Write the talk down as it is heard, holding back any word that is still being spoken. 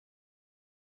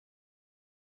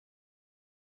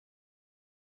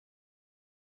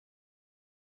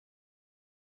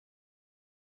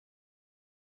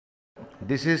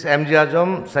This is MG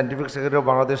Azam, Scientific Secretary of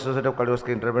Bangladesh Society of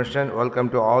Cardiovascular Intervention. Welcome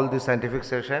to all the scientific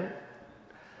session.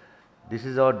 This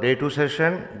is our day 2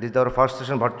 session. This is our first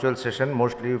session, virtual session.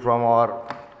 Mostly from our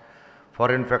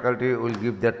foreign faculty will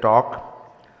give their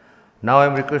talk. Now I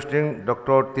am requesting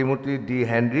Dr. Timothy D.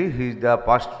 Henry. He is the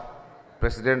past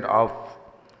president of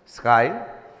SKY,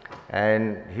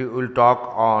 and he will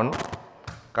talk on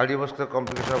cardiovascular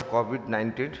complications of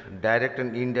COVID-19, direct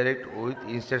and indirect, with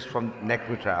insights from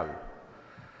NACME trial.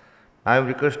 I am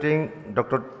requesting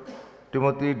Dr.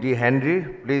 Timothy D. Henry,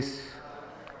 please.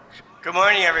 Good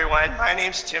morning, everyone. My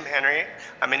name is Tim Henry.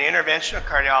 I'm an interventional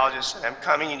cardiologist, and I'm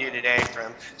coming to you today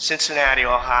from Cincinnati,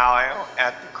 Ohio,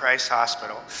 at the Christ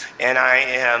Hospital. And I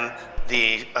am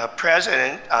the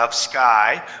president of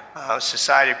SKY,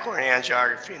 Society of Coronary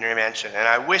Angiography and Intervention. And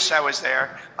I wish I was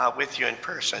there with you in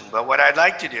person. But what I'd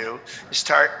like to do is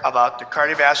talk about the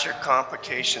cardiovascular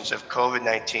complications of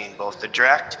COVID-19, both the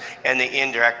direct and the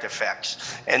indirect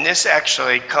effects. And this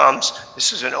actually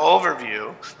this is an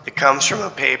overview that comes from a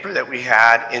paper that we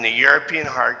had in the European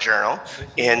Heart Journal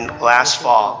in last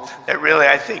fall that really,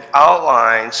 I think,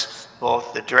 outlines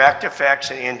both the direct effects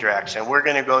and indirects, and we're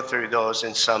going to go through those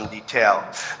in some detail.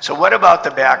 So what about the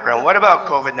background? What about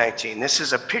COVID-19? This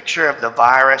is a picture of the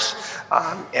virus.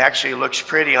 It actually looks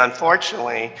pretty.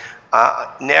 Unfortunately,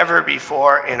 never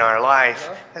before in our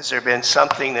life has there been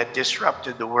something that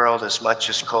disrupted the world as much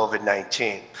as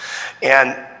COVID-19.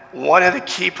 And one of the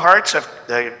key parts of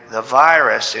the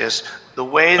virus is the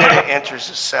way that it enters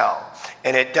the cell.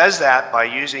 And it does that by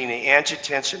using the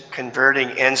angiotensin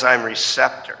converting enzyme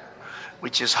receptor,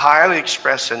 which is highly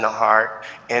expressed in the heart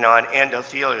and on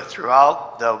endothelium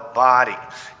throughout the body.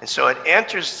 And so it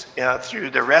enters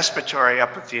through the respiratory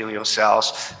epithelial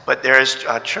cells, but there is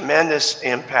a tremendous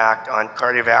impact on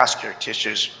cardiovascular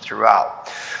tissues throughout.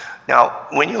 Now,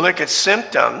 when you look at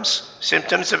symptoms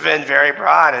have been very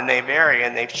broad, and they vary,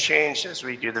 and they've changed as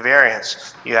we do the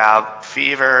variants. You have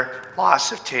fever,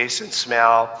 loss of taste and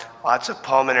smell, lots of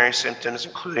pulmonary symptoms,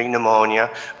 including pneumonia,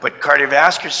 but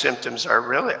cardiovascular symptoms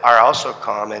are also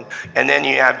common, and then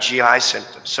you have GI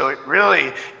symptoms. So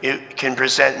it can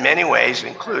present many ways,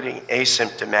 including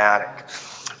asymptomatic.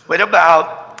 What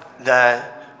about the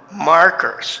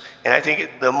markers? And I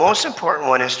think the most important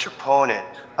one is troponin.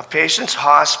 Of patients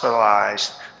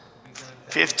hospitalized,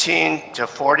 15 to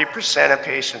 40% of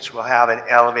patients will have an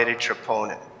elevated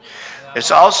troponin. There's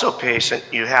also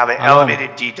you have an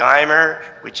elevated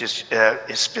D-dimer, which is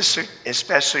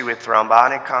especially with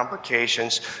thrombotic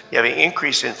complications. You have an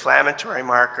increased inflammatory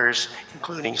markers,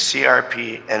 including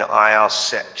CRP and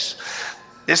IL-6.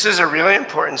 This is a really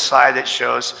important slide that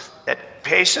shows that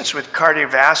patients with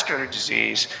cardiovascular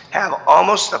disease have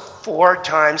almost a 4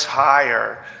 times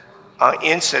higher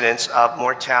incidence of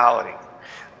mortality.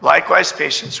 Likewise,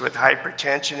 patients with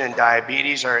hypertension and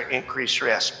diabetes are at increased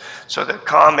risk. So the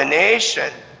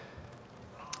combination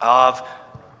of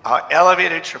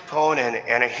elevated troponin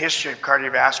and a history of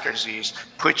cardiovascular disease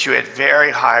puts you at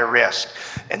very high risk.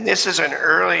 And this is an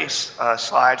early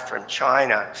slide from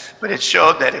China, but it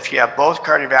showed that if you have both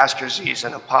cardiovascular disease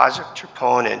and a positive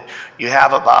troponin, you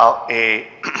have about a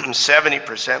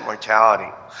 70%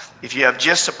 mortality. If you have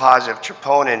just a positive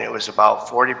troponin, it was about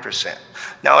 40%.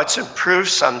 Now, it's improved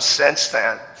some since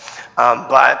then,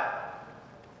 but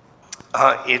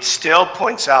it still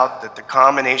points out that the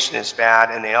combination is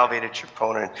bad and the elevated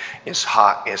troponin is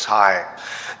higher.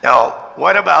 Now,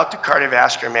 what about the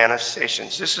cardiovascular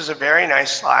manifestations? This is a very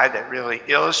nice slide that really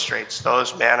illustrates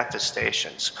those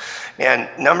manifestations. And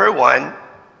number one,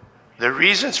 the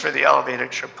reasons for the elevated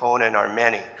troponin are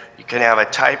many. You can have a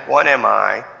type 1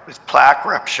 MI with plaque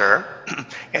rupture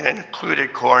and an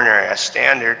occluded coronary, a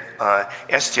standard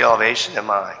ST elevation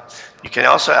MI. You can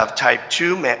also have type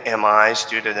 2 MIs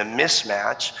due to the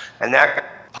mismatch, and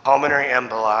that pulmonary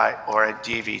emboli or a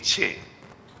DVT.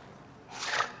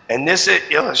 And this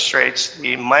illustrates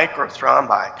the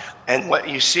microthrombi. And what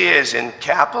you see is in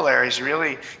capillaries,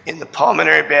 really in the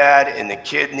pulmonary bed, in the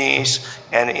kidneys,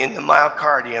 and in the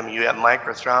myocardium, you have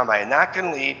microthrombi. And that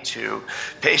can lead to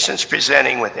patients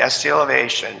presenting with ST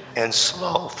elevation and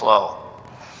slow flow.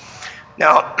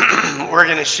 Now, we're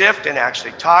going to shift and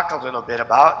actually talk a little bit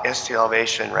about ST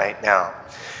elevation right now.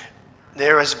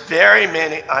 There was very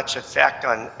much effect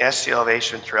on ST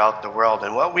elevation throughout the world.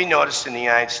 And what we noticed in the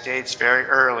United States very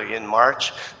early in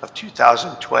March of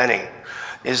 2020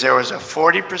 is there was a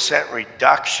 40%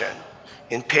 reduction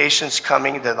in patients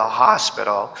coming to the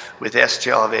hospital with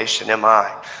ST elevation MI.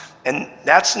 And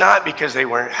that's not because they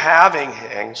weren't having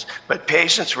things, but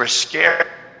patients were scared.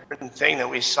 The thing that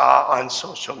we saw on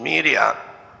social media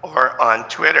or on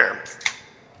Twitter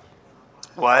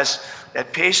was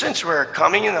that patients were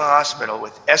coming in the hospital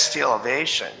with ST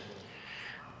elevation,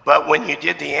 but when you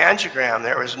did the angiogram,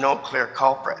 there was no clear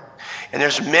culprit. And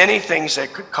there's many things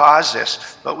that could cause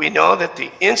this, but we know that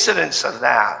the incidence of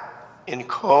that in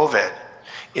COVID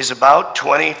is about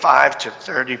 25 to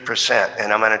 30%,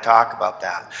 and I'm going to talk about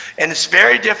that. And it's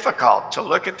very difficult to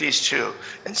look at these two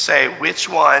and say which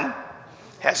one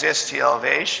has ST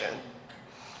elevation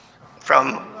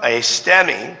from a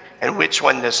STEMI and which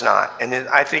one does not. And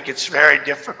I think it's very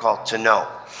difficult to know.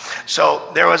 So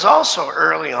there was also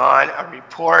early on a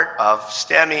report of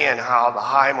STEMI and how the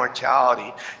high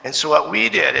mortality. And so what we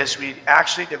did is we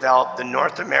actually developed the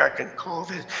North American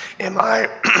COVID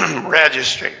MI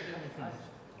registry.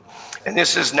 And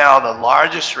this is now the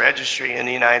largest registry in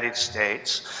the United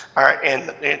States, or in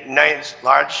the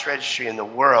largest registry in the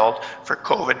world for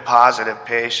COVID positive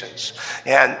patients.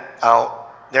 And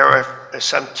there were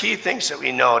some key things that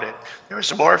we noted. There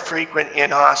was more frequent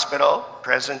in-hospital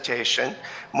presentation,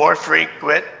 more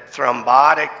frequent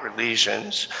thrombotic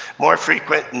lesions, more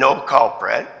frequent no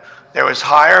culprit. There was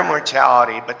higher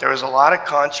mortality, but there was a lot of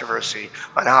controversy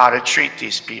on how to treat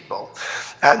these people.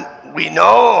 And we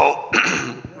know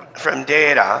from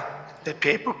data that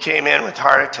people came in with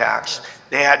heart attacks,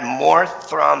 they had more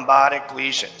thrombotic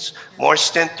lesions, more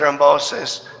stent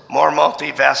thrombosis, more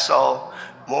multivessel,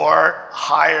 more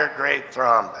higher grade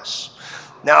thrombus.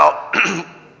 Now,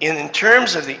 in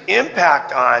terms of the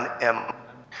impact on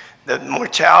the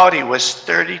mortality was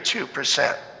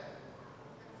 32%.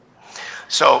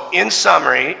 So in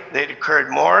summary, they occurred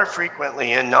more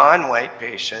frequently in non-white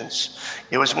patients.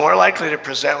 It was more likely to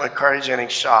present with cardiogenic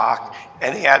shock,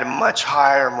 and they had a much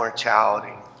higher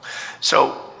mortality.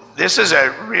 So this is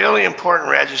a really important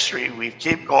registry. We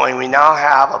keep going. We now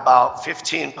have about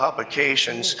 15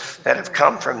 publications that have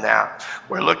come from that.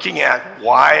 We're looking at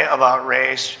why about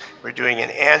race. We're doing an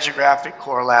angiographic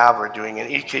core lab. We're doing an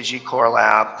EKG core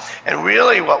lab. And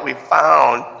really what we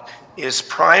found is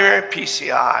primary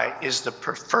PCI is the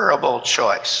preferable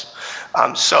choice.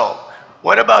 So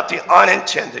what about the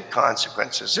unintended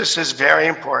consequences? This is very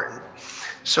important.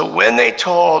 So when they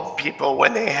told people,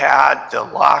 when they had the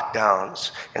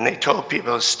lockdowns and they told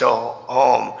people to stay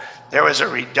home, there was a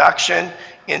reduction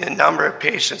in the number of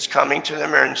patients coming to the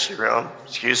emergency room.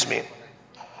 Excuse me.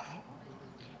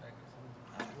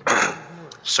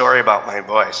 Sorry about my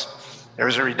voice. There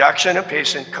was a reduction of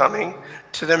patients coming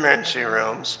to the emergency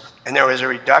rooms, and there was a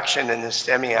reduction in the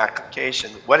STEMI application.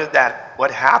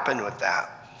 What happened with that?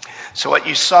 So what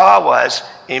you saw was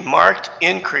a marked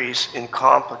increase in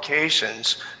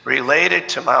complications related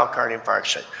to myocardial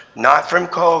infarction, not from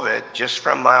COVID, just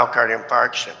from myocardial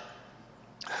infarction.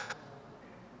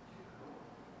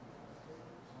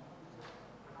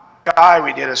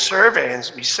 We did a survey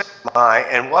and we said,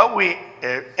 and what we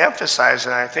emphasize,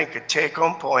 and I think a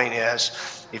take-home point is,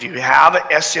 if you have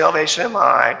an ST elevation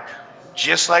MI,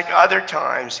 just like other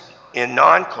times in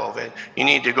non-COVID, you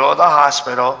need to go to the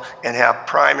hospital and have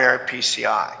primary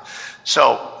PCI.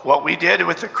 So what we did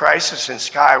with the crisis in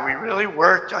Sky, we really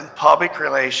worked on public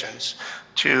relations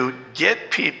to get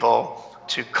people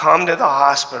to come to the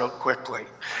hospital quickly,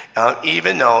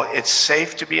 even though it's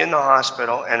safe to be in the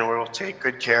hospital and we'll take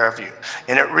good care of you.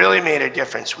 And it really made a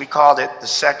difference. We called it the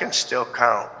second still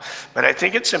count. But I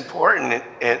think it's important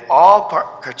in all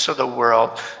parts of the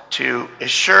world to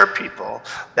assure people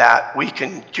that we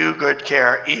can do good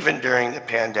care even during the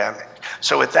pandemic.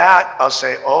 So with that, I'll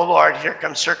say, oh Lord, here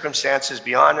come circumstances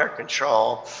beyond our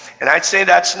control. And I'd say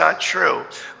that's not true.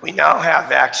 We now have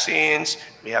vaccines,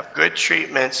 we have good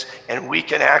treatments, and we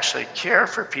can actually care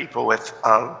for people with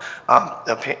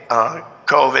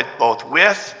COVID, both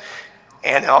with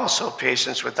and also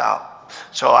patients without.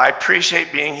 So I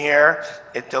appreciate being here.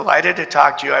 It's delighted to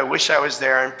talk to you. I wish I was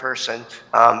there in person,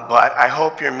 but I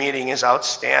hope your meeting is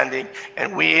outstanding.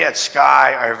 And we at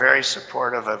Sky are very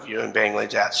supportive of you in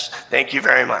Bangladesh. Thank you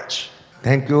very much.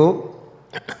 Thank you,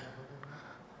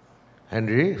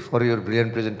 Henry, for your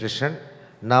brilliant presentation.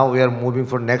 Now we are moving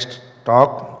for next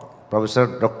talk.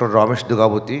 Professor Dr. Ramesh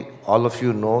Daggubati. All of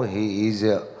you know he is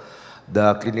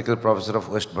the clinical professor of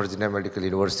West Virginia Medical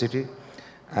University,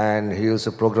 and he is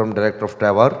a program director of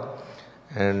TAVR.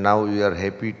 And now we are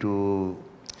happy to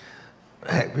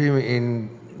have him in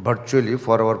virtually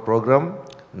for our program.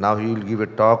 Now he will give a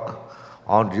talk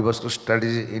on revascular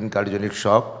strategy in cardiogenic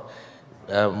shock.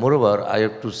 Moreover, I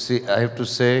have to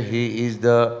say he is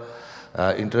the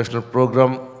international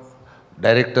program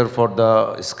director for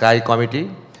the Sky committee.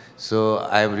 So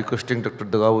I am requesting Dr.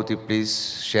 Daggubati,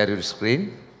 please share your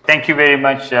screen. Thank you very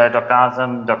much, Dr.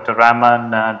 Azam, Dr.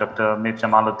 Rahman, Dr. Mir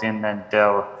Jamaluddin,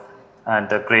 and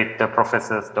the great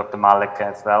professors, Dr. Malik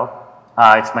as well.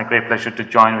 It's my great pleasure to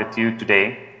join with you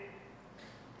today.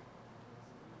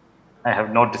 I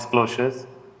have no disclosures.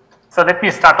 So let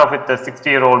me start off with the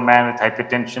 60-year-old man with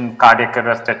hypertension, cardiac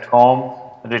arrest at home,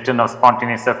 return of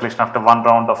spontaneous circulation after 1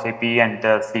 round of AP and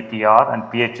CPR,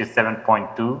 and pH is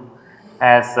 7.2.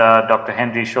 As Dr.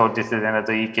 Henry showed, this is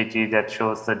another EKG that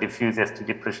shows the diffuse ST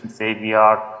depressions,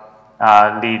 AVR,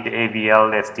 lead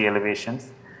AVL, ST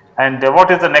elevations. And what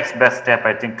is the next best step?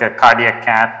 I think cardiac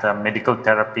cath, medical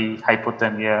therapy,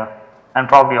 hypothermia, and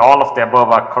probably all of the above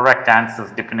are correct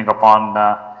answers depending upon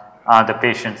the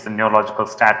patient's neurological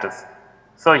status.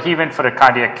 So he went for a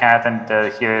cardiac cath,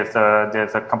 and here is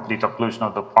there's a complete occlusion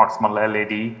of the proximal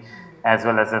LAD as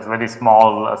well as a very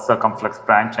small circumflex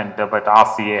branch, and but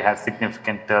RCA has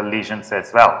significant lesions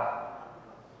as well.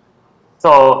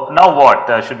 So now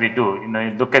what should we do?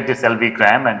 You look at this LV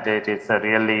gram, and it is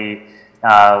really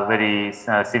very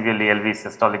severely LV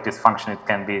systolic dysfunction. It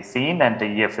can be seen, and the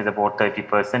EF is about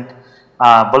 30%.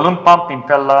 Balloon pump,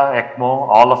 impeller, ECMO,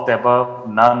 all of the above,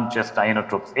 none, just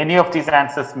inotropes. Any of these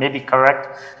answers may be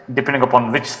correct depending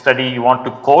upon which study you want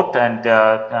to quote and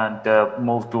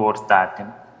move towards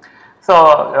that. So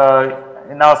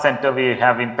in our center we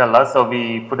have impeller, so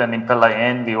we put an impeller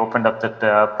in, we opened up that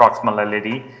proximal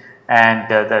LAD, and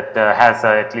that has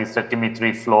at least a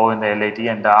TIMI3 flow in the LAD,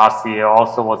 and the RCA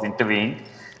also was intervened.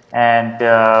 And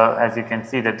as you can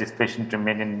see that this patient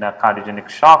remained in cardiogenic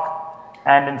shock.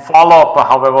 And in follow-up,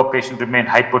 however, patient remained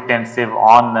hypotensive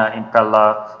on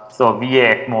impeller, so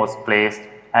VA ECMO was placed,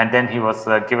 and then he was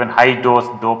given high dose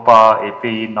DOPA,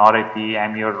 AP, NOR-AP,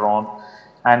 amiodarone,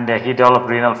 and he developed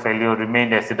renal failure,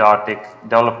 remained acidotic,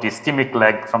 developed ischemic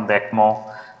leg from the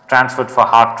ECMO, transferred for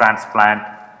heart transplant,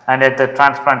 and at the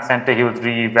transplant center he was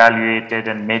re-evaluated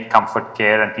and made comfort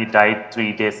care, and he died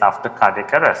 3 days after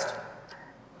cardiac arrest.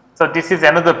 So this is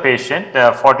another patient,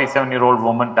 47-year-old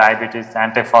woman, diabetes,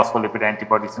 antiphospholipid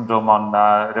antibody syndrome on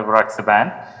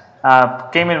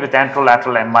rivaroxaban. Came in with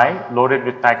anterolateral MI, loaded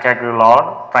with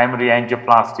ticagrelor, primary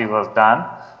angioplasty was done,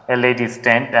 LAD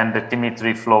stent, and the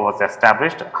TIMI3 flow was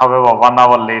established. However, 1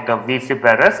 hour later, VFib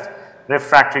arrest,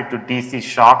 refractory to DC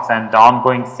shocks, and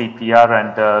ongoing CPR,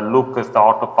 and Lucas, the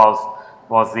autopulse,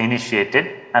 was initiated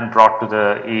and brought to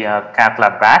the cath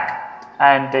lab back.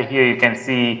 And here you can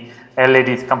see LAD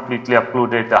is completely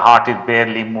occluded, the heart is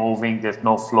barely moving, there is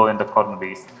no flow in the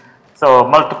coronaries. So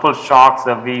multiple shocks,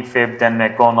 VFib, then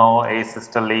egono,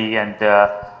 asystole, and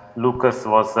Lucas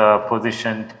was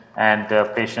positioned, and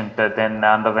patient then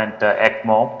underwent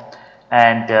ECMO.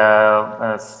 And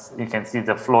you can see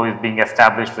the flow is being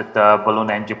established with balloon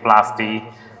angioplasty,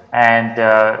 and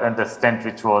the stent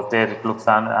which was there, it looks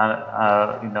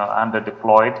under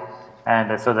deployed.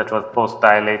 And so that was post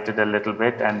dilated a little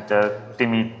bit, and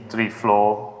TIMI3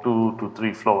 flow, 2 to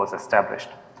 3 flow was established.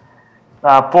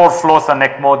 Poor flows on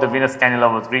ECMO, the venous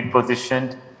cannula was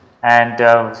repositioned, and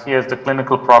here's the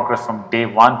clinical progress from day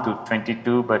 1 to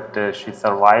 22, but she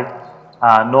survived.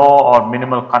 No or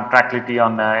minimal contractility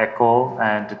on echo,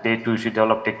 and day 2 she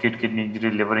developed acute kidney injury,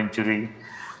 liver injury,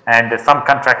 and some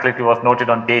contractility was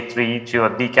noted on day 3. She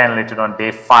was decannulated on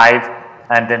day 5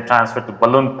 and then transferred to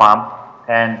balloon pump.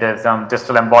 And some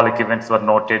distal embolic events were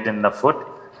noted in the foot,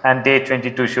 and day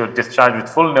 22 she was discharged with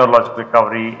full neurologic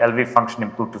recovery, LV function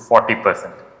improved to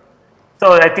 40%.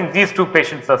 So I think these two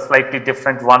patients are slightly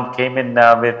different. One came in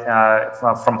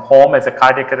from home as a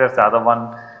cardiac arrest, the other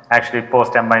one actually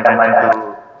post MI went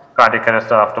into cardiac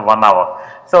arrest after 1 hour.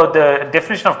 So the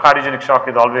definition of cardiogenic shock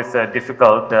is always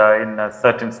difficult in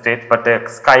certain states, but the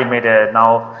SKY made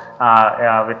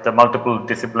now with the multiple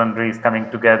disciplinaries coming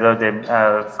together, they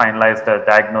finalized the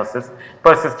diagnosis.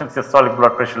 Persistent systolic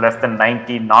blood pressure less than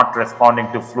 90, not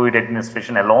responding to fluid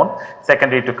administration alone,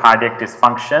 secondary to cardiac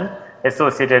dysfunction,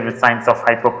 associated with signs of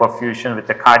hypoperfusion with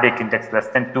a cardiac index less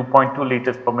than 2.2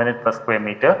 liters per minute per square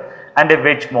meter, and a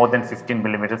wedge more than 15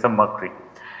 millimeters of mercury.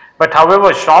 But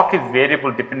however, shock is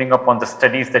variable depending upon the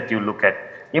studies that you look at.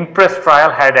 IMPRESS trial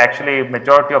had actually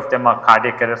majority of them are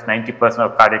cardiac arrest, 90%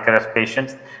 of cardiac arrest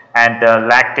patients, and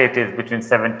lactate is between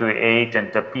 7 to 8,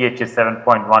 and the pH is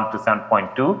 7.1 to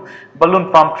 7.2.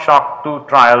 Balloon pump shock 2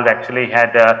 trial actually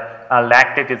had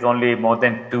lactate is only more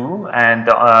than 2, and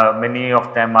many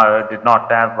of them did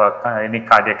not have any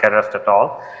cardiac arrest at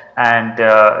all, and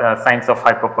signs of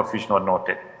hypoperfusion were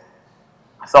noted.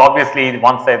 So obviously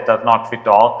one size does not fit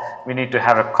all. We need to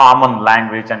have a common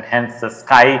language, and hence the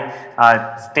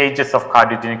SKY stages of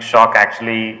cardiogenic shock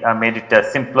actually made it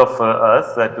simpler for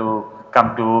us to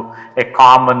come to a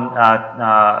common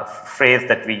phrase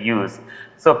that we use.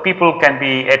 So people can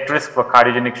be at risk for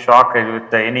cardiogenic shock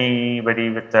with anybody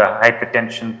with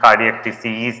hypertension, cardiac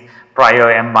disease,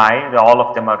 prior MI. All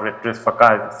of them are at risk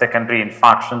for secondary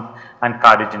infarction and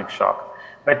cardiogenic shock.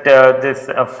 But this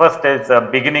first is a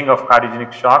beginning of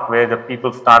cardiogenic shock, where the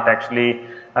people start actually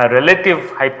relative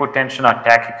hypotension or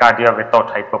tachycardia without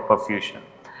hyperperfusion.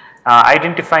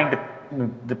 Identifying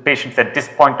the patients at this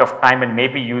point of time and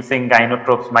maybe using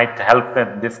inotropes might help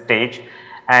at this stage.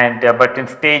 And but in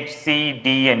stage C,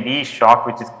 D and E shock,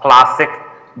 which is classic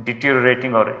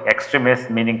deteriorating or extremist,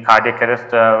 meaning cardiac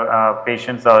arrest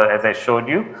patients, as I showed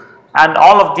you, and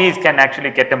all of these can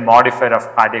actually get a modifier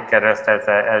of cardiac arrest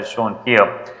as shown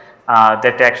here,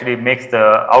 that actually makes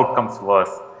the outcomes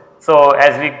worse. So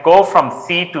as we go from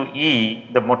C to E,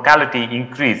 the mortality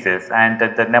increases, and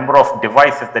the number of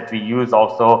devices that we use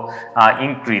also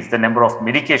increase, the number of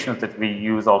medications that we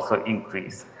use also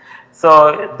increase.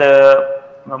 So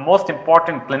the most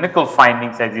important clinical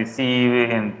findings, as you see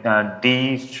in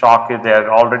D shock, they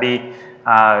are already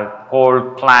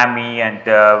cold, clammy, and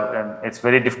it's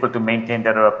very difficult to maintain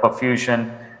their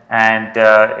perfusion. And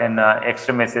in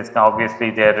extremists,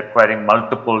 obviously they are requiring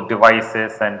multiple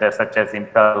devices, and such as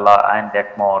impeller and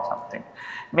ECMO or something.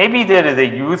 Maybe there is a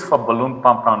use for balloon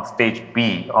pump on stage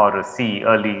B or C,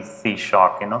 early C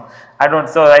shock,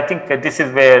 So I think this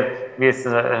is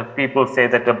where people say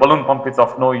that the balloon pump is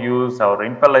of no use, or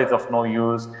impeller is of no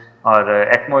use, or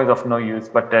ECMO is of no use,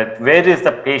 but where is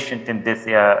the patient in this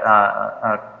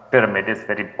pyramid is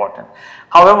very important.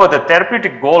 However, the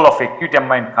therapeutic goal of acute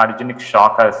MI and cardiogenic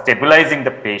shock are stabilizing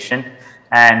the patient,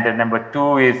 and number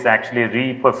 2 is actually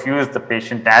reperfuse the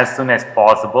patient as soon as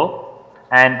possible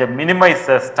and minimize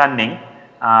stunning.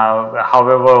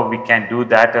 However, we can do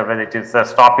that, whether it is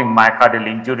stopping myocardial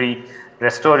injury,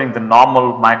 restoring the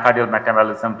normal myocardial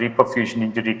metabolism, reperfusion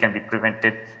injury can be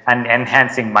prevented, and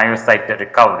enhancing myocyte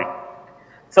recovery.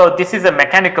 So this is a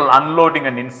mechanical unloading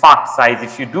and infarct size.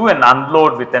 If you do an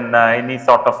unload with any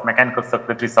sort of mechanical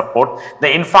circulatory support, the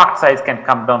infarct size can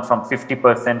come down from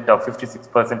 50% or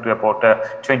 56% to about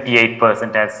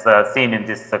 28%, as seen in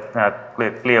this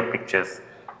clear pictures.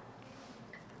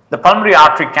 The pulmonary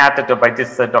artery catheter, by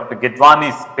this Dr.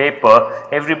 Gidwani's paper,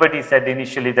 everybody said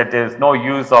initially that there is no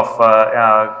use of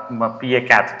PA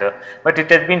catheter, but it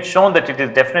has been shown that it is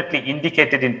definitely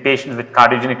indicated in patients with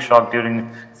cardiogenic shock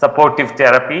during supportive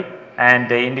therapy, and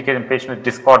indicated in patients with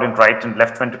discordant right and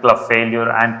left ventricular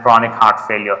failure and chronic heart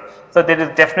failure. So there is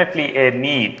definitely a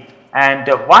need. And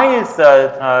why is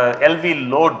LV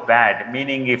load bad?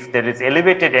 Meaning, if there is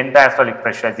elevated end-diastolic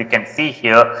pressure, as you can see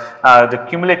here, the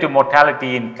cumulative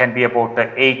mortality can be about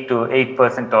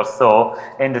 8% or so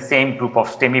in the same group of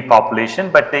STEMI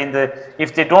population. But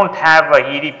if they don't have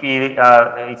EDP,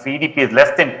 if EDP is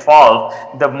less than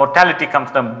 12, the mortality comes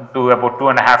down to about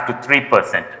 2.5 to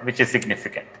 3%, which is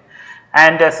significant.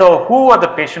 And so who are the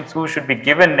patients who should be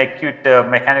given acute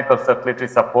mechanical circulatory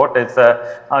support? Is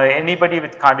anybody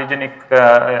with cardiogenic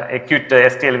acute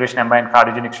ST elevation MI and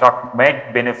cardiogenic shock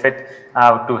might benefit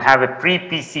to have a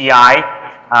pre-PCI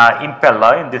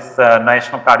impeller in this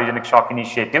National Cardiogenic Shock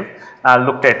Initiative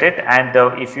looked at it, and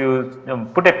if you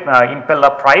put a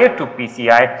impeller prior to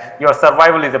PCI, your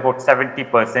survival is about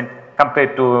 70%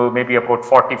 compared to maybe about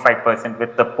 45%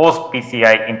 with the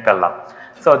post-PCI impeller.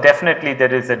 So definitely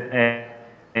there is an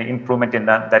improvement in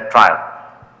that trial.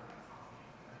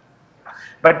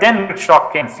 But then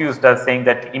shock confused us, saying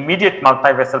that immediate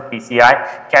multivessel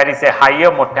PCI carries a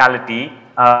higher mortality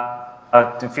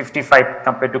to 55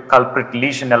 compared to culprit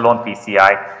lesion alone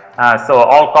PCI. So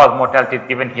all cause mortality is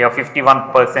given here,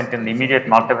 51% in immediate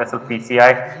multivessel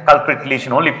PCI, culprit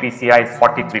lesion only PCI is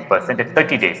 43% at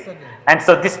 30 days. And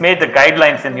so this made the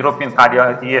guidelines in European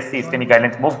cardiology ESC STEMI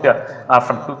guidelines moved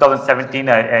from 2017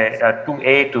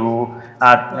 2A to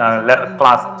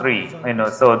class 3.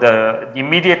 So the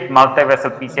immediate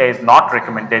multivessel PCI is not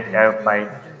recommended by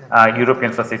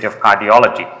European Society of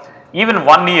Cardiology. Even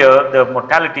 1 year, the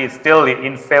mortality is still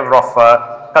in favor of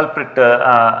culprit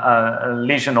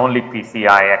lesion only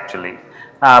PCI actually.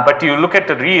 But you look at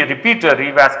the repeat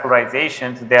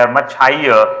revascularizations, they are much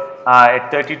higher at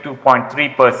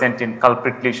 32.3% in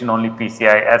culprit lesion only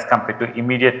PCI as compared to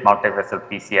immediate multivessel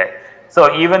PCI.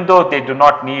 So even though they do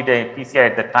not need a PCI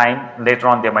at the time, later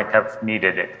on they might have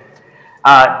needed it.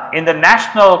 In the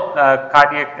national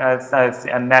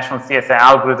national CSI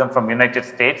algorithm from United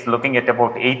States, looking at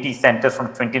about 80 centers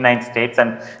from 29 states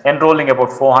and enrolling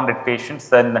about 400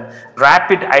 patients, and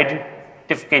rapid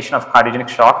identification of cardiogenic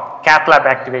shock, cath lab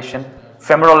activation,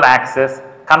 femoral access,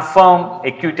 confirm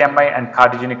acute MI and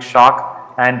cardiogenic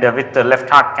shock, and with the left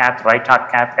heart cath, right heart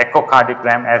cath,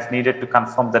 echocardiogram as needed to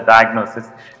confirm the diagnosis,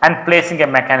 and placing a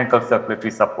mechanical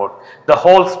circulatory support. The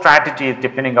whole strategy is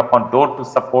depending upon door to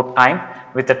support time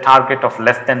with a target of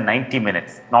less than 90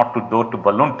 minutes, not to door to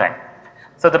balloon time.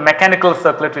 So the mechanical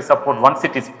circulatory support, once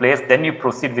it is placed, then you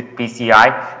proceed with PCI,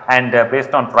 and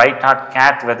based on right heart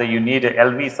cath, whether you need a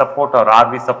LV support or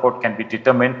RV support can be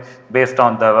determined based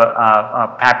on the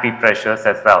PAPI pressures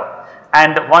as well.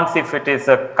 And once if it is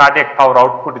a cardiac power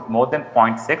output is more than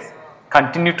 0.6,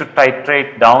 continue to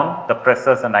titrate down the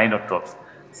pressors and inotropes.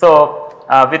 So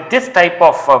with this type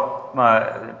of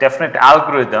definite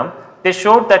algorithm, they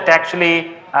showed that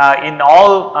actually in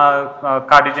all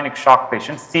cardiogenic shock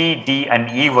patients, C, D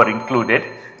and E were included.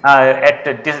 At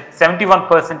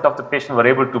 71% of the patients were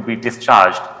able to be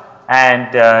discharged,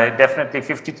 and definitely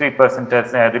 53%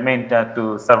 has remained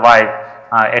to survive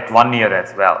at 1 year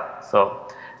as well. So,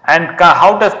 and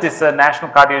how does this National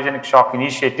Cardiogenic Shock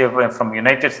Initiative from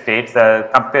United States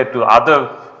compare to other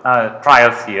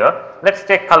trials here? Let's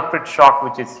take culprit shock,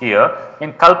 which is here.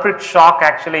 In culprit shock,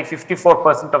 actually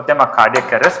 54% of them are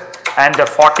cardiac arrest, and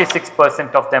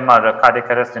 46% of them are cardiac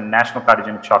arrest in National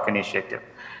Cardiogenic Shock Initiative.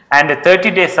 And the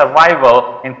 30-day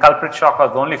survival in culprit shock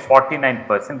was only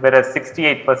 49%, whereas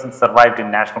 68% survived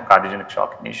in National Cardiogenic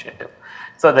Shock Initiative.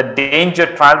 So the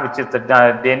DANGER trial, which is the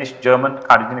Danish-German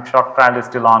cardiogenic shock trial, is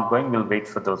still ongoing. We'll wait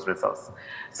for those results.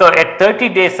 So at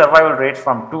 30-day survival rates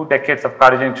from 2 decades of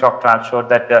cardiogenic shock trials showed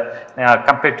that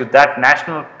compared to that,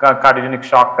 National Cardiogenic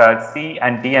Shock C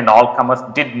and D and all comers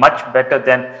did much better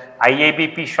than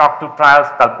IABP shock 2 trials,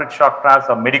 culprit shock trials,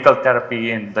 or medical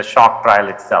therapy in the shock trial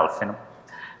itself.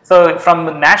 So from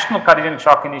the National Cardiogenic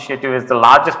Shock Initiative is the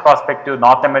largest prospective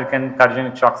North American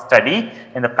cardiogenic shock study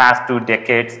in the past 2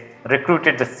 decades,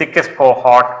 recruited the sickest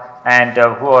cohort and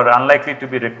who are unlikely to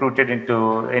be recruited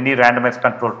into any randomized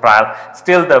controlled trial.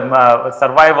 Still the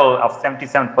survival of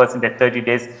 77% at 30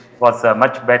 days was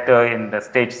much better in the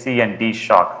stage C and D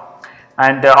shock.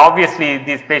 And obviously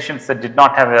these patients did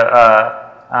not have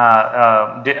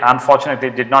unfortunately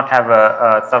did not have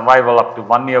a survival up to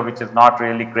 1 year, which is not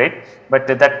really great, but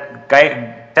that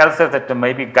tells us that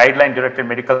maybe guideline directed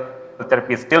medical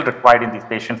therapy is still required in these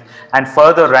patients, and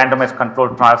further randomized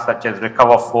controlled trials such as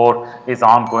RECOVER-4 is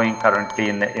ongoing currently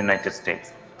in the United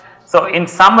States. So in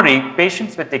summary,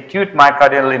 patients with acute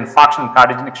myocardial infarction and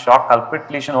cardiogenic shock,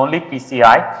 culprit lesion only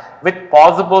PCI with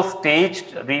possible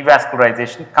staged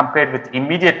revascularization compared with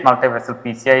immediate multivessel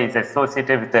PCI is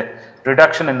associated with a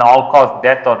reduction in all-cause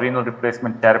death or renal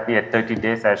replacement therapy at 30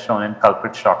 days as shown in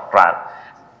culprit shock trial.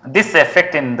 This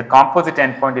effect in the composite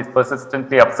endpoint is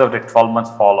persistently observed at 12 months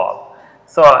follow-up.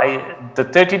 So the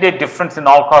 30-day difference in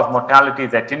all-cause mortality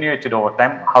is attenuated over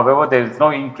time. However, there is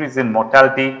no increase in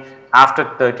mortality after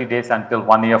 30 days until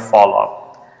 1 year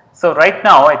follow-up. So right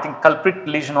now, I think culprit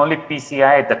lesion only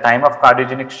PCI at the time of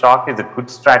cardiogenic shock is a good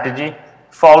strategy,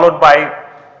 followed by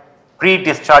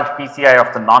pre-discharge PCI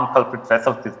of the non-culprit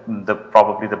vessel is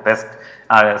probably the best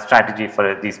strategy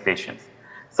for these patients.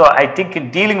 So I think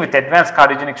in dealing with advanced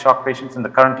cardiogenic shock patients in the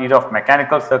current era of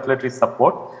mechanical circulatory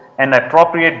support, an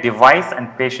appropriate device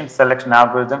and patient selection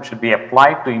algorithm should be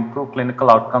applied to improve clinical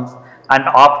outcomes and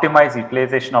optimize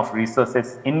utilization of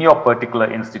resources in your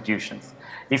particular institutions.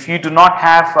 If you do not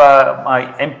have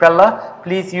impeller,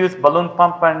 please use balloon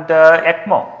pump and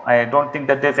ECMO. I don't think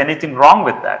that there's anything wrong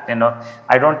with that.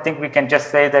 I don't think we can just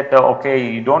say that,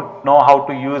 okay, you don't know how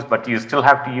to use, but you still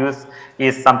have to use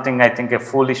is something I think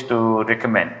foolish to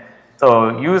recommend.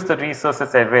 So use the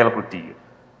resources available to you.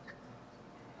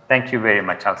 Thank you very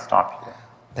much. I'll stop here.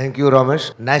 Thank you,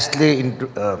 Ramesh. Nicely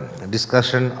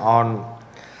discussion on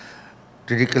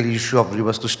critical issue of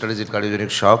revascular studies in cardiogenic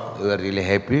shock. We are really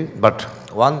happy. But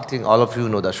one thing all of you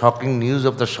know, the shocking news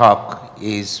of the shock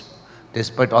is,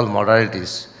 despite all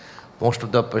modalities, most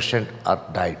of the patients are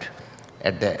died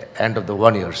at the end of the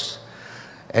 1 year.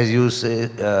 As you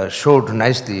showed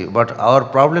nicely, but our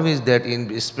problem is that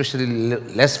in especially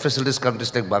less facilities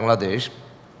countries like Bangladesh,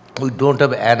 we don't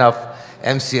have enough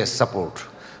MCS support.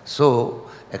 So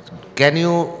can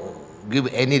you give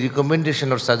any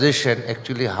recommendation or suggestion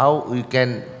actually how we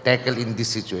can tackle in this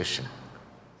situation?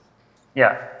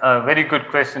 Yeah, very good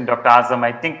question, Dr. Azam.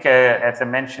 I think as I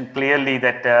mentioned clearly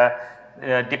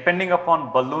that depending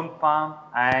upon balloon pump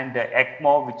and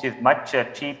ECMO, which is much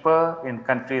cheaper in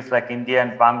countries like India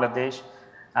and Bangladesh,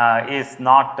 is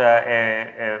not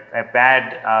a bad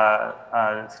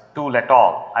tool at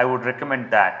all. I would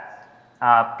recommend that.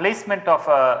 Placement of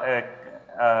a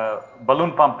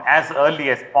balloon pump as early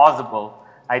as possible,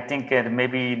 I think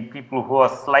maybe in people who are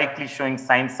slightly showing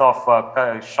signs of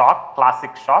shock,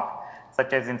 classic shock,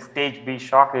 such as in stage B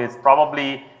shock, is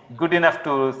probably good enough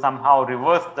to somehow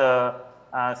reverse the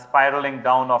spiraling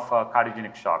down of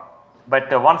cardiogenic shock.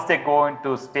 But once they go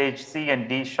into stage C and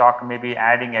D shock, maybe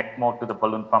adding ECMO to the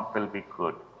balloon pump will be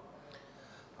good.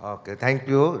 Okay, thank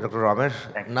you, Dr.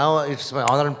 Ramesh. Now it's my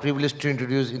honor and privilege to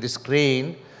introduce in the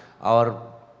screen our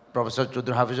Professor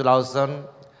Chowdhury Ahsan,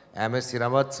 MS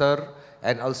Siramat sir,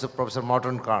 and also Professor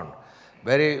Mohammad Khan.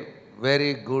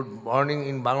 Very good morning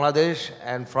in Bangladesh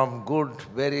and from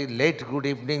very late good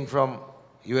evening from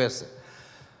US.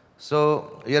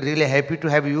 So we are really happy to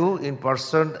have you in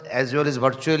person as well as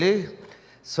virtually.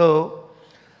 So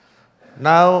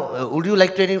now, would you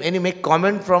like to any make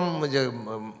comment from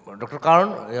Dr.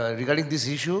 Khan regarding this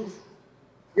issue?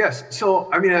 Yes.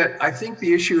 So, I mean, I think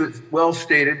the issue is well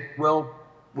stated,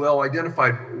 well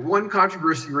identified. One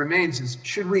controversy remains is,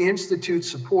 should we institute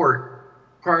support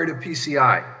prior to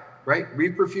PCI, right?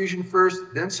 Reperfusion first,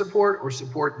 then support, or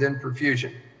support, then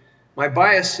perfusion? My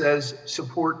bias says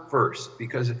support first,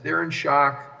 because if they're in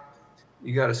shock,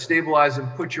 you got to stabilize them,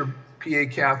 put your PA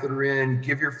catheter in,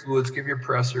 give your fluids, give your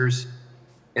pressors,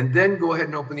 and then go ahead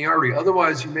and open the artery.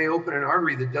 Otherwise, you may open an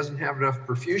artery that doesn't have enough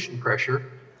perfusion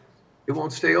pressure. It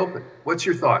won't stay open. What's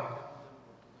your thought?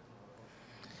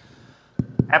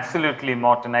 Absolutely,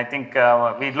 Morton. I think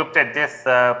we looked at this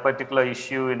particular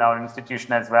issue in our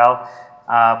institution as well.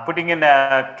 Putting in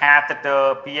a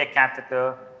catheter, PA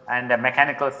catheter, and a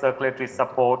mechanical circulatory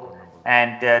support,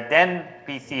 and then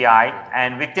PCI,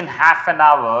 and within half an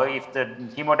hour, if the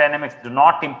hemodynamics do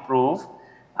not improve,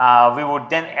 we would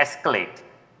then escalate.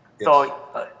 Yes. So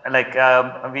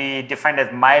we defined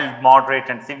as mild, moderate,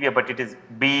 and severe, but it is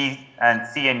B and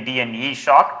C and D and E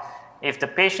shock. If the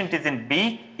patient is in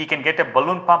B, he can get a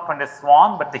balloon pump and a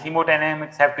swan, but the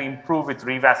hemodynamics have to improve with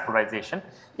revascularization.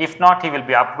 If not, he will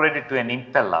be upgraded to an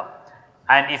impeller.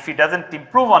 And if he doesn't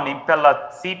improve on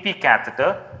impeller CP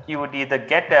catheter, he would either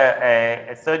get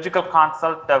a surgical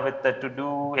consult to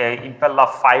do a impeller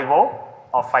 5.0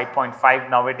 or 5.5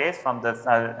 nowadays from the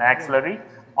axillary,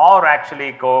 or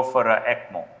actually go for a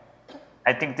ECMO.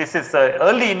 I think this is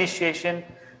early initiation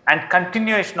and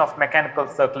continuation of mechanical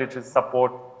circulatory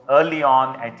support early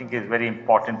on, I think, is very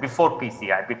important before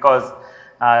PCI, because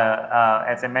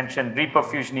as I mentioned,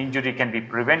 reperfusion injury can be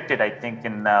prevented, I think,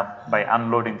 by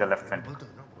unloading the left ventricle.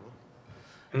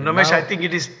 Ramesh, I think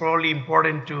it is probably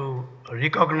important to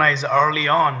recognize early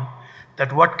on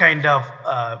that what kind of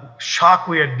shock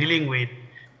we are dealing with,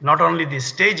 not only the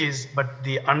stages, but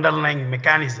the underlying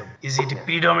mechanism. Is it a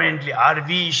predominantly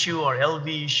RV issue or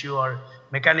LV issue or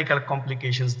mechanical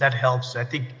complications? That helps. I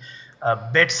think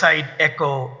bedside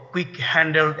echo, quick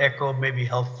handled echo may be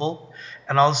helpful.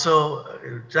 And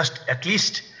also just at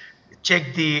least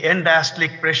check the end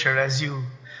diastolic pressure as you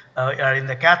are in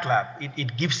the cath lab.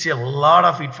 It gives you a lot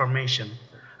of information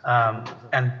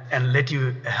and let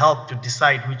you help to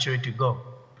decide which way to go.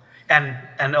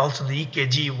 And also the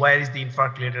EKG, where is the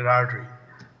infarct-related artery?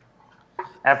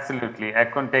 Absolutely. I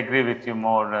couldn't agree with you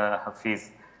more,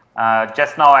 Hafiz.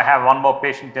 Just now I have one more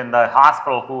patient in the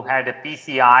hospital who had a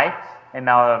PCI in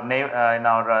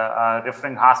our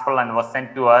referring hospital and was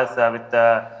sent to us with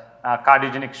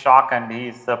cardiogenic shock, and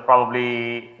he's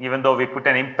probably, even though we put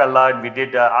an impeller and we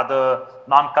did other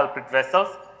non-culprit vessels,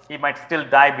 he might still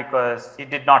die because he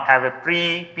did not have a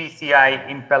pre-PCI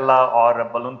impeller or a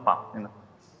balloon pump.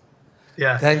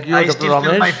 Yeah. Thank you, I Dr. still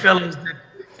tell Ramesh. my fellows that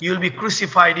you'll be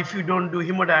crucified if you don't do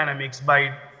hemodynamics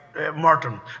by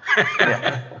Morton.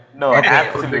 Yeah. No, okay.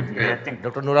 Absolutely. I think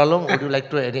Dr. Nur Alam, would you like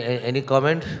to any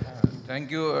comment? Thank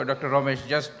you, Dr. Ramesh.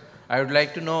 Just I would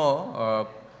like to know,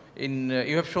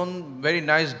 you have shown very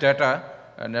nice data,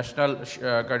 National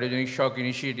Cardiogenic Shock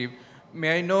Initiative.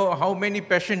 May I know how many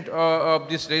patients of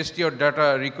this registry or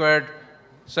data required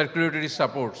circulatory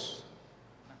supports?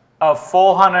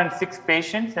 406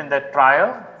 patients in the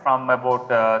trial from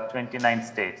about 29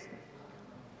 states.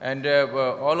 And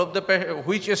all of the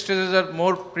which stages are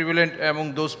more prevalent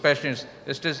among those patients?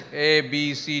 Stage A,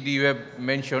 B, C, D you have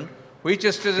mentioned. Which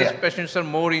stages patients are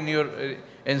more in your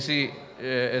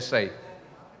NCSI?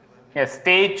 Yes,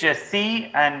 stage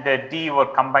C and D were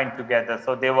combined together,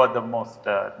 so they were the most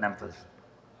numbers.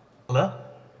 Hello?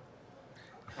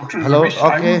 Hello,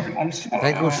 okay.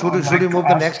 Thank you. Should we move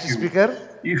the next speaker?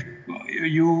 If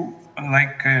you,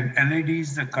 like LAD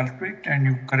is the culprit and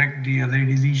you correct the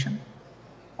LAD lesion,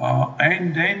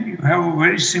 and then you have a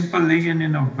very simple lesion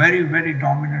in a very, very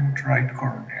dominant right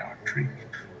coronary artery.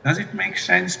 Does it make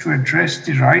sense to address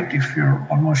the right if you're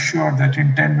almost sure that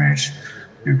in 10 minutes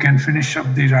you can finish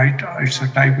up the right, it's a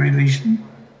type A lesion?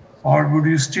 Or would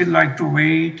you still like to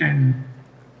wait and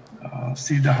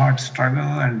see the heart struggle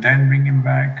and then bring him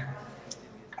back?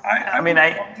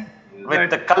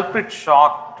 With the culprit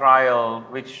shock, trial,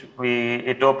 which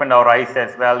it opened our eyes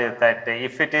as well, is that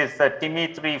if it is a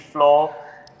TIMI-3 flow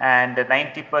and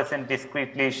 90%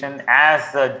 discrete lesion, as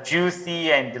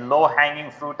juicy and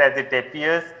low-hanging fruit as it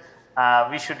appears,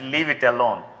 we should leave it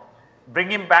alone.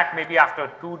 Bring him back maybe after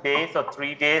 2 days or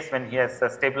 3 days when he has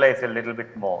stabilized a little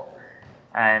bit more.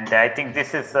 And I think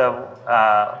this is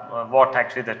what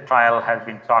actually the trial has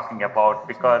been talking about,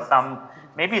 because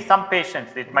maybe some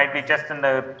patients, it might be just in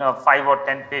the 5 or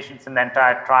 10 patients in the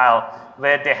entire trial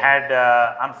where they had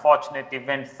unfortunate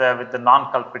events with the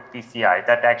non-culprit PCI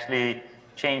that actually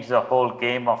changed the whole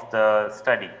game of the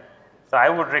study. So I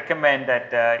would recommend that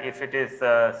if it is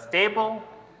stable,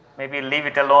 maybe leave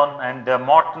it alone. And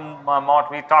Mort,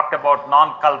 we talked about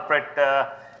non-culprit,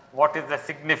 what is the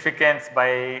significance by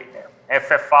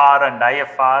FFR and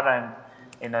IFR,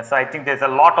 and so I think there's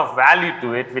a lot of value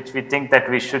to it, which we think that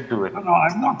we should do it. No,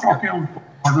 I'm not talking of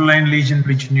borderline lesion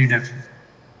which need FFR.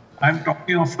 I'm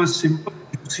talking of a simple,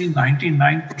 you see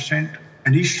 99%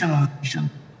 additional lesion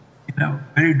in a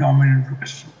very dominant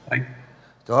vessel. Like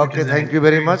okay, thank you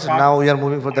very much. Now we are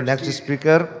moving for the next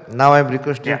speaker. Now I am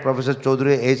requesting Professor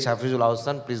Chowdhury H. Hafizul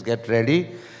Ahsan, please get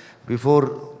ready.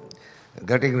 Before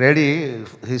getting ready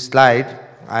his slide,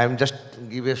 I am just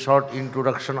give a short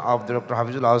introduction of Dr.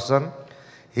 Hafizul Ahsan.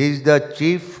 He is the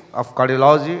Chief of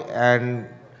Cardiology and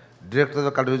Director of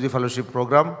the Cardiology Fellowship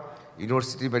Program,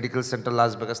 University Medical Center,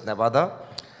 Las Vegas, Nevada.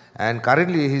 And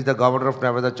currently he is the Governor of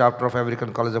Nevada Chapter of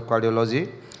American College of Cardiology.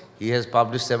 He has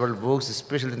published several books,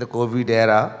 especially in the COVID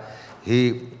era.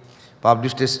 He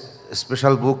published a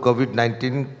special book,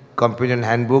 COVID-19 Companion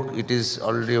Handbook. It is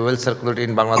already well circulated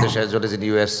in Bangladesh as well as in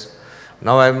US.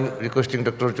 Now I am requesting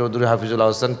Dr. Chowdhury Hafizul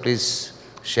Ahsan, please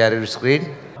share your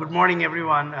screen. Good morning,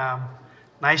 everyone.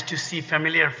 Nice to see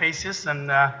familiar faces,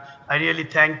 and I really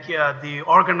thank the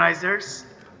organizers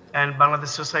and Bangladesh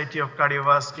Society of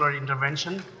Cardiovascular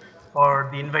Intervention for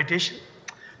the invitation.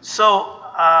 So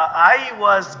I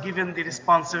was given the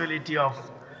responsibility of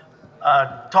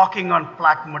talking on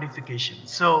plaque modification.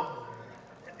 So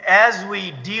as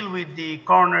we deal with the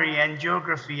coronary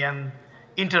angiography and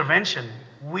intervention,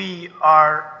 we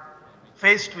are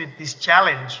faced with this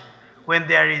challenge when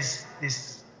there is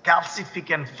this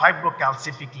calcific and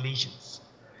fibrocalcific lesions.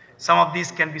 Some of these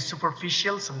can be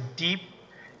superficial, some deep,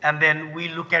 and then we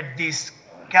look at this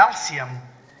calcium,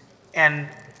 and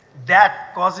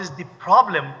that causes the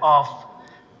problem of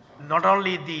not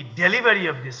only the delivery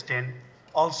of the stent,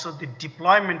 also the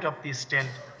deployment of the stent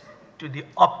to the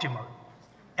optimal.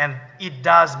 And it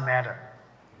does matter,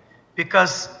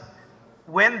 because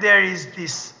when there is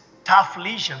this tough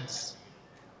lesions,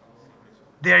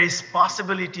 there is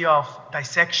possibility of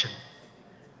dissection.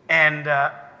 And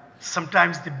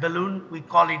sometimes the balloon, we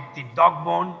call it the dog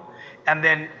bone, and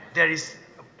then there is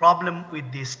a problem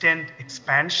with the stent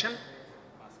expansion.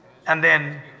 And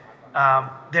then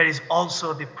there is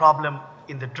also the problem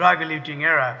in the drug-eluting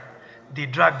era, the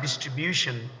drug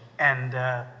distribution, and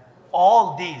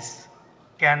all these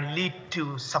can lead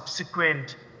to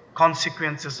subsequent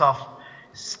consequences of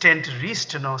stent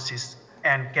restenosis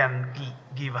and can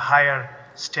give higher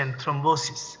stent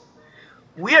thrombosis.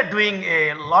 We are doing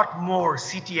a lot more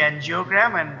CT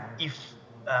angiogram, and if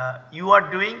you are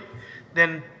doing,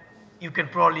 then you can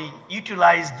probably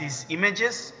utilize these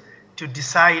images to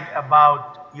decide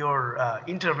about your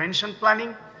intervention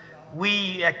planning.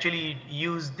 We actually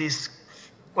use this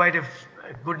quite a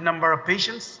good number of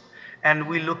patients, and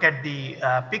we look at the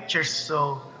pictures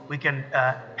so we can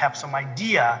have some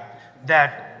idea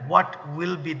that what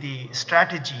will be the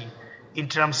strategy in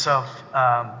terms of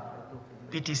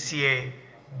PTCA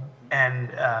and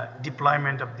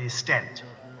deployment of the stent.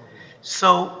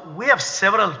 So we have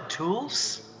several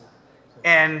tools,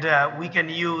 and we can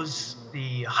use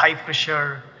the high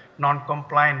pressure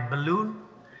non-compliant balloon,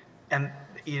 and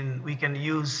we can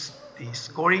use the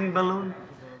scoring balloon,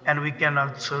 and we can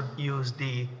also use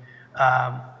the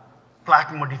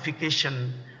plaque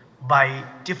modification by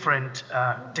different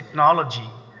technology,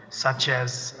 such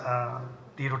as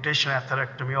the rotational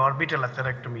atherectomy, orbital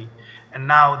atherectomy, and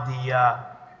now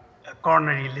the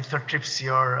coronary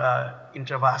lithotripsy or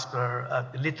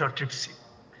intravascular lithotripsy.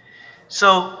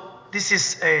 So this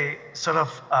is a sort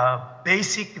of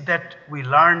basic that we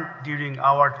learned during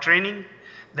our training,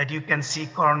 that you can see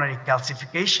coronary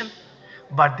calcification,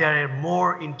 but there are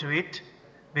more into it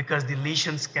because the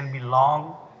lesions can be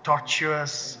long,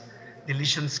 tortuous, the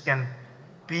lesions can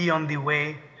be on the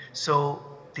way. So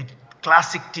the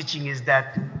classic teaching is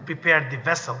that prepare the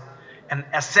vessel and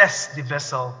assess the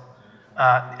vessel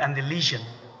and the lesion.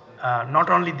 Not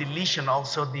only the lesion,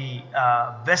 also the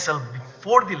vessel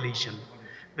before the lesion,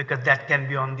 because that can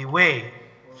be on the way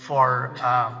for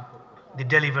the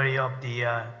delivery of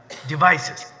the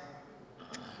devices.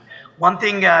 One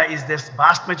thing is this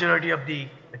vast majority of the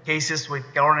cases with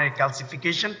coronary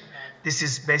calcification. This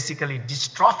is basically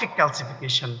dystrophic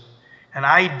calcification. And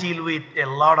I deal with a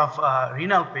lot of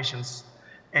renal patients.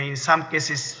 And in some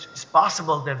cases, it's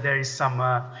possible that there is some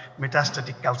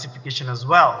metastatic calcification as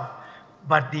well.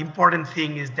 But the important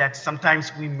thing is that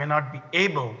sometimes we may not be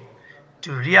able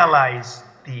to realize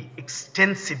the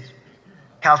extensive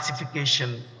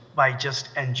calcification by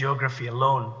just angiography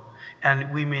alone.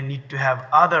 And we may need to have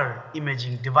other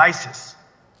imaging devices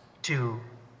to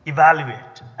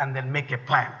evaluate and then make a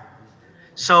plan.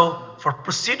 So for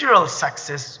procedural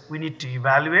success, we need to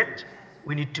evaluate,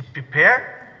 we need to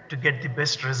prepare to get the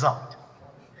best result.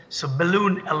 So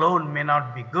balloon alone may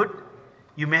not be good.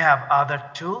 You may have other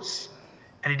tools,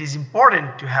 and it is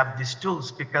important to have these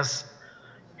tools because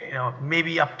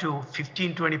maybe up to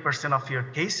 15–20% of your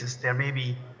cases, there may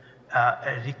be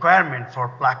a requirement for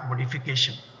plaque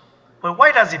modification. But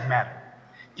why does it matter?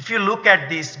 If you look at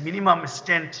this minimum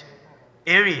stent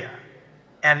area,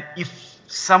 and if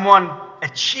someone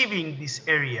achieving this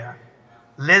area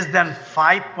less than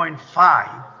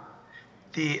 5.5,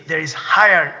 there is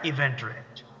higher event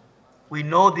rate. We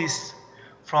know this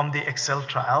from the Excel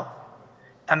trial.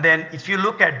 And then if you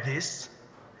look at this,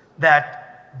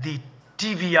 that the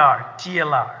TVR,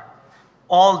 TLR,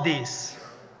 all this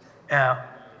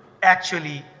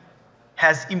actually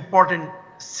has important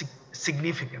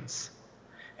significance.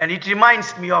 And it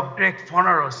reminds me of Greg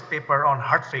Fonaro's paper on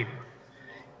heart failure.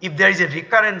 If there is a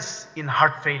recurrence in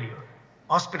heart failure,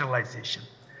 hospitalization,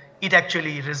 it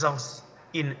actually results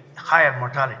in higher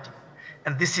mortality.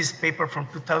 And this is paper from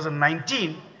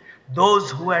 2019.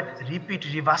 Those who had repeat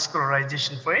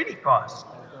revascularization for any cause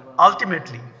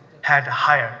ultimately had a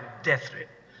higher death rate.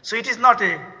 So it is not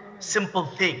a simple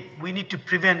thing. We need to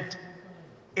prevent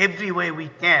every way we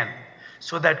can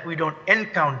so that we don't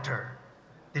encounter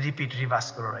the repeat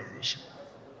revascularization.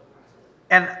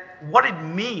 And what it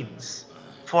means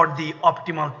for the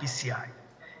optimal PCI,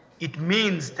 it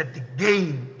means that the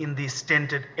gain in the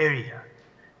stented area.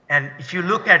 And if you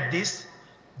look at this,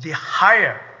 the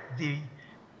higher the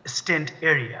stent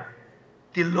area,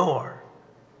 the lower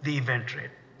the event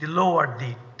rate, the lower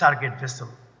the target vessel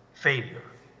failure.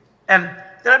 And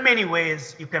there are many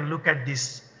ways you can look at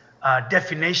these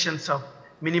definitions of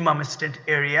minimum stent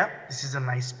area. This is a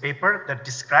nice paper that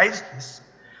describes this.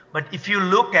 But if you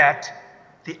look at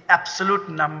the absolute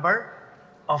number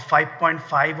of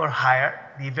 5.5 or higher,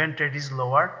 the event rate is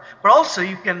lower. But also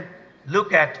you can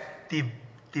look at the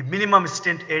minimum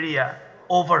stent area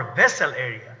over vessel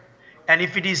area. And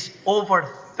if it is over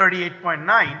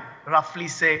 38.9, roughly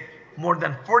say more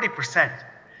than 40%,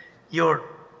 your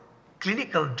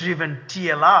clinical driven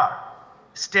TLR,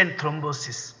 stent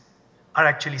thrombosis, are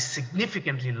actually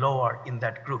significantly lower in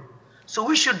that group. So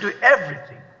we should do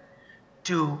everything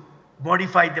to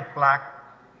modify the plaque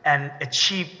and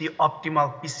achieve the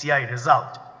optimal PCI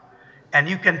result. And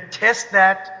you can test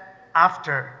that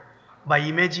after by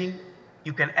imaging.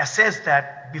 You can assess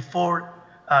that before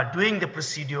doing the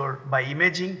procedure by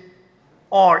imaging.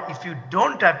 Or if you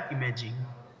don't have imaging,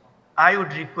 I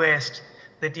would request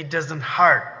that it doesn't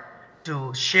hurt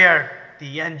to share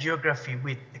the angiography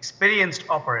with experienced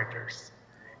operators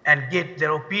and get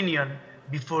their opinion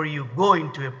before you go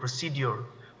into a procedure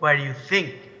where you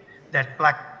think that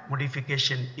plaque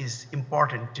modification is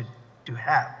important to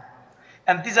have.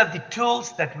 And these are the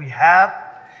tools that we have,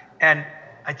 and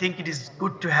I think it is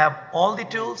good to have all the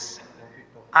tools.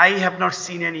 I have not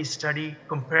seen any study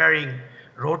comparing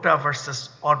rota versus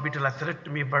orbital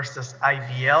atherectomy versus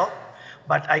IVL,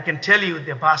 but I can tell you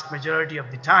the vast majority of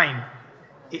the time,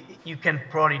 you can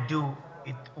probably do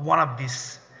it, one of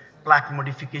these plaque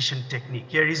modification technique.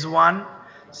 Here is one,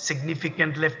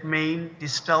 significant left main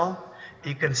distal.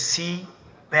 You can see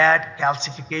bad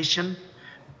calcification,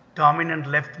 dominant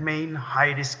left main,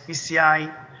 high risk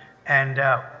PCI, and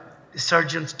the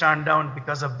surgeons turned down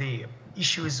because of the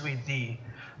issues with the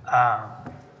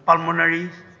pulmonary.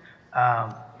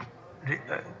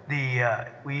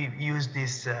 We used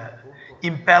this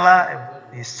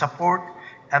impella, this support,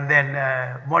 and then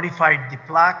modified the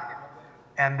plaque,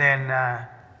 and then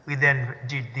we then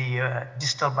did the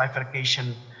distal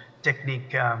bifurcation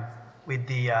technique with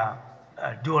the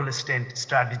dual stent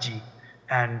strategy,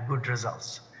 and good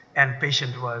results. And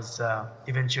patient was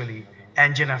eventually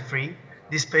angina free.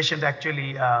 This patient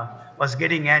actually was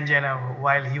getting angina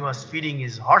while he was feeding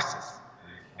his horses,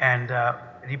 and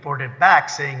reported back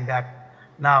saying that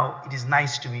now it is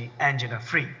nice to be angina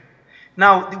free.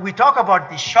 Now we talk about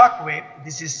the shock wave.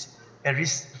 This is a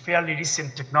fairly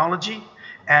recent technology,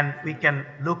 and we can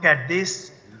look at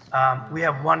this We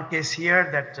have one case here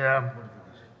that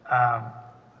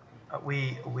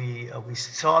we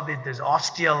saw that there's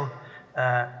ostial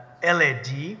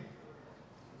LAD,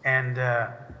 and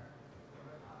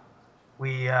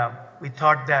we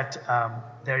thought that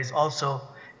there is also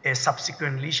a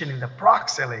subsequent lesion in the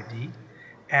prox LAD,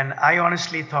 and I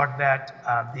honestly thought that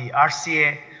the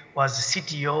RCA was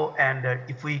CTO, and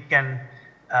if we can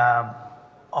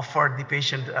offer the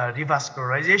patient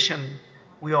revascularization,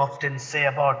 we often say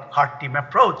about heart team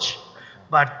approach,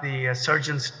 but the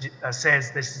surgeons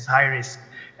says this is high risk,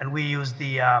 and we use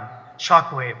the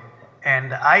shock wave.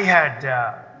 And I had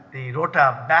the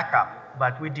rota backup,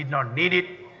 but we did not need it.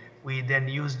 We then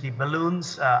used the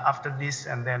balloons after this,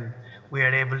 and then we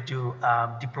are able to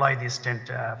deploy the stent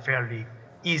fairly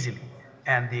easily,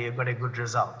 and they got a good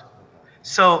result.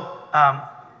 So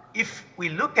if we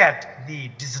look at the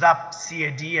Disrupt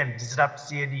CAD and Disrupt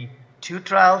CAD2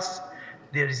 trials,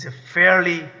 there is a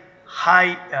fairly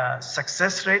high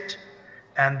success rate,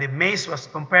 and the MACE was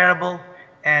comparable,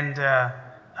 and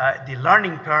the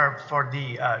learning curve for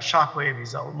the shockwave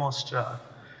is almost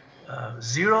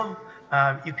zero.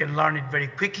 You can learn it very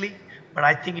quickly, but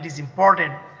I think it is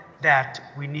important that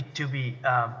we need to be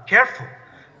careful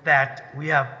that we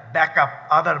have backup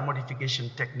other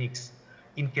modification techniques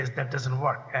in case that doesn't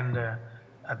work, and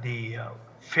the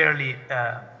fairly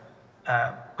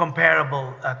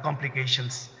comparable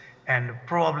complications, and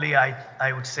probably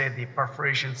I would say the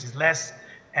perforations is less,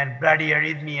 and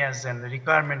bradyarrhythmias and the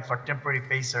requirement for temporary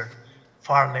pacer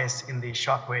far less in the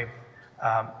shockwave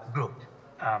group.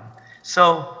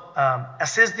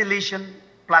 Assess the lesion,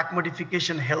 plaque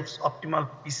modification helps optimal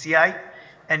PCI,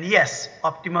 and yes,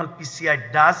 optimal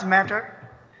PCI does matter.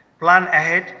 Plan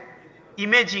ahead.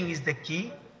 Imaging is the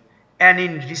key, and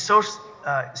in resource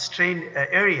strained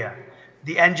area,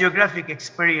 the angiographic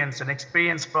experience and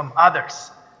experience from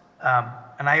others.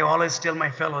 And I always tell my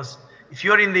fellows, if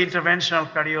you're in the interventional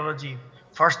cardiology,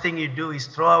 first thing you do is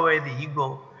throw away the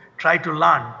ego, try to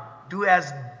learn, do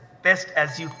as best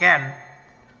as you can,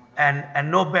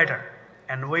 and know better.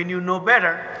 And when you know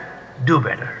better, do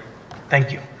better.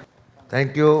 Thank you.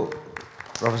 Thank you,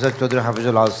 Professor Chowdhury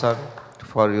Hafizul Ahsan,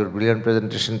 for your brilliant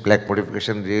presentation. Plaque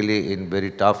modification really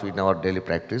very tough in our daily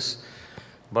practice.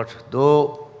 But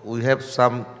though we have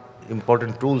some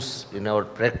important tools in our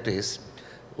practice,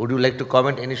 would you like to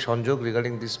comment any Sanjog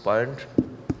regarding this point?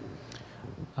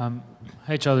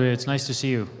 Hey Chowdhury, it's nice to see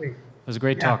you. It was a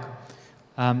great talk.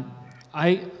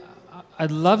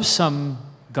 I'd love some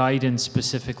guidance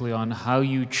specifically on how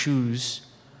you choose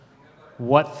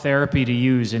what therapy to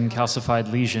use in calcified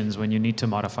lesions when you need to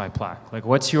modify plaque. Like,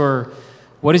 what does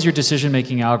your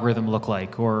decision-making algorithm look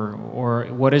like, or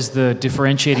what is the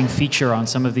differentiating feature on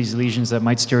some of these lesions that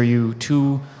might steer you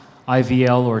to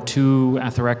IVL or to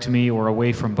atherectomy or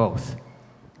away from both?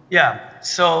 Yeah,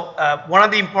 so one of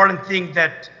the important things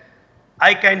that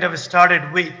I kind of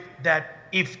started with, that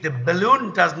if the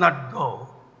balloon does not go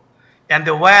and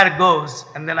the wire goes,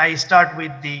 and then I start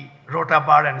with the rota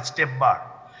bar and step bar.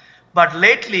 But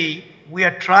lately, we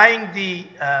are trying the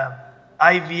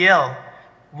IVL,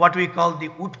 what we call the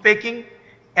woodpecking,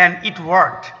 and it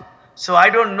worked. So I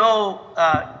don't know,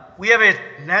 we have a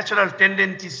natural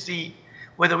tendency to see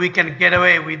whether we can get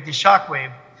away with the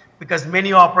shockwave, because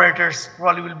many operators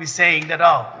probably will be saying that,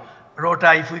 oh,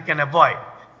 rota if we can avoid.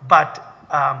 But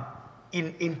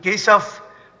in case of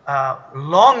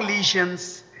long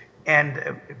lesions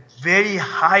and very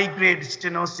high-grade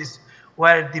stenosis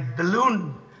where the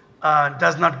balloon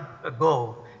does not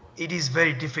go, it is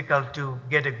very difficult to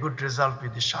get a good result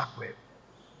with the shockwave.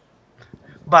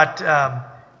 But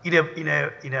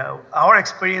our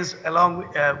experience along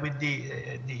with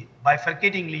the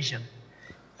bifurcating lesion,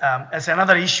 as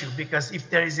another issue, because if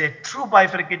there is a true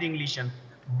bifurcating lesion,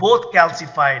 both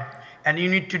calcified, and you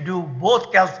need to do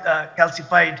both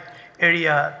calcified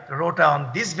area, rota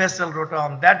on this vessel, rota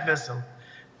on that vessel,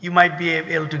 you might be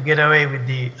able to get away with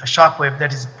the shockwave.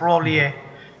 That is probably a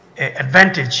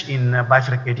advantage in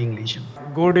bifurcating lesion.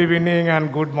 Good evening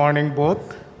and good morning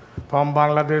both. From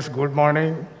Bangladesh, good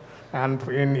morning, and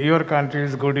in your country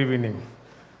is good evening.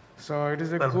 So it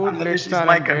is a good lecture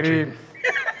and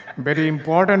very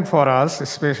important for us,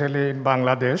 especially in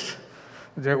Bangladesh.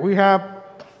 We have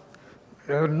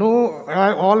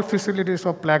all facilities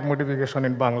of plaque modification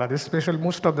in Bangladesh, especially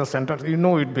most of the centers, you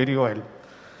know it very well.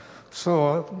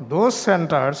 So those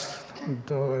centers,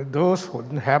 those who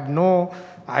have no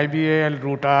IBL,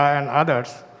 RUTA and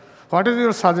others, what is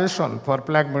your suggestion for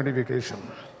plaque modification?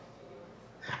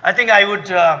 I think I would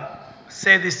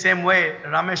say the same way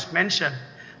Ramesh mentioned,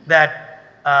 that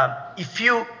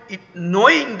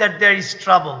knowing that there is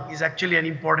trouble is actually an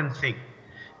important thing.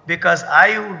 because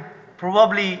I would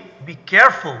probably be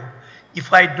careful.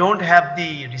 If I don't have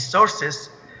the resources,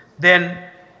 then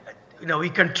we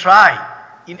can try.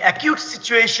 In acute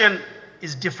situation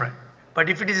is different, but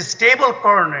if it is a stable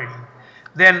coronary,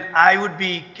 then I would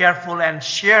be careful and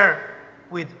share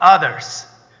with others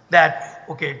that,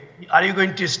 okay, are you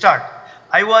going to start?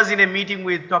 I was in a meeting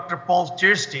with Dr. Paul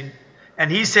Tierstein,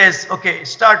 and he says, okay,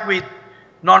 start with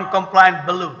non-compliant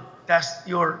balloon. That's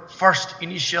your first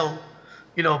initial,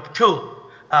 tool.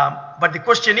 But the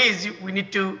question is, we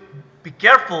need to be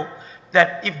careful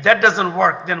that if that doesn't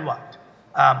work, then what?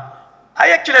 I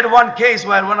actually had one case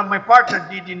where one of my partners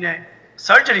did in a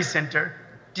surgery center,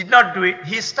 did not do it,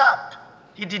 he stopped.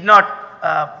 He did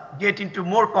not get into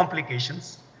more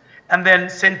complications, and then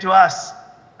sent to us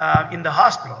in the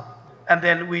hospital. And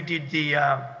then we did the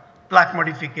plaque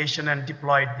modification and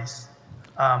deployed this.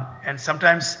 And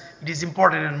sometimes it is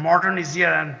important, and Morton is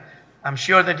here, and I'm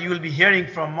sure that you will be hearing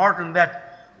from Morton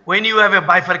that when you have a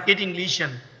bifurcating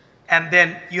lesion and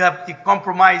then you have to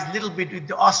compromise a little bit with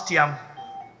the ostium,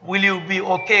 will you be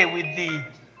okay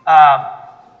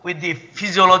with the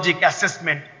physiologic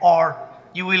assessment, or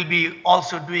you will be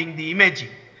also doing the imaging?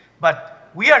 But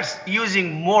we are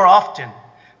using more often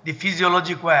the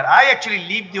physiologic wire. I actually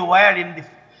leave the wire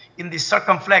in the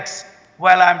circumflex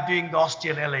while I'm doing the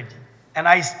osteal LAD. And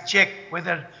I check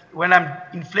whether, when I'm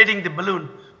inflating the balloon,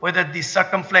 whether the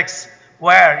circumflex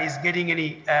wire is getting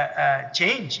any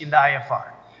change in the IFR.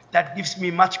 That gives me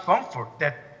much comfort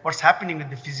that what's happening with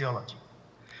the physiology.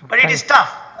 But it is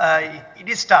tough. It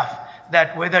is tough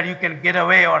that whether you can get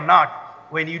away or not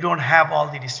when you don't have all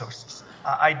the resources.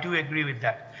 I do agree with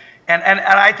that. And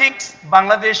I think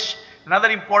Bangladesh, another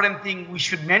important thing we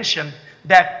should mention,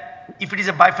 that if it is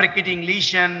a bifurcating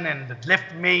lesion and the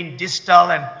left main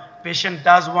distal and patient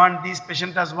does want this,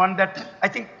 patient does want that, I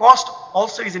think cost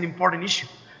also is an important issue.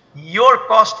 Your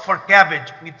cost for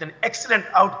cabbage with an excellent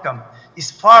outcome is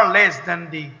far less than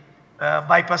the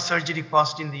bypass surgery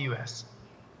cost in the US.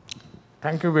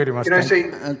 Thank you very much.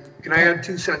 Can I add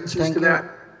 2 sentences to that,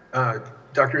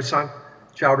 Dr. Ahsan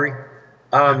Chowdhury?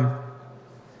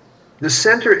 The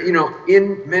center,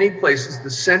 in many places,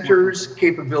 the center's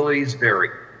capabilities vary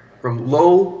from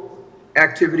low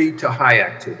activity to high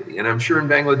activity. And I'm sure in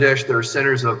Bangladesh, there are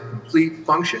centers of complete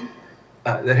function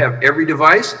that have every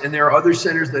device, and there are other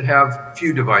centers that have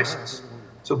few devices.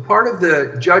 So part of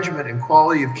the judgment and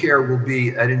quality of care will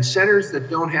be that in centers that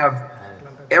don't have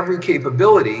every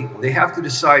capability, they have to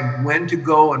decide when to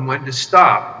go and when to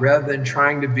stop rather than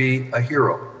trying to be a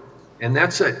hero. And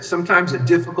that's sometimes a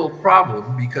difficult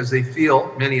problem because they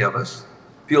feel, many of us,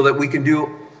 feel that we can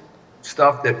do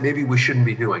stuff that maybe we shouldn't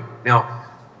be doing. Now,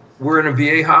 we're in a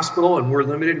VA hospital and we're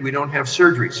limited, we don't have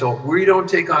surgery. So we don't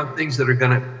take on things that are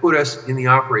gonna put us in the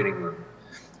operating room.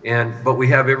 But we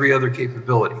have every other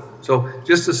capability. So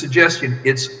just a suggestion,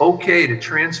 it's okay to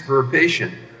transfer a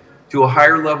patient to a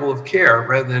higher level of care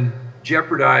rather than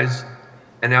jeopardize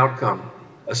an outcome,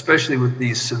 especially with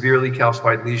these severely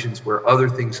calcified lesions where other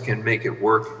things can make it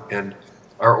work and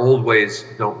our old ways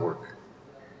don't work.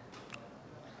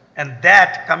 And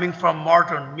that, coming from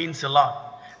Morton, means a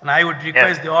lot. And I would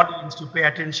request the audience to pay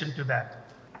attention to that.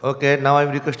 Okay, now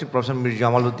I'm requesting Professor Mir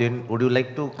Jamaluddin. Would you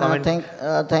like to comment?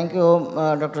 Thank you,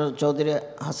 Dr. Chowdhury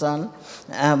Hassan,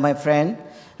 my friend.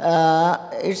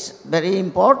 It's very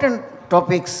important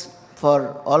topics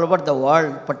for all over the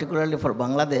world, particularly for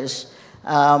Bangladesh.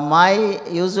 My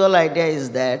usual idea is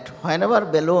that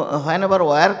whenever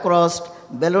wire crossed,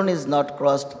 balloon is not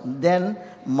crossed, then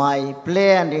my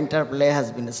play and interplay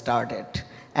has been started.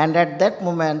 And at that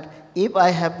moment, if I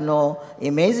have no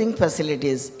imaging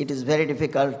facilities, it is very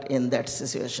difficult in that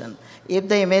situation. If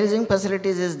the imaging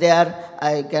facilities is there,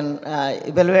 I can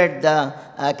evaluate the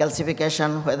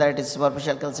calcification, whether it is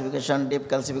superficial calcification, deep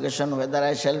calcification, whether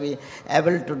I shall be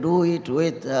able to do it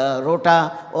with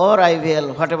rota or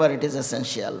IVL, whatever it is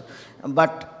essential.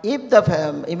 But if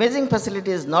the imaging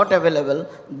facility is not available,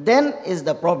 then is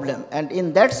the problem. And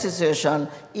in that situation,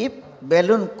 if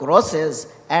balloon crosses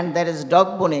and there is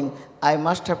dog boning, I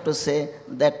must have to say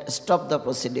that stop the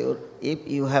procedure if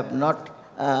you have not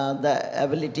the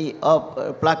ability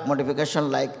of plaque modification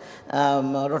like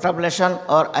rotablation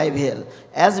or IVL.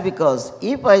 As because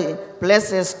if I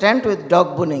place a stent with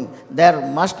dog boning, there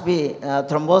must be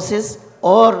thrombosis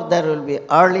or there will be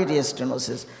early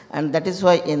restenosis. And that is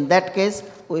why in that case,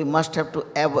 we must have to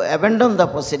abandon the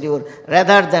procedure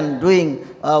rather than doing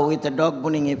with the dog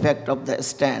boning effect of the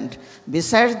stent.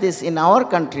 Besides this, in our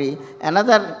country,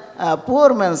 another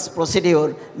poor man's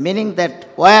procedure, meaning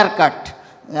that wire cut,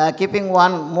 keeping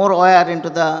one more wire into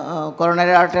the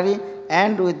coronary artery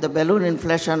and with the balloon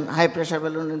inflation, high pressure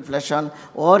balloon inflation,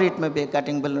 or it may be a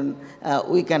cutting balloon,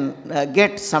 we can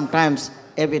get sometimes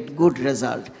a bit good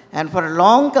result. And for a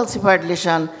long calcified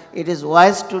lesion, it is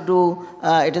wise to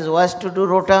do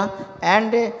rota,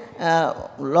 and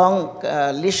long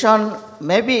lesion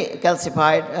may be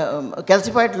calcified,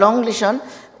 calcified long lesion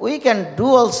we can do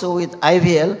also with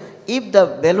IVL if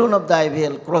the balloon of the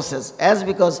IVL crosses, as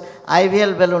because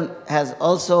IVL balloon has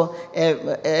also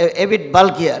a bit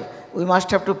bulkier. We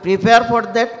must have to prepare for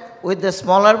that with the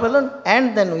smaller balloon,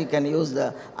 and then we can use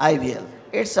the IVL.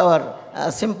 It's our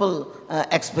simple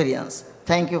experience.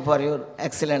 Thank you for your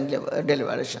excellent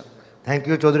deliberation. Thank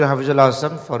you, Chowdhury Hafizul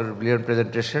Hasan, for a brilliant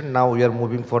presentation. Now we are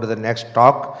moving for the next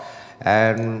talk.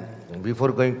 And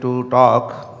before going to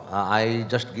talk, I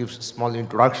just give small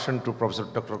introduction to Professor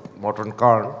Dr. Nupur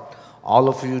Kar. All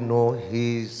of you know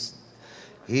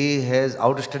he has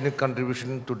outstanding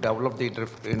contribution to develop the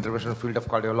interventional field of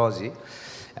cardiology.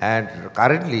 And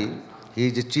currently, he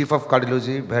is the Chief of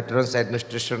Cardiology, Veterans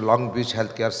Administration, Long Beach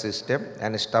Healthcare System,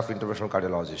 and Staff Interventional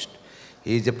Cardiologist.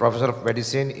 He is a Professor of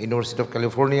Medicine, University of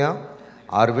California,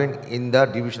 Irvine, in the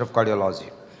Division of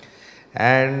Cardiology.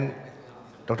 And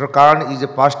Dr. Khan is a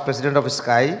past President of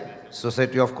SCI,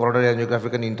 Society of Coronary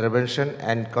Angiographic and Intervention,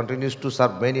 and continues to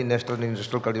serve many national and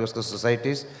international cardiovascular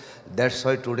societies. That's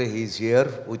why today he is here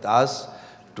with us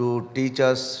to teach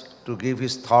us, to give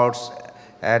his thoughts,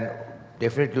 and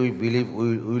definitely we believe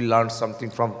we will learn something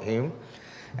from him.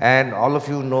 And all of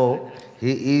you know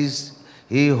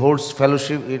he holds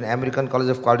fellowship in American College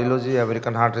of Cardiology,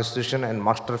 American Heart Association, and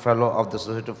Master Fellow of the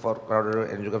Society for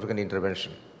Coronary Angiographic and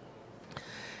Intervention.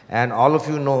 And all of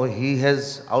you know he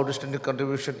has outstanding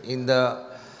contribution in the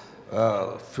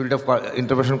field of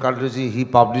interventional cardiology. He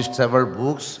published several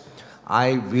books.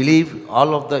 I believe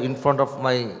all of the in front of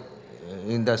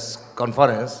in this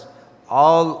conference,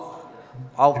 all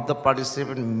of the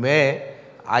participants may,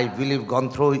 I believe,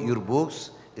 gone through your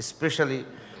books, especially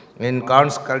in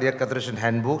Kahn's Cardiac Catheterization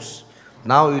Handbooks.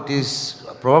 Now it is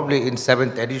probably in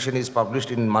 7th edition is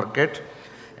published in market.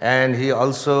 And he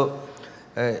also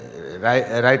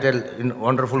write a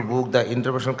wonderful book, the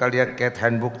Interventional Cardiac Cath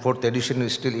Handbook, 4th edition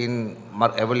is still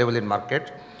available in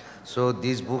market. So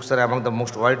these books are among the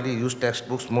most widely used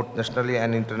textbooks, both nationally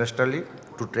and internationally,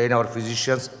 to train our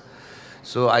physicians.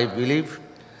 So I believe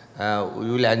we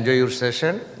will enjoy your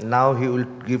session. Now he will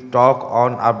give talk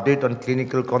on update on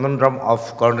clinical conundrum of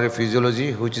coronary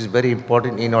physiology, which is very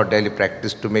important in our daily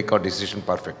practice to make our decision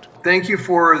perfect. Thank you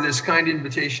for this kind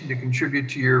invitation to contribute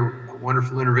to your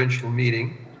wonderful interventional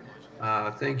meeting.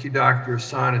 Thank you, Dr.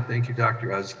 Ahsan, and thank you, Dr.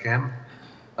 Azam,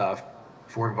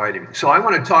 for inviting me. So I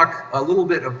want to talk a little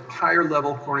bit of higher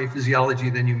level coronary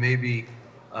physiology than you may be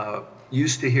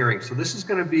used to hearing. So this is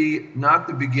going to be not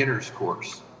the beginner's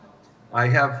course. I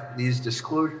have these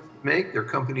disclosures to make. They're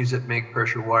companies that make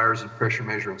pressure wires and pressure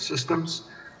measuring systems.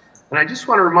 And I just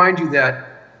want to remind you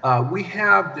that we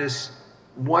have this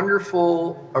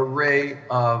wonderful array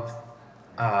of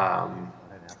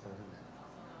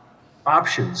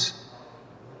options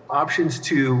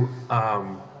to,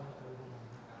 I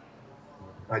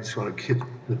just want to get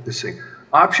this thing,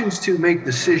 options to make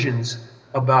decisions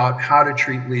about how to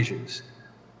treat lesions.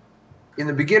 In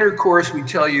the beginner course, we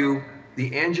tell you the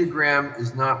angiogram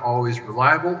is not always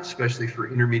reliable, especially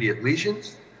for intermediate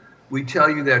lesions. We tell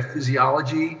you that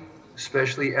physiology,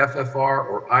 especially FFR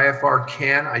or IFR,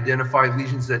 can identify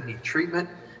lesions that need treatment.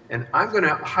 And I'm going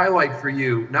to highlight for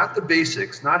you, not the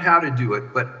basics, not how to do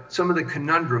it, but some of the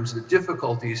conundrums, the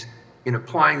difficulties in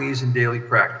applying these in daily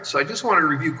practice. So I just want to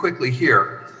review quickly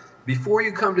here. Before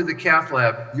you come to the cath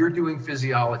lab, you're doing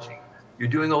physiology. You're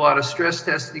doing a lot of stress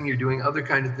testing, you're doing other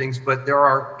kind of things, but there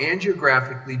are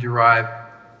angiographically derived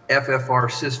FFR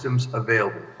systems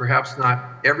available. Perhaps not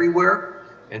everywhere,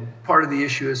 and part of the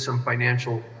issue is some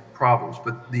financial problems,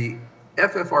 but the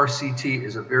FFR CT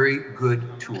is a very good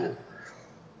tool.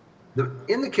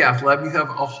 In the cath lab, you have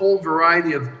a whole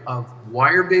variety of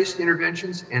wire-based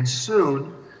interventions, and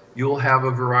soon you'll have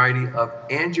a variety of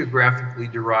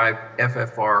angiographically derived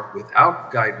FFR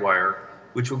without guide wire,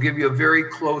 which will give you a very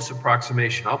close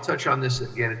approximation. I'll touch on this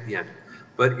again at the end.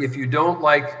 But if you don't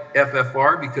like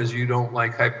FFR because you don't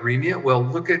like hyperemia, well,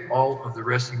 look at all of the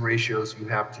resting ratios you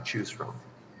have to choose from.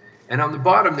 And on the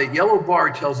bottom, the yellow bar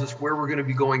tells us where we're going to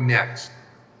be going next.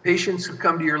 Patients who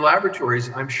come to your laboratories,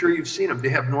 I'm sure you've seen them, they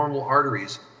have normal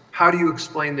arteries. How do you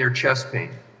explain their chest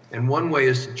pain? And one way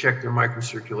is to check their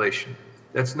microcirculation.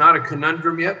 That's not a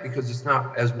conundrum yet because it's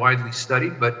not as widely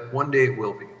studied, but one day it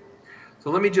will be. So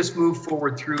let me just move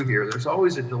forward through here. There's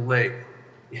always a delay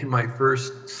in my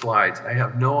first slides. I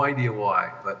have no idea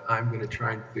why, but I'm going to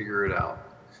try and figure it out.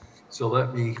 So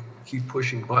let me keep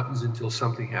pushing buttons until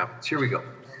something happens. Here we go.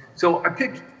 So I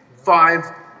picked 5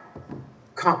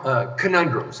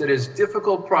 conundrums, that is,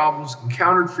 difficult problems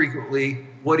encountered frequently.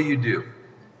 What do you do?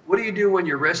 What do you do when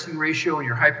your resting ratio and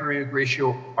your hyperemic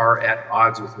ratio are at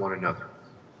odds with one another?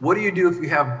 What do you do if you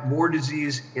have more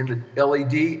disease in the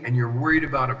LAD and you're worried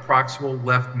about a proximal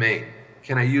left main?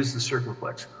 Can I use the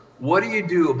circumflex? What do you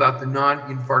do about the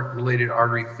non-infarct related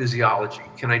artery physiology?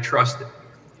 Can I trust it?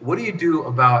 What do you do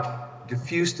about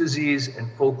diffuse disease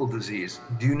and focal disease?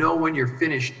 Do you know when you're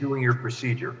finished doing your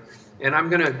procedure? And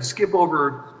I'm going to skip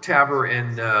over TAVR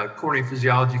and coronary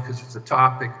physiology because it's a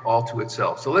topic all to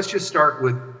itself. So let's just start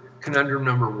with conundrum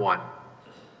number 1.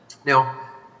 Now,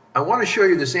 I want to show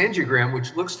you this angiogram,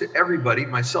 which looks to everybody,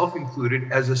 myself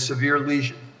included, as a severe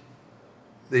lesion.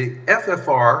 The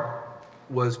FFR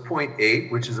was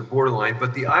 0.8, which is a borderline,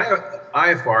 but the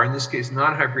IFR, in this case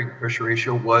non-hyperemic pressure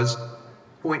ratio, was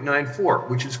 0.94,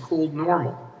 which is cold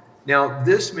normal. Now,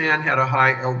 this man had a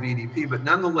high LVDP, but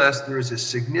nonetheless, there is a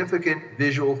significant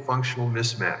visual functional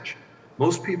mismatch.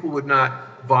 Most people would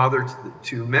not bother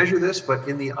to measure this, but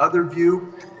in the other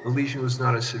view, the lesion was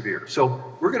not as severe.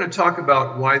 So we're going to talk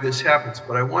about why this happens,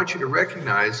 but I want you to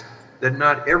recognize that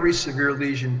not every severe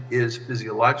lesion is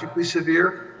physiologically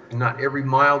severe, and not every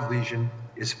mild lesion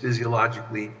is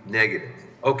physiologically negative.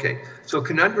 Okay, so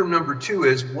conundrum number 2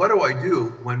 is, what do I do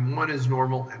when one is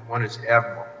normal and one is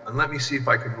abnormal? And let me see if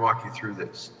I can walk you through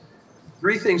this.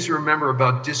 3 things to remember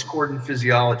about discordant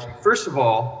physiology. First of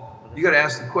all, you got to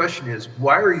ask the question is,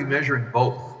 why are you measuring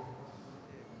both?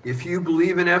 If you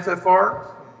believe in FFR,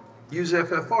 use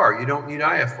FFR. You don't need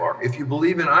IFR. If you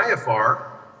believe in IFR,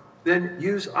 then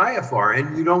use IFR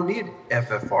and you don't need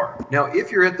FFR. Now,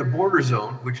 if you're at the border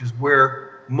zone, which is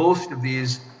where most of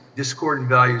these discordant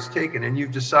values taken, and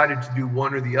you've decided to do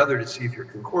one or the other to see if you're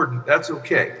concordant, that's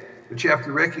okay. But you have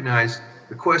to recognize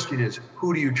the question is,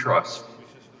 who do you trust?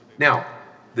 Now,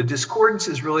 the discordance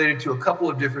is related to a couple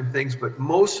of different things, but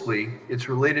mostly it's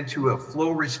related to a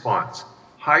flow response.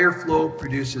 Higher flow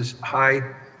produces high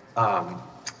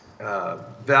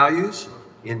values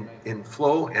in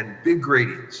flow and big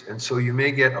gradients. And so you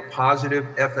may get a positive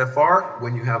FFR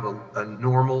when you have a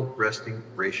normal resting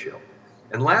ratio.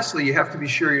 And lastly, you have to be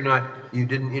sure you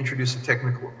didn't introduce a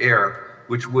technical error,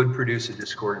 which would produce a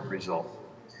discordant result.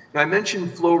 Now, I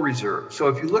mentioned flow reserve. So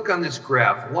if you look on this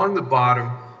graph, along the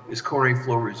bottom is coronary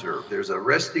flow reserve. There's a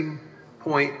resting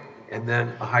point and then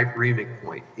a hyperemic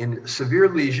point. In severe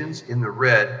lesions, in the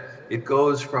red, it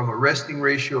goes from a resting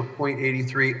ratio of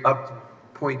 0.83 up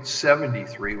to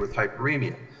 0.73 with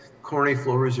hyperemia. Coronary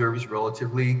flow reserve is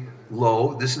relatively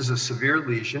low. This is a severe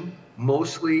lesion,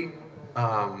 mostly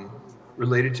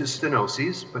related to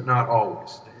stenoses, but not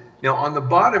always. Now, on the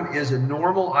bottom is a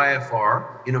normal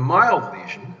IFR in a mild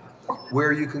lesion,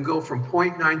 where you can go from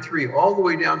 0.93 all the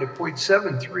way down to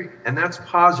 0.73, and that's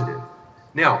positive.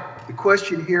 Now, the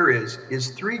question here is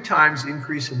 3 times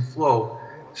increase in flow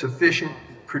sufficient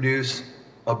to produce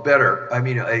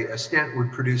a stent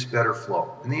would produce better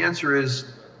flow? And the answer is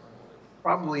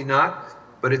probably not,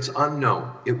 but it's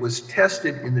unknown. It was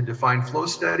tested in the defined flow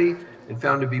study and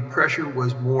found to be pressure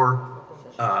was more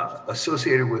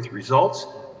associated with results,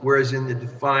 whereas in the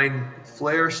defined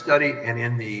flare study and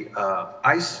in the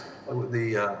ICE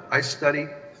study,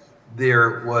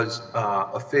 there was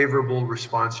a favorable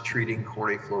response treating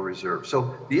coronary flow reserve.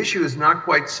 So the issue is not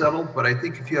quite settled, but I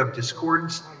think if you have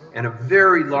discordance and a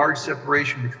very large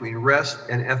separation between rest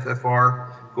and FFR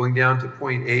going down to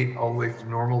 0.8 all the way from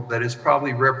normal, that is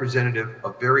probably representative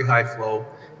of very high flow,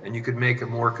 and you could make a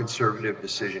more conservative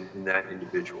decision in that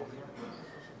individual.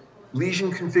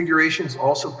 Lesion configurations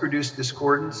also produce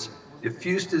discordance.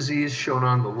 Diffuse disease, shown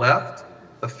on the left,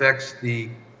 affects the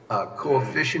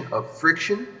coefficient of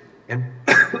friction and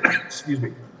excuse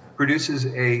me, produces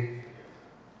a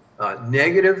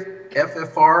negative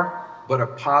FFR, but a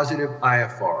positive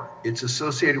IFR. It's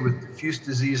associated with diffuse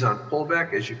disease on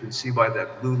pullback, as you can see by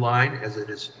that blue line, as it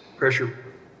is pressure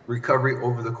recovery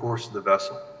over the course of the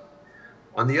vessel.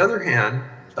 On the other hand,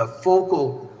 a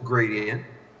focal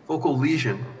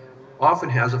lesion often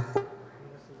has a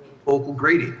focal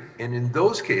gradient. And in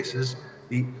those cases,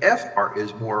 the FR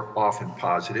is more often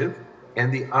positive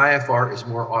and the IFR is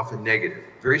more often negative,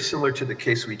 very similar to the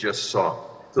case we just saw.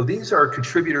 So these are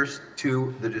contributors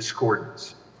to the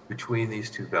discordance between these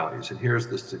two values. And here's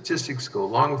the statistics go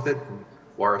along with it from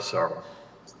Warasara.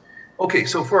 Okay,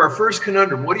 so for our first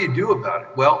conundrum, what do you do about it?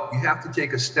 Well, you have to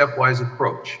take a stepwise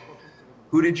approach.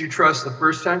 Who did you trust the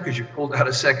first time? Because you pulled out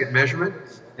a second measurement.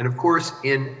 And of course,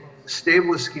 in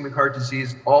stable ischemic heart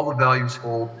disease, all the values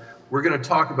hold. We're going to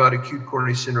talk about acute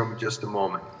coronary syndrome in just a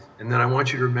moment. And then I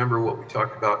want you to remember what we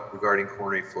talked about regarding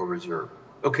coronary flow reserve.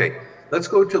 Okay, let's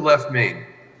go to left main.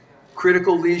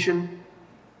 Critical lesion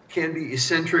can be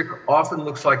eccentric, often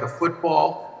looks like a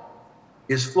football.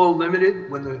 Is flow limited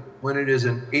when it is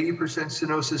an 80%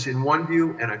 stenosis in one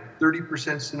view and a 30%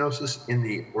 stenosis in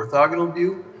the orthogonal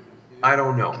view? I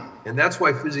don't know. And that's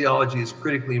why physiology is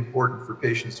critically important for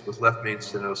patients with left main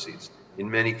stenoses in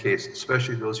many cases,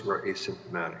 especially those who are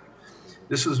asymptomatic.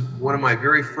 This was one of my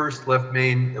very first left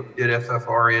main that we did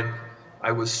FFR in.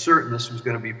 I was certain this was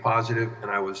going to be positive,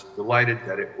 and I was delighted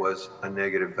that it was a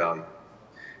negative value.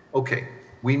 Okay,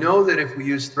 we know that if we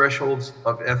use thresholds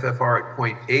of FFR at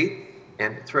 0.8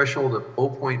 and a threshold of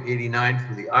 0.89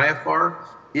 for the IFR,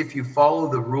 if you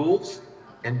follow the rules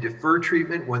and defer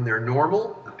treatment when they're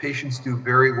normal, the patients do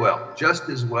very well, just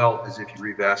as well as if you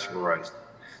revascularize them.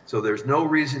 So there's no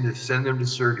reason to send them to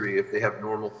surgery if they have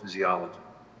normal physiology.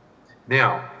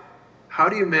 Now, how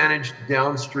do you manage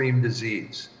downstream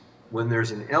disease? When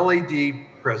there's an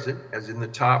LAD present, as in the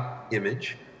top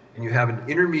image, and you have an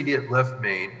intermediate left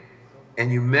main,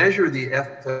 and you measure the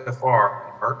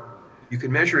FFR, you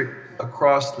can measure it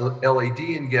across the LAD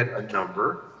and get a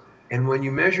number. And when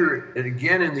you measure it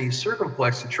again in the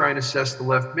circumflex to try and assess the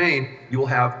left main, you will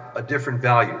have a different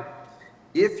value.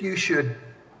 If you should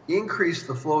increase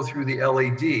the flow through the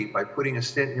LAD by putting a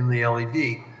stent in the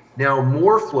LAD, now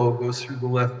more flow goes through the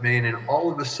left main, and all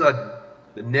of a sudden,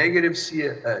 the negative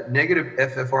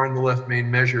FFR in the left main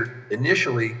measured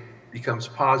initially becomes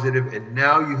positive, and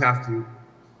now you have to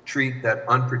treat that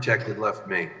unprotected left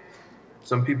main.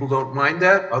 Some people don't mind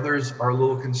that. Others are a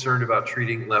little concerned about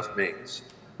treating left mains.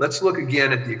 Let's look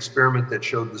again at the experiment that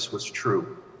showed this was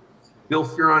true. Bill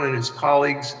Furon and his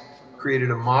colleagues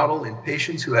created a model in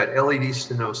patients who had LAD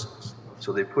stenosis.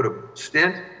 So they put a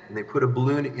stent and they put a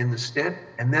balloon in the stent,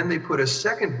 and then they put a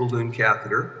second balloon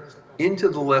catheter into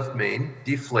the left main,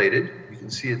 deflated. You can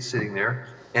see it sitting there.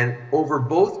 And over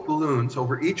both balloons,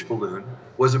 over each balloon,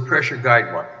 was a pressure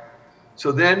guide wire.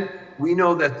 So then we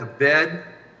know that the bed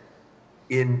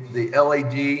in the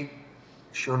LAD,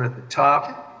 shown at the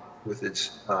top with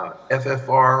its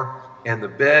FFR, and the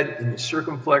bed in the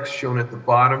circumflex, shown at the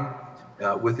bottom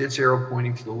with its arrow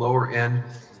pointing to the lower end.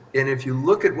 And if you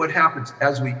look at what happens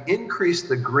as we increase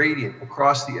the gradient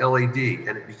across the LAD,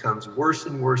 and it becomes worse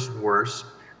and worse and worse,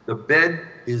 the bed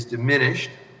is diminished,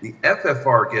 the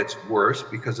FFR gets worse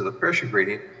because of the pressure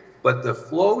gradient, but the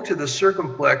flow to the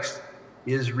circumflex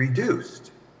is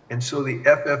reduced. And so the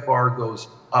FFR goes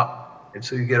up. And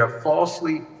so you get a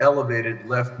falsely elevated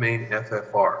left main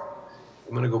FFR.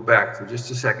 I'm going to go back for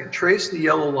just a second. Trace the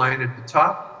yellow line at the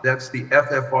top. That's the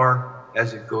FFR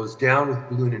as it goes down with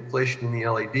balloon inflation in the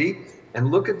LAD.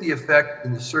 And look at the effect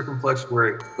in the circumflex where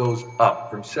it goes up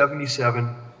from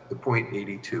 77 to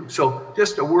 0.82. So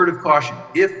just a word of caution.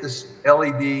 If this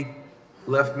LAD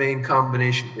left main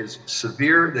combination is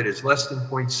severe, that is less than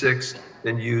 0.6,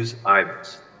 then use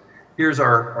IVUS. Here's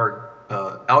our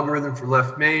algorithm for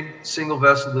left main. Single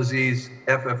vessel disease,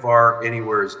 FFR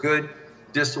anywhere is good.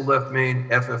 Distal left main,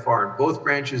 FFR in both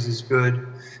branches is good.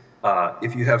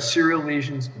 If you have serial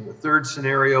lesions in the third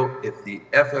scenario, if the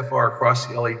FFR across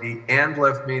the LAD and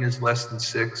left main is less than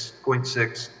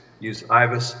 0.6, use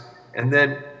IVUS. And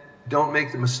then don't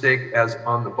make the mistake as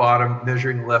on the bottom,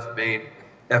 measuring left main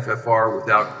FFR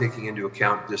without taking into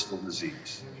account distal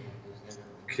disease.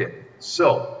 Okay,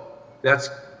 so that's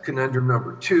conundrum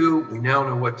number 2. We now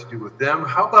know what to do with them.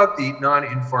 How about the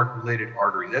non-infarct related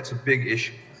artery? That's a big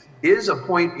issue. Is a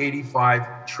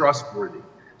 0.85 trustworthy?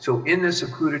 So in this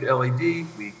occluded LAD,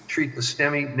 we treat the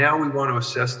STEMI. Now we want to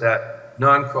assess that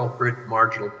non-culprit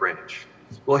marginal branch.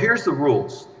 Well, here's the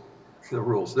rules.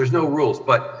 There's no rules,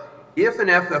 but if an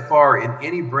FFR in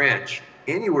any branch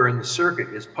anywhere in the circuit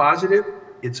is positive,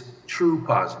 it's true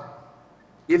positive.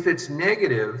 If it's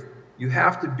negative, you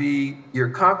have to be, your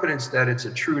confidence that it's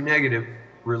a true negative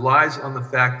relies on the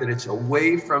fact that it's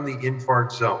away from the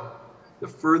infarct zone. The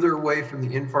further away from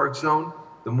the infarct zone,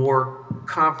 the more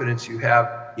confidence you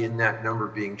have in that number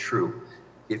being true.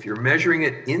 If you're measuring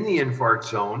it in the infarct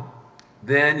zone,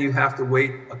 then you have to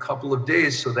wait a couple of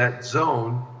days so that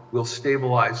zone will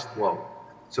stabilize flow.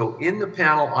 So in the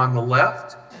panel on the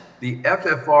left, the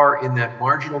FFR in that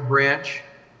marginal branch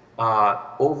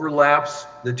overlaps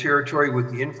the territory with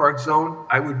the infarct zone.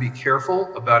 I would be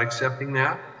careful about accepting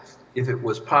that. If it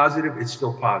was positive, it's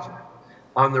still positive.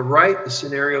 On the right, the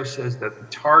scenario says that the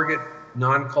target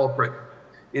non-culprit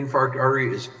infarct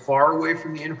artery is far away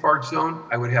from the infarct zone.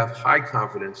 I would have high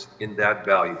confidence in that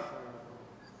value.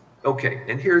 Okay,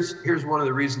 and here's one of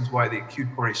the reasons why the acute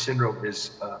coronary syndrome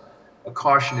is a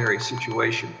cautionary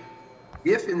situation.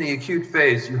 If in the acute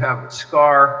phase you have a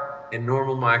scar and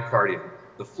normal myocardium,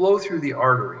 the flow through the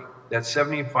artery, that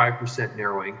 75%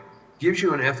 narrowing, gives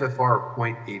you an FFR of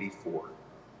 0.84.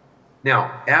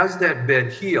 Now, as that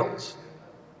bed heals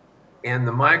and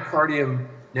the myocardium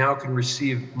now can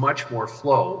receive much more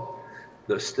flow,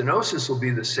 the stenosis will be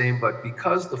the same, but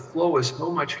because the flow is so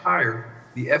much higher,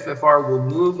 the FFR will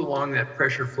move along that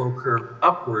pressure flow curve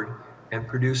upward and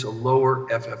produce a lower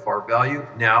FFR value,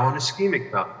 now an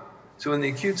ischemic value. So in the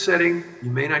acute setting, you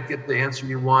may not get the answer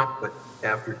you want, but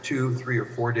after 2, 3, or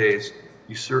 4 days,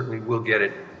 you certainly will get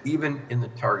it, even in the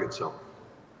target zone.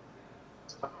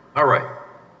 All right,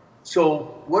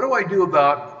 so what do I do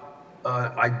about,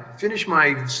 I finish my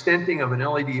stenting of an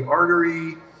LAD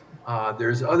artery,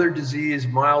 there's other disease,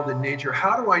 mild in nature.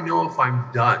 How do I know if I'm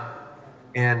done?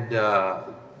 And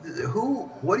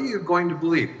what are you going to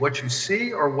believe? What you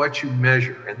see or what you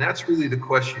measure? And that's really the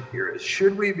question here is,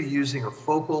 should we be using a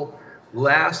focal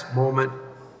last moment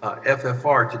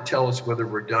FFR to tell us whether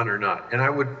we're done or not? And I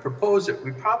would propose that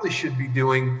we probably should be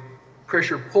doing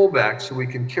pressure pullback so we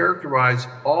can characterize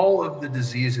all of the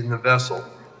disease in the vessel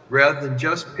rather than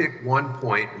just pick one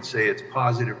point and say it's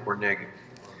positive or negative.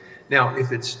 Now,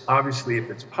 if it's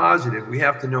positive, we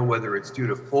have to know whether it's due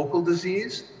to focal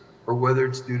disease or whether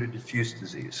it's due to diffuse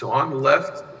disease. So on the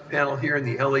left panel here in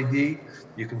the LAD,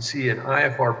 you can see an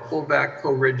IFR pullback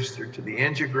co-registered to the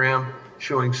angiogram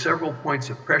showing several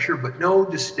points of pressure, but no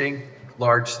distinct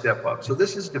large step up. So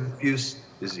this is diffuse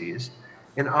disease.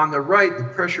 And on the right, the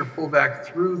pressure pullback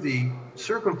through the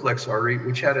circumflex artery,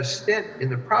 which had a stent in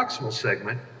the proximal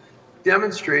segment,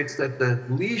 demonstrates that the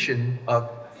lesion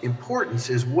of importance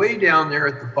is way down there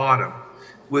at the bottom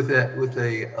with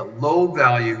a low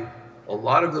value, a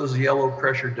lot of those yellow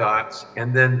pressure dots,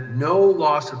 and then no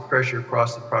loss of pressure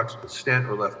across the proximal stent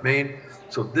or left main.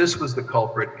 So this was the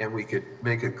culprit, and we could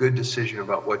make a good decision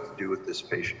about what to do with this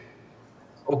patient.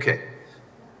 Okay,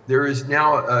 there is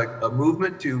now a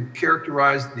movement to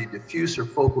characterize the diffuse or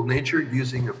focal nature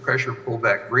using a pressure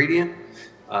pullback gradient.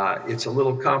 It's a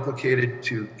little complicated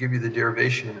to give you the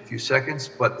derivation in a few seconds,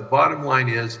 but the bottom line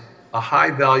is a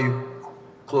high value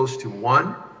close to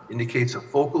 1 indicates a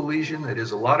focal lesion that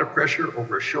is a lot of pressure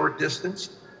over a short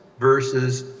distance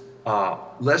versus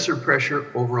lesser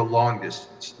pressure over a long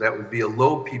distance. That would be a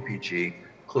low PPG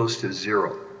close to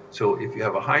 0. So if you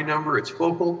have a high number, it's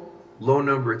focal, low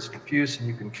number, it's diffuse, and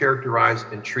you can characterize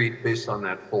and treat based on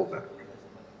that pullback.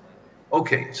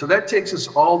 Okay, so that takes us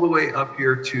all the way up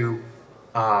here to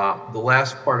the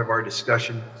last part of our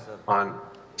discussion on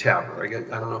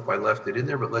TAVR. I don't know if I left it in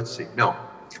there, but let's see. No.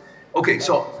 Okay,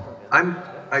 so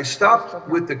I stopped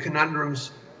with the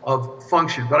conundrums of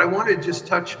function, but I want to just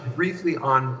touch briefly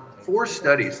on 4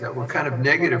 studies that were kind of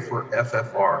negative for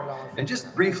FFR, and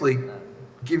just briefly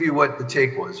give you what the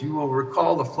take was. You will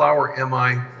recall the Flower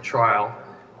MI trial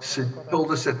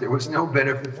told us that there was no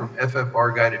benefit from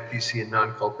FFR-guided PC in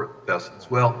non-culprit vessels.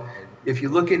 Well, if you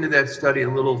look into that study a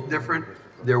little different,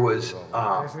 there was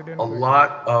a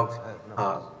lot of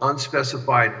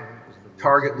unspecified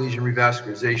target lesion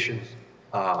revascularization,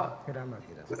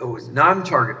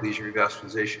 non-target lesion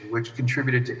revascularization, which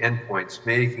contributed to endpoints,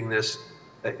 making this,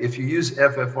 if you use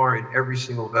FFR in every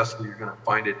single vessel, you're going to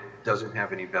find it doesn't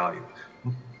have any value.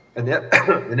 An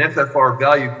FFR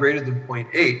value greater than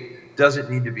 0.8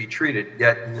 doesn't need to be treated,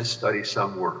 yet in this study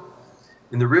some were.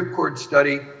 In the ripcord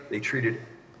study,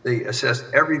 they assessed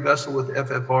every vessel with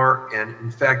FFR, and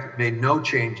in fact, it made no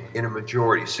change in a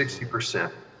majority,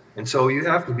 60%. And so you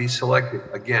have to be selective,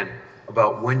 again,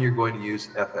 about when you're going to use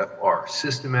FFR.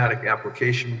 Systematic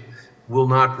application will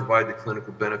not provide the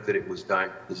clinical benefit it was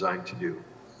designed to do.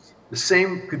 The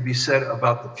same could be said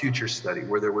about the future study,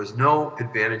 where there was no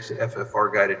advantage to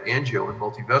FFR-guided angio in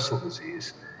multivessel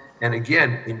disease. And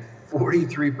again, in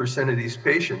 43% of these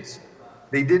patients,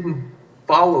 they didn't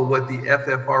follow what the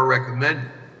FFR recommended.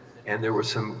 And there were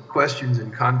some questions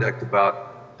in conduct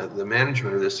about the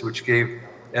management of this, which gave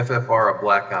FFR a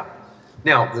black eye.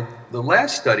 Now, the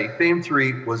last study,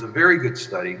 FAME3, was a very good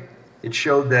study. It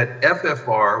showed that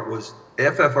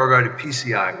FFR-guided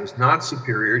PCI was not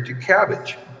superior to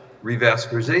CABG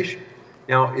revascularization.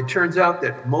 Now, it turns out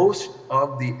that most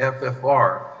of the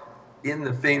FFR in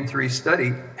the FAME3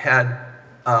 study had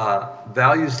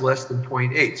values less than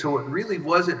 0.8. So it really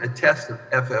wasn't a test of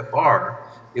FFR,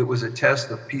 it was a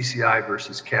test of PCI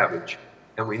versus CABG.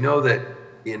 And we know that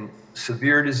in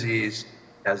severe disease,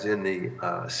 as in the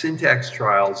syntax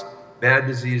trials, bad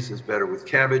disease is better with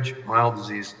CABG, mild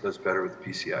disease does better with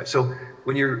PCI. So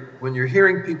when you're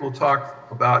hearing people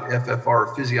talk about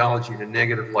FFR physiology in a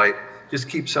negative light, just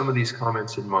keep some of these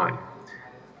comments in mind.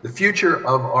 The future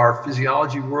of our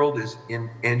physiology world is in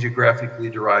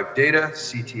angiographically derived data,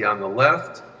 CT on the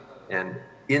left, and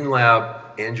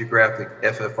in-lab angiographic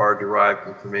FFR-derived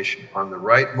information on the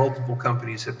right. Multiple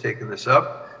companies have taken this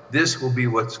up. This will be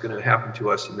what's going to happen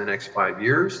to us in the next 5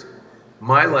 years.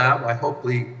 My lab, I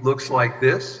hopefully looks like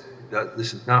this.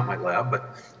 This is not my lab,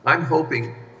 but I'm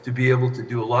hoping to be able to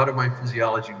do a lot of my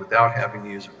physiology without having to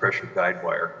use a pressure guide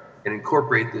wire and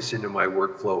incorporate this into my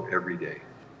workflow every day.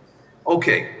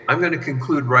 Okay, I'm going to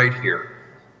conclude right here.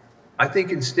 I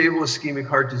think in stable ischemic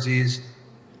heart disease,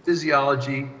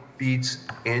 physiology beats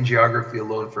angiography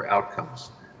alone for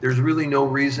outcomes. There's really no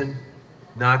reason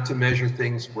not to measure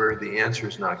things where the answer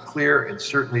is not clear, and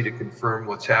certainly to confirm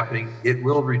what's happening. It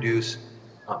will reduce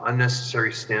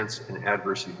unnecessary stents and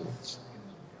adverse events.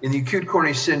 In the acute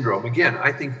coronary syndrome, again,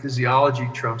 I think physiology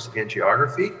trumps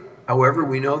angiography. However,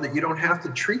 we know that you don't have to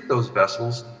treat those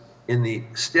vessels in the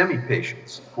STEMI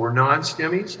patients. For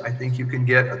non-STEMIs, I think you can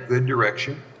get a good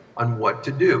direction on what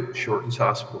to do. Shortens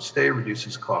hospital stay,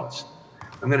 reduces cost.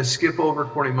 I'm going to skip over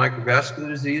coronary microvascular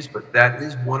disease, but that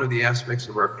is one of the aspects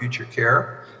of our future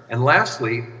care. And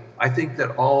lastly, I think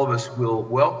that all of us will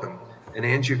welcome an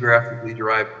angiographically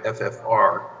derived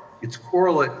FFR. Its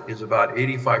correlate is about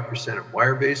 85% of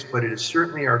wire-based, but it is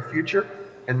certainly our future.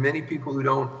 And many people who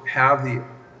don't have the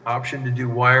option to do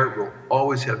wire will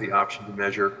always have the option to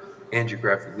measure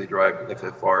angiographically derived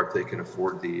FFR if they can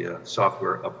afford the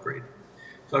software upgrade.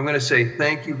 So I'm going to say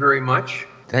thank you very much.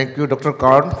 Thank you, Dr.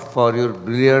 Khan, for your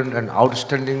brilliant and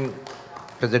outstanding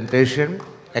presentation.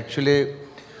 Actually,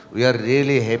 we are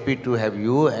really happy to have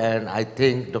you, and I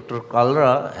think Dr.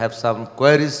 Kalra have some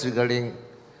queries regarding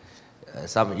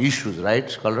some issues, right,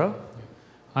 Kalra?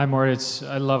 Hi, Mort.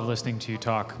 I love listening to you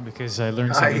talk because I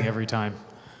learn something every time.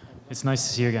 It's nice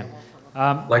to see you again.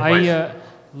 Likewise.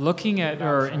 Looking at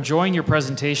or enjoying your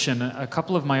presentation, a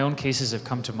couple of my own cases have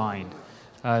come to mind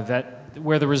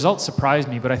where the results surprised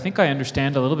me, but I think I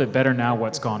understand a little bit better now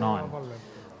what's gone on.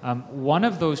 One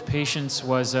of those patients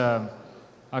was a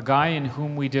guy in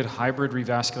whom we did hybrid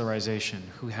revascularization,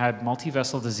 who had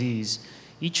multivessel disease.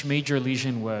 Each major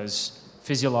lesion was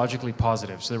physiologically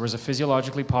positive. So there was a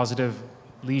physiologically positive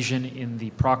lesion in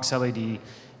the prox LAD,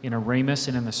 in a ramus,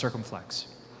 and in the circumflex.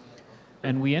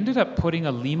 And we ended up putting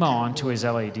a lima onto his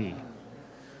LAD.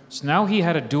 So now he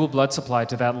had a dual blood supply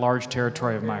to that large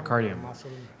territory of myocardium.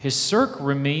 His circ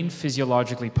remained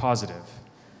physiologically positive,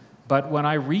 but when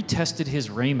I retested his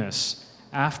ramus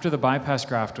after the bypass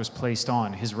graft was placed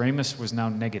on, his ramus was now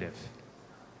negative.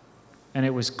 And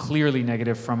it was clearly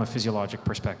negative from a physiologic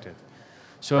perspective.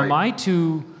 So am I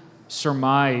to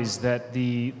surmise that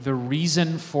the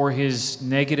reason for his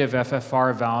negative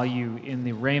FFR value in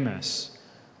the ramus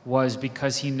was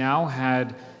because he now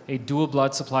had a dual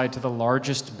blood supply to the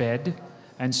largest bed,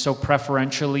 and so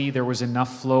preferentially there was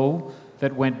enough flow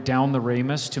that went down the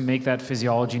ramus to make that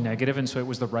physiology negative, and so it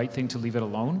was the right thing to leave it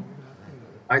alone?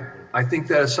 I think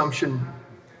that assumption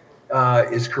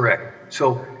is correct.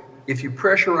 So if you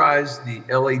pressurize the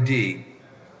LAD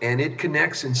and it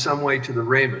connects in some way to the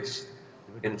ramus,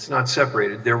 and it's not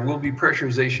separated, there will be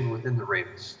pressurization within the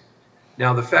ramus.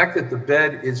 Now, the fact that the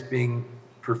bed is being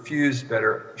perfused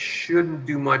better shouldn't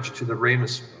do much to the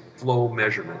ramus flow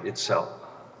measurement itself,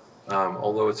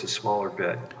 although it's a smaller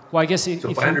bed. Well, I guess so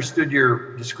if I understood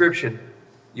your description,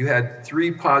 you had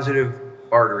 3 positive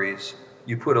arteries,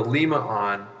 you put a lima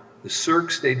on, the circ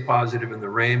stayed positive and the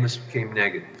ramus became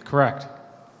negative. Correct.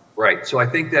 Right, so I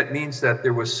think that means that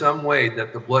there was some way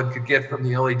that the blood could get from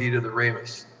the LAD to the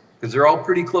ramus, because they're all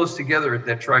pretty close together at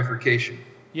that trifurcation.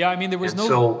 Yeah, I mean, there was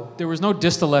no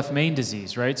distal left main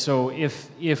disease, right? So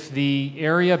if the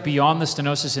area beyond the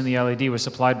stenosis in the LAD was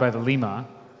supplied by the lima,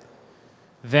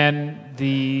 then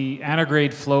the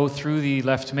antegrade flow through the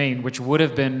left main, which would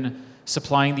have been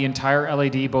supplying the entire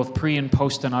LAD, both pre and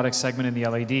post stenotic segment in the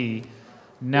LAD,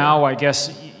 now I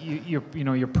guess your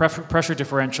pressure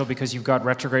differential, because you've got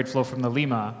retrograde flow from the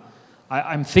lima,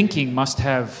 I'm thinking must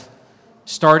have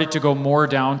started to go more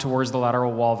down towards the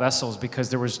lateral wall vessels, because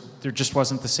there just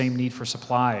wasn't the same need for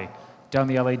supply down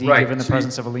the LAD, given the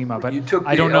presence of a lima. But you took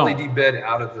I don't know. The LAD bed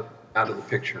out of the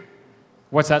picture.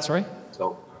 What's that? Sorry.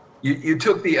 So you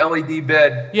took the LED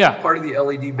bed, part of the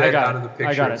LED bed out of the picture.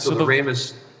 I got it. So the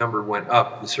ramus number went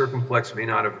up. The circumflex may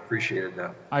not have appreciated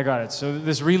that. I got it. So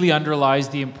this really underlies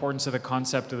the importance of the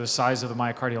concept of the size of the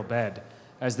myocardial bed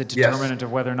as the determinant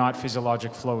of whether or not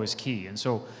physiologic flow is key. And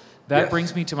so that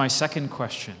brings me to my second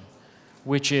question,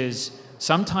 which is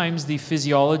sometimes the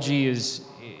physiology is,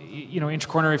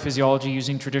 intracoronary physiology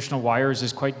using traditional wires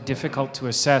is quite difficult to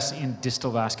assess in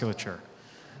distal vasculature,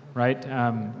 right?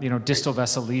 Distal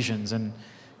vessel lesions. And,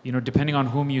 depending on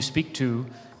whom you speak to,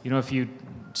 if you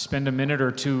spend a minute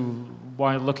or two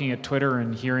while looking at Twitter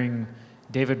and hearing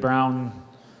David Brown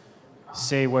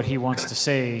say what he wants to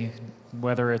say,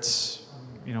 whether it's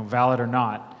valid or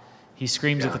not. He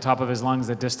screams at the top of his lungs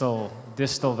that distal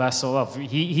vessel. Oh,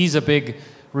 he's a big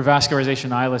revascularization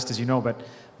nihilist, as you know, but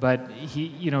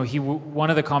one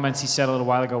of the comments he said a little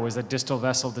while ago was that distal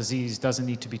vessel disease doesn't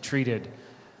need to be treated.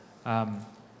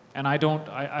 And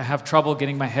I have trouble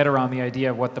getting my head around the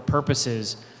idea of what the purpose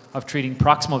is of treating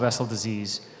proximal vessel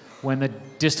disease when the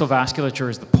distal vasculature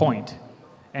is the point,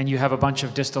 and you have a bunch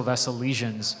of distal vessel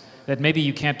lesions that maybe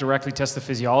you can't directly test the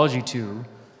physiology to,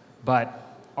 but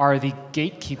are the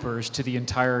gatekeepers to the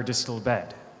entire distal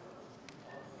bed.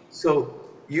 So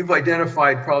you've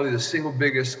identified probably the single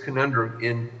biggest conundrum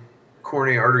in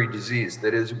coronary artery disease.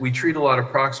 That is, we treat a lot of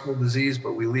proximal disease,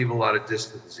 but we leave a lot of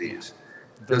distal disease.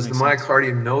 Does the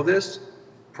myocardium know this?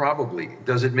 Probably.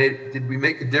 Did we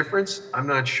make a difference? I'm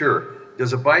not sure.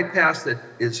 Does a bypass that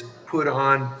is put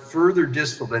on further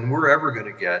distal than we're ever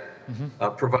going to get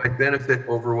provide benefit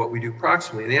over what we do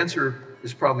proximally? The answer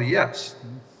is probably yes.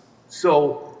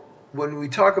 So when we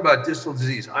talk about distal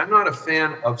disease, I'm not a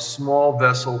fan of small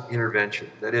vessel intervention.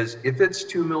 That is, if it's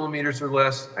 2 millimeters or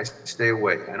less, I stay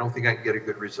away. I don't think I can get a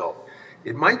good result.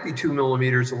 It might be 2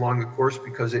 millimeters along the course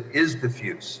because it is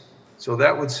diffuse. So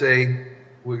that would say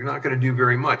we're not going to do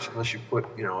very much unless you put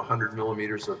 100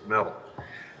 millimeters of metal.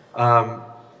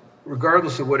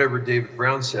 Regardless of whatever David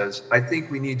Brown says, I think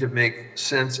we need to make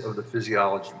sense of the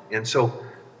physiology. And so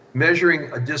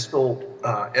measuring a distal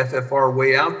FFR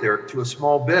way out there to a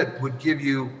small bed would give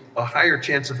you a higher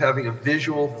chance of having a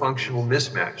visual functional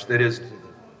mismatch. That is,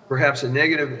 perhaps a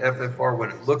negative FFR when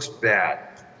it looks bad.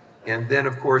 And then,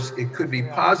 of course, it could be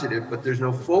positive, but there's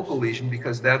no focal lesion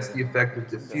because that's the effect of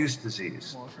diffuse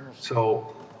disease.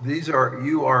 So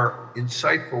you are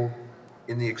insightful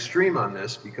in the extreme on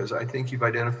this because I think you've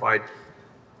identified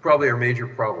probably our major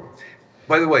problem.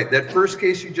 By the way, that first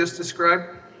case you just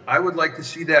described, I would like to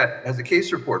see that as a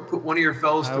case report. Put one of your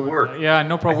fellows to work. Yeah,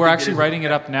 no problem. We're actually writing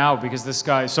it up now because this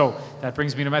guy, so that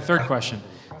brings me to my third question.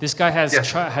 This guy has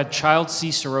had child C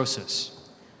cirrhosis,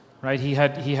 right? He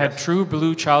had true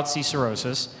blue child C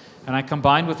cirrhosis, and I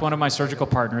combined with one of my surgical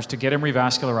partners to get him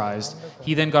revascularized.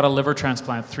 He then got a liver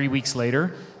transplant 3 weeks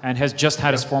later and has just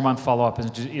had his 4-month follow-up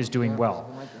and is doing well.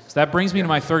 So that brings me to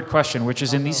my third question, which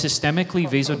is in these systemically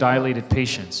vasodilated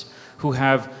patients who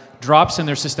have drops in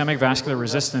their systemic vascular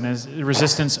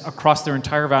resistance across their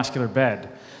entire vascular bed,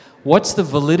 what's the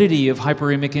validity of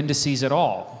hyperemic indices at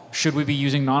all? Should we be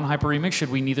using non-hyperemic?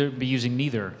 Should we be using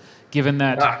neither? Given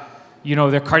that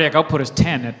their cardiac output is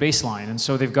 10 at baseline, and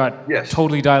so they've got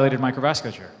totally dilated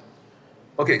microvasculature.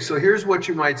 Okay, so here's what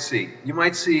you might see. You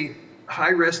might see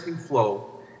high resting flow,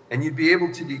 and you'd be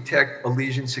able to detect a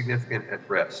lesion significant at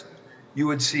rest. You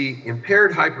would see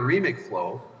impaired hyperemic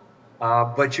flow,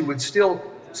 but you would still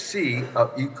see,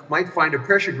 you might find a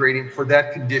pressure gradient for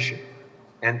that condition.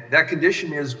 And that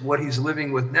condition is what he's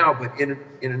living with now, but in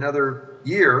another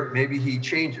year, maybe he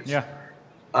changes. Yeah.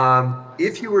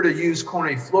 If you were to use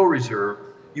coronary flow reserve,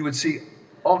 you would see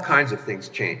all kinds of things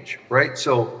change, right?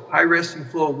 So high resting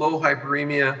flow, low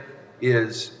hyperemia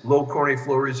is low coronary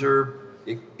flow reserve.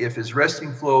 If his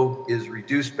resting flow is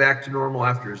reduced back to normal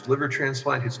after his liver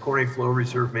transplant, his coronary flow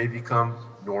reserve may become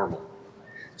normal.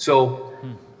 So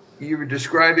you were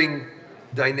describing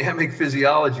dynamic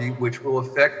physiology, which will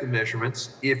affect the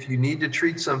measurements. If you need to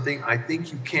treat something, I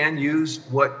think you can use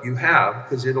what you have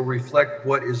because it'll reflect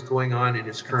what is going on in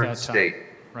his current state.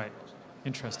 Right.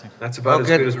 Interesting. That's about as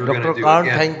good as we're going to do. Dr. Khan,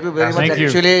 thank you very much.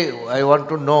 Actually, I want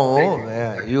to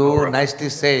know, you nicely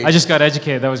said. I just got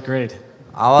educated. That was great.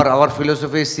 Our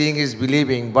philosophy is seeing is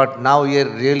believing, but now we are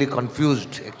really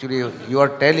confused. Actually, you are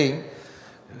telling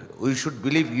we should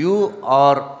believe you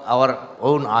or our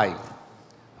own eye.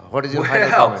 What is your final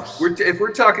comments? If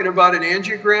we're talking about an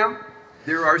angiogram,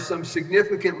 there are some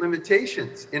significant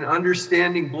limitations in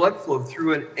understanding blood flow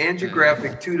through an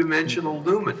angiographic two-dimensional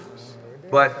lumen.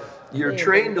 But you're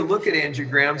trained to look at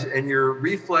angiograms and you're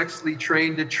reflexly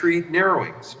trained to treat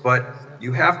narrowings. But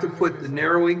you have to put the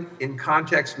narrowing in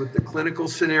context with the clinical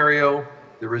scenario,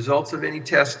 the results of any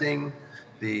testing,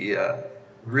 the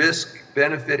risk,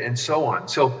 benefit, and so on.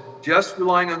 So just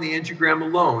relying on the angiogram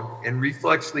alone and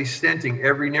reflexly stenting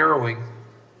every narrowing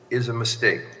is a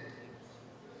mistake.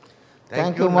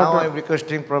 Thank you. Now I'm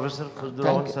requesting Professor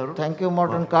Fazlur. Thank you,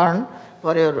 Modern Khan,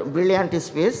 for your brilliant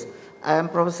speech. I am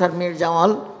Professor Mir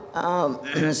Jamal,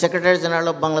 Secretary General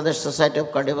of Bangladesh Society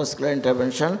of Cardiovascular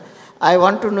Intervention. I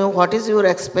want to know what is your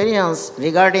experience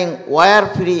regarding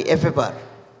wire-free FFR?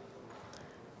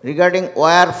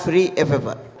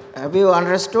 Have you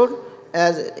understood?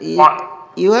 As you have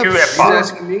QFR. He's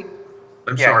asking me?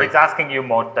 I'm sorry. He's asking you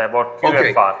more about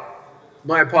QFR. Okay.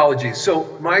 My apologies.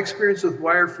 So my experience with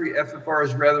wire-free FFR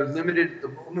is rather limited at the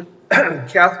moment.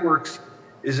 CathWorks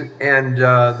and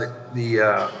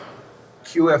the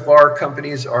QFR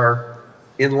companies are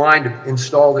in line to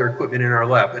install their equipment in our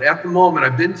lab. But at the moment,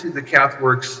 I've been to the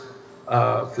CathWorks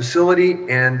facility,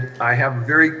 and I have a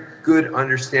very good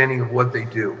understanding of what they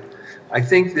do. I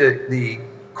think that the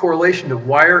correlation of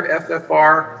wire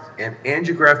FFR and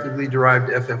angiographically derived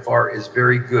FFR is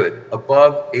very good,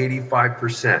 above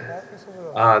 85%.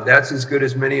 That's as good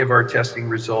as many of our testing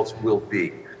results will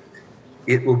be.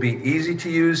 It will be easy to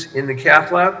use in the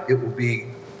cath lab. It will be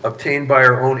obtained by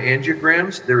our own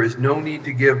angiograms. There is no need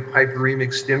to give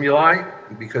hyperemic stimuli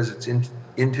because it's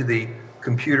into the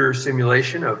computer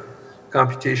simulation of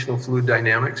computational fluid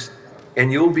dynamics.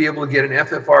 And you'll be able to get an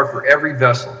FFR for every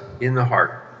vessel in the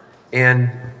heart. And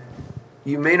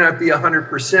you may not be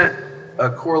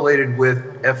 100% correlated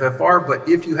with FFR, but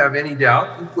if you have any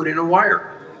doubt, you put in a wire.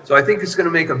 So I think it's going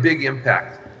to make a big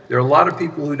impact. There are a lot of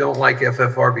people who don't like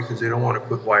FFR because they don't want to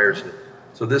put wires in.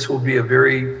 So this will be a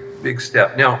very big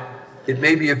step. Now, it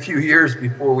may be a few years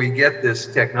before we get this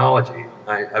technology.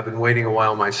 I've been waiting a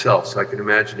while myself, so I can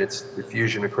imagine its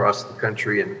diffusion across the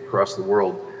country and across the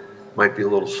world might be a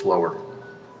little slower.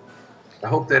 I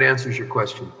hope that answers your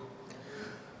question.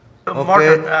 Okay.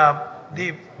 Morton,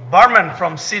 the Barman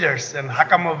from Cedars and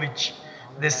Hakamovich,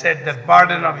 they said that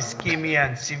burden of ischemia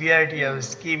and severity of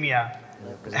ischemia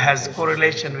has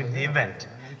correlation with the event.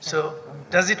 So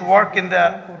does it work in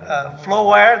the flow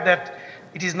wire that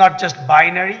it is not just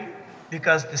binary?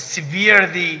 Because the severe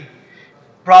the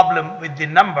problem with the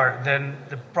number, then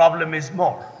the problem is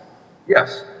more.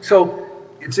 Yes. So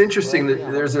it's interesting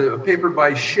that there's a paper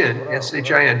by Shin,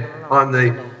 S-H-I-N, on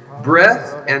the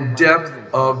breadth and depth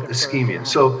of ischemia.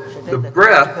 So the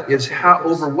breadth is how,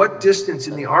 over what distance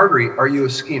in the artery are you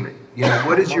ischemic? You know,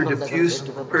 what is your diffuse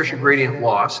pressure gradient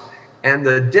loss? And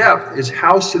the depth is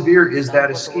how severe is that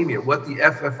ischemia, what the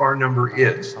FFR number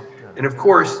is. And of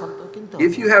course,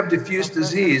 if you have diffuse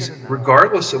disease,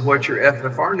 regardless of what your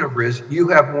FFR number is, you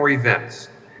have more events.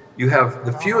 You have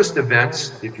the fewest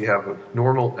events if you have a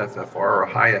normal FFR or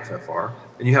a high FFR,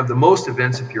 and you have the most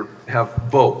events if you have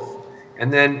both.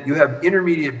 And then you have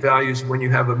intermediate values when you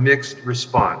have a mixed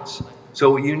response.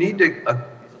 So you need to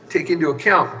take into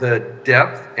account the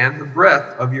depth and the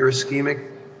breadth of your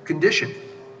ischemic condition.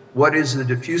 What is the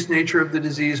diffuse nature of the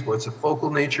disease? What's the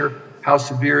focal nature? How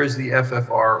severe is the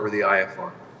FFR or the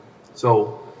IFR?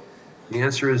 So the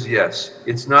answer is yes.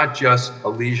 It's not just a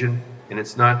lesion, and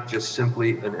it's not just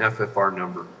simply an FFR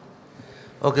number.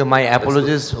 Okay, my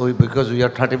apologies because we are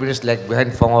 30 minutes lag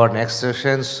behind from our next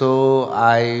session. So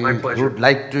I would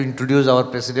like to introduce our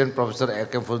president, Professor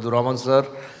Haque Rahman sir,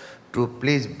 to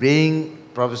please bring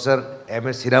Professor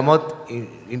M.S. Hiramat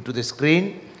into the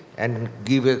screen and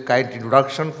give a kind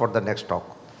introduction for the next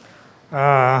talk.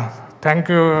 Thank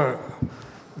you,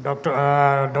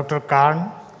 Dr.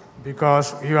 Khan,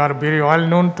 because you are very well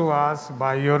known to us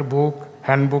by your book,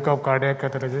 Handbook of Cardiac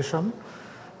Catheterization.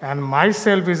 And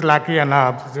myself is lucky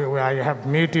enough, I have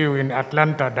met you in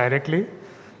Atlanta directly.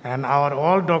 And our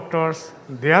all doctors,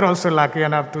 they are also lucky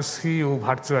enough to see you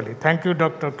virtually. Thank you,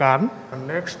 Dr. Khan.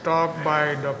 Next talk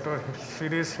by Dr.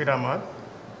 Shirish Hiramat.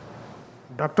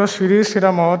 Dr. Shirish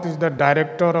Hiramat is the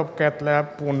director of Cath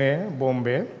Lab, Pune,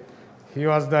 Bombay. He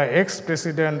was the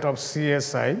ex-president of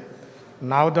CSI,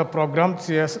 now the program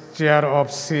chair of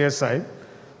CSI,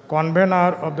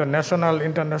 convener of the National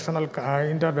International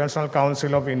Interventional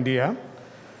Council of India,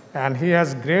 and he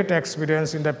has great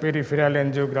experience in the peripheral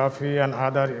angiography and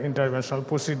other interventional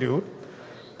procedure,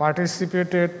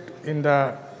 participated in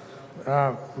the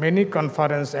many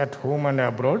conferences at home and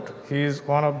abroad. He is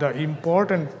one of the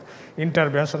important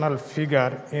interventional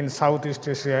figure in Southeast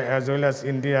Asia as well as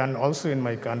India and also in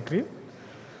my country.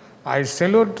 I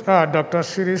salute Dr.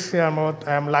 Shirish Hiramat.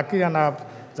 I am lucky enough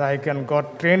that I can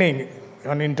got training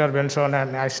on intervention,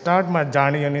 and I start my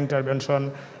journey on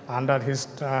intervention under his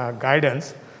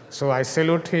guidance. So I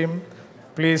salute him.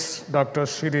 Please, Dr.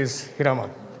 Shirish Hiramat.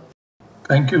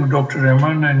 Thank you, Dr.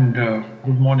 Rahman, and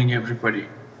good morning, everybody.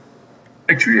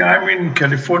 Actually, I'm in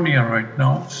California right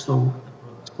now, so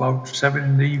it's about 7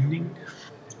 in the evening,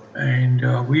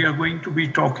 and we are going to be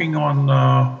talking on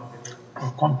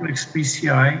complex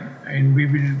PCI, and we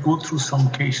will go through some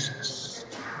cases.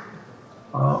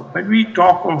 When we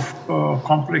talk of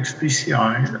complex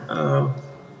PCI,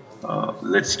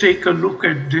 let's take a look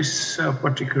at this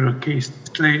particular case.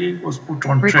 This lady was put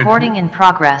on recording in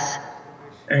progress,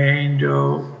 and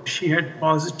she had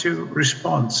positive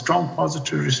response, strong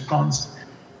positive response,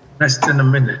 less than a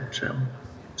minute.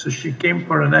 So she came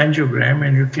for an angiogram,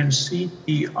 and you can see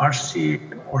the RCA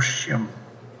osseum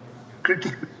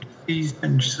critically disease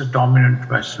and it's a dominant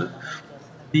vessel.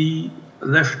 The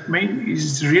left main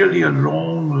is really a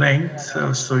long length,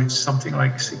 so it's something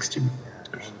like 60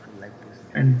 meters.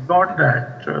 And beyond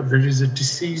that, there is a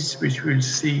disease which we'll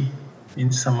see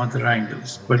in some other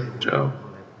angles. But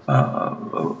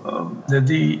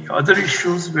the other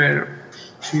issues where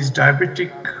she's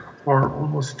diabetic for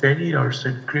almost 10 years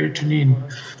and creatinine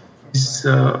is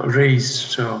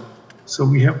raised. So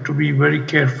we have to be very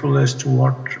careful as to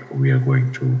what we are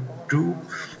going to do,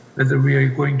 whether we are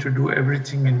going to do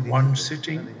everything in one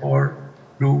sitting or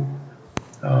do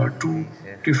two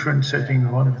different settings,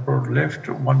 one for left,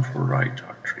 one for right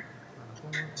artery.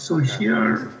 So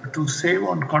here, to save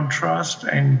on contrast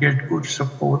and get good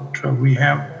support, we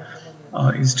have,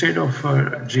 instead of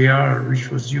JR, which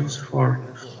was used for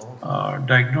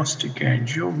diagnostic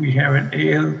angio, we have an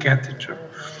AL catheter.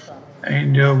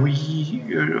 And we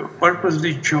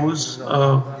purposely chose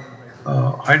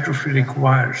hydrophilic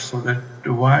wire so that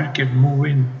the wire can move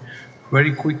in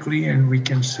very quickly and we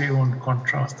can save on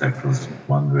contrast. That was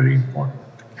one very important.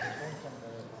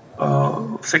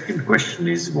 Second question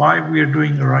is why we are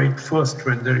doing right first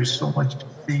when there is so much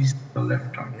disease in the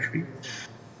left artery.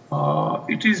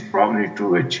 It is probably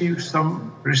to achieve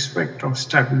some respect of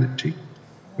stability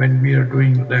when we are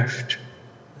doing left.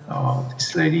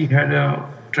 This lady had a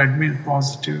treadmill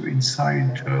positive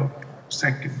inside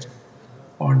seconds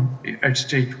at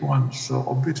stage 1. So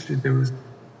obviously there was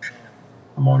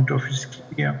amount of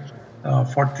ischemia.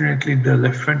 Fortunately, the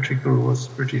left ventricle was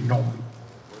pretty normal.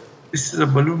 This is a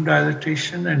balloon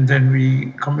dilatation, and then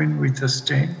we come in with a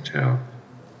stent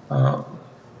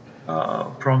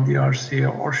from the RCA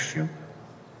ostium,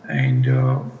 and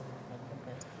the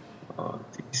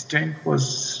stent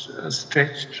was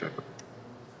stretched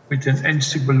with an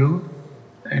NC balloon,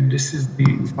 and this is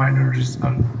the final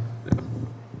result.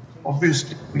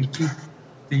 Obviously, we keep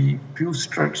the few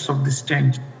struts of the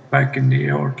stent back in the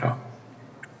aorta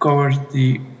to cover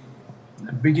the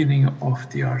beginning of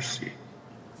the RCA.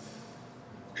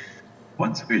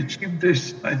 Once we achieve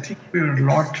this, I think we're a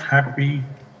lot happy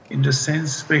in the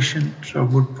sense patient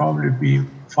would probably be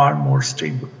far more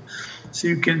stable. So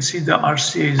you can see the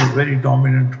RCA is a very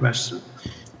dominant vessel,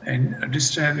 and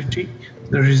distality,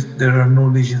 there are no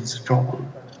lesions at all.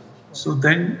 So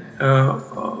then,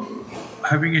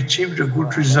 having achieved a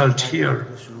good result here,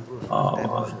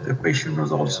 the patient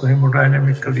was also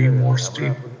hemodynamically more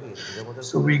stable.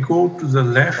 So we go to the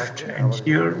left, and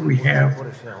here we have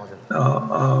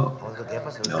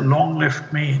a long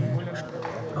left main,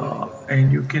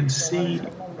 and you can see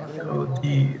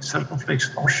the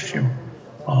circumflex ostium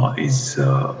is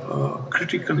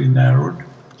critically narrowed,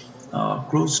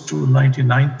 close to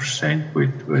 99%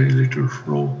 with very little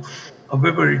flow.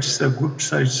 However, it's a good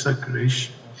size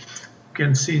circulation. You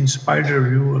can see in spider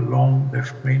view a long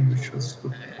left main, which was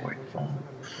quite long.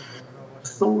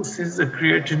 So since the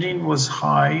creatinine was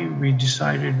high, we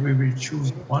decided we will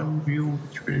choose one view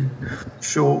which will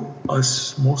show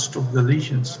us most of the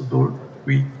lesions. So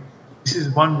this is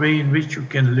one way in which you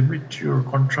can limit your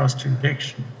contrast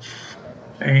injection.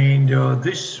 And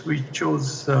this we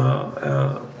chose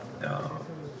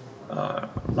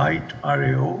light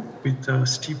RAO with a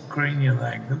steep cranial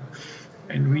angle.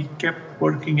 And we kept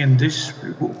working in this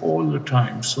all the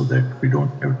time so that we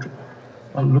don't have to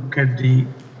look at the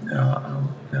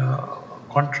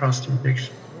contrast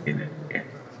injection in it again.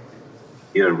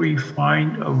 Here we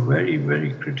find a very,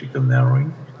 very critical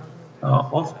narrowing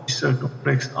of the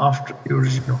circumflex after the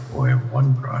origin of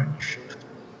OM1 branch.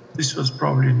 This was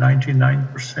probably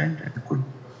 99% and could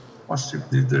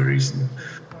possibly be the reason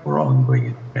for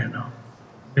ongoing edema.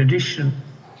 In addition,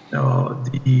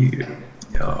 the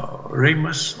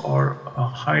ramus or a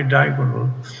high diagonal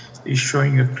is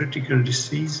showing a critical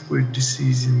disease with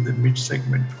disease in the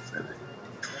mid-segment of LA.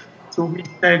 So we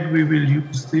said we will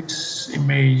use this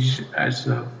image as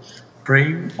a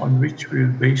frame on which we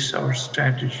will base our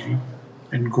strategy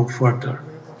and go further.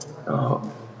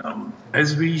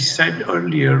 As we said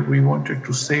earlier, we wanted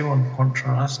to save on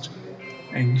contrast,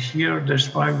 and here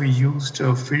that's why we used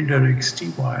a Fielder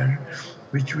XT wire,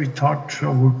 which we thought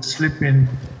would slip in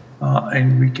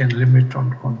and we can limit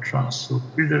on contrast. So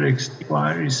Fielder XT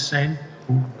wire is sent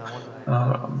to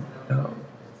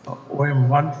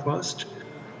OM1 first.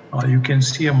 You can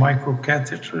see a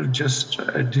microcatheter just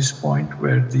at this point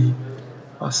where the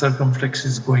circumflex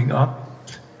is going up.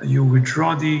 You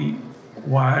withdraw the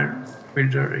wire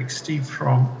Fielder XT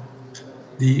from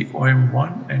the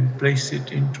OM1 and place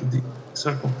it into the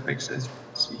circumflex, as you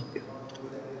can see here.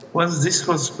 Once this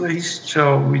was placed,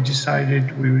 we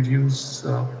decided we would use,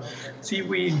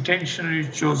 we intentionally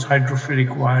chose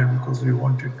hydrophilic wire because we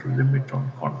wanted to limit on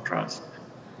contrast.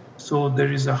 So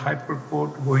there is a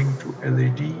hypercode going to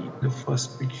LED, the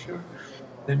first picture.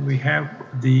 Then we have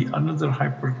the another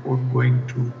hypercode going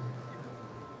to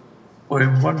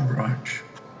OM1 branch.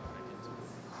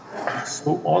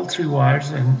 So all three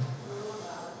wires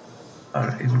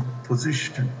are in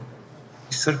position.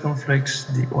 Circumflex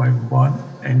the OM1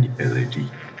 and the LED.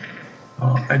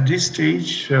 At this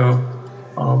stage,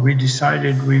 we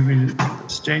decided we will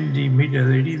stent the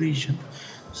mid-LED lesion.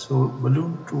 So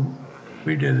balloon to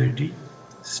mid-LED,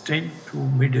 stent to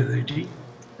mid-LED.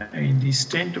 And the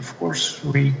stent, of course,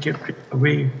 we kept it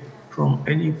away from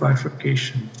any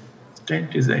bifurcation.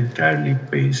 Stent is entirely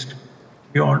placed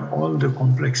beyond all the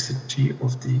complexity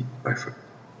of the bifurcation.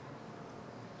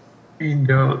 And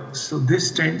so this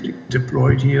stent is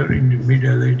deployed here in the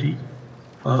mid-LED.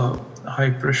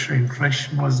 High pressure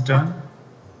inflation was done.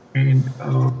 And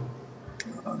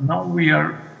now we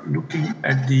are looking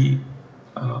at the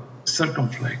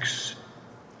circumflex.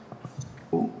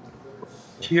 So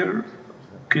here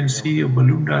you can see a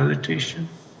balloon dilatation.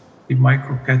 The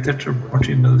microcatheter brought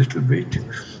in a little bit.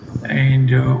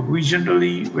 And we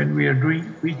generally, when we are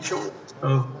doing, we chose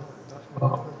a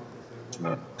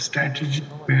strategy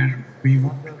where we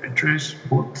want to address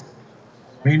both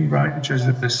main branch as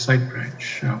well as side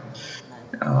branch.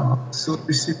 So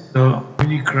this is the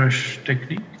mini crush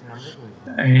technique,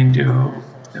 and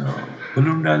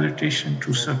balloon dilatation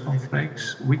to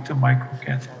circumflex with the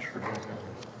microcatheter.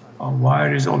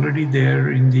 Wire is already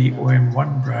there in the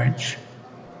OM1 branch.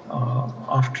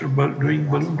 After doing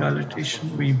balloon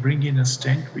dilatation, we bring in a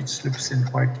stent which slips in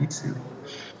quite easily.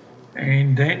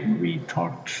 And then we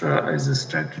thought as a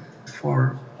strategy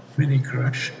for mini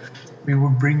crush, we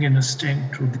would bring in a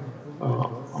stent to the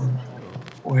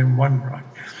OM1 branch.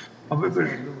 However,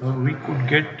 we could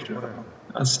get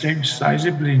a stent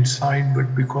sizably inside,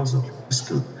 but because of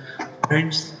fiscal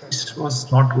bends, this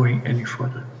was not going any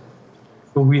further.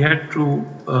 So we had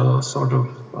to sort of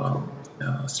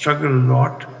struggle a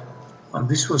lot.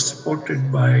 This was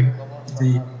supported by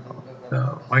the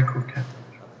microcatheter.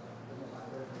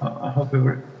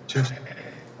 However, just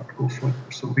not go further.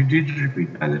 So we did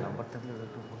repeat that,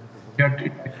 yet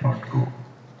it did not go.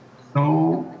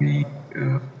 So we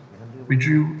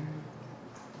drew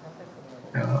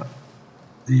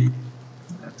the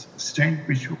stent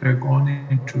which would have gone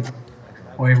into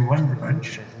OM1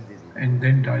 branch and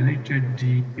then dilated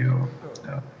the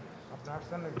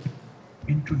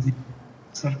into the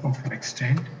circumflex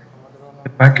stent. The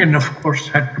back end, of course,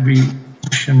 had to be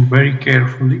positioned very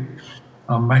carefully,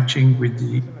 matching with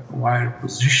the wire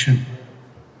position.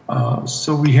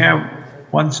 So we have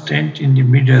one stent in the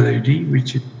mid-LED,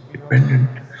 which is independent.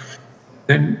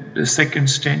 Then the second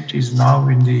stent is now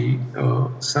in the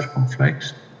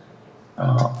circumflex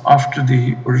after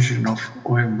the origin of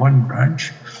OM1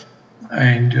 branch.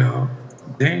 And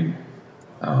then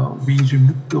we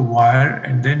remove the wire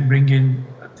and then bring in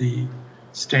the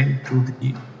stent to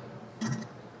the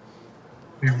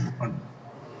OM1.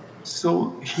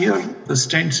 So here the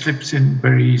stent slips in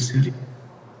very easily.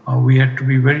 We had to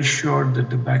be very sure that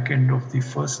the back end of the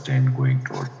first stent going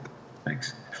towards the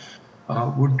next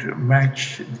would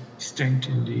match the stent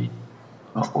in the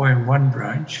OM1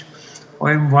 branch.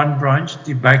 OM1 branch,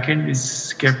 the back end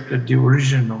is kept at the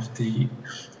origin of the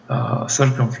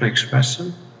circumflex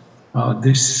vessel.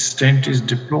 This stent is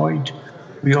deployed.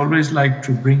 We always like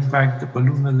to bring back the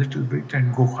balloon a little bit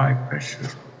and go high pressure.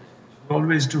 We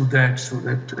always do that so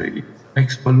that it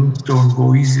makes balloons don't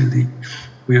go easily.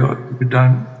 We've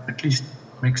done at least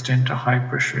make stent a high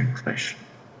pressure inflation.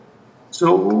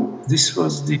 So this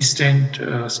was the stent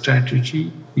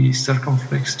strategy, the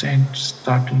circumflex stent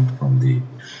starting from the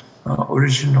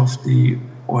origin of the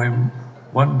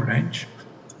OM1 branch.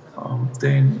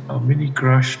 Then a mini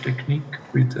crush technique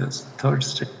with a third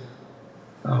stent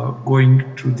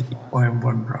going to the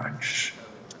OM1 branch.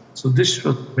 So this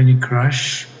was mini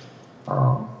crush.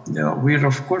 We're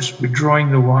of course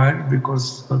withdrawing the wire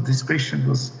because this patient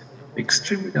was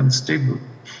extremely unstable,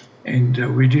 and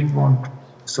we didn't want to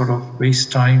sort of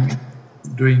waste time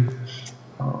doing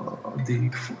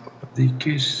the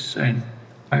case and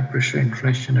high pressure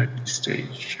inflation at this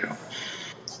stage.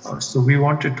 So we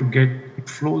wanted to get it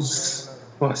flows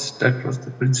first. That was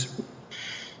the principle.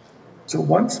 So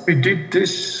once we did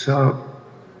this,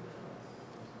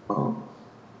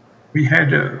 we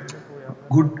had a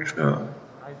good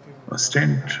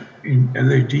stent in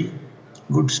LED,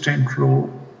 good stent flow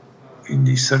in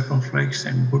the circumflex,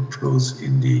 and good flows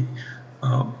in the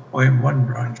OM1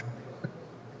 branch.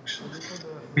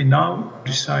 We now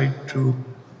decide to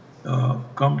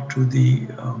come to the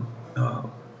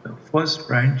first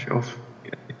branch of,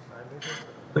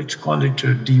 let's call it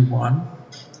D1,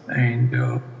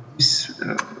 and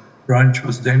branch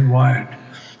was then wired,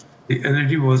 the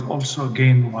LED was also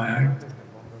again wired,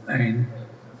 and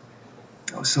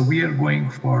so we are going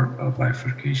for a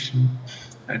bifurcation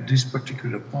at this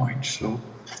particular point. So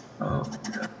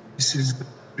this is the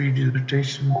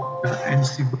pre-dilatation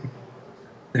NC,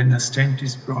 then a stent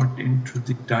is brought into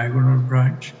the diagonal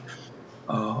branch.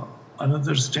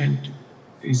 Another stent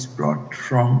is brought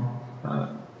from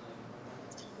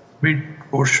mid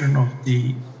portion of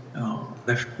the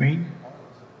left main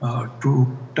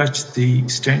to touch the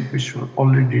stent which was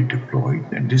already deployed,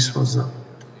 and this was a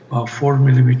 4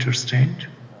 millimeter stent.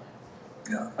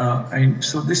 And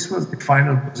so this was the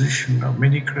final position, a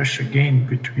mini crush again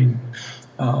between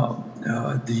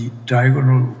the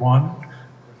diagonal one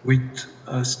with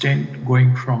a stent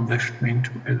going from left main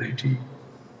to LAT.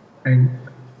 And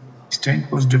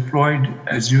stent was deployed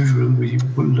as usual. We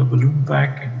pull the balloon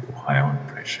back and go high on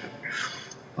pressure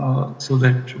so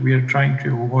that we are trying to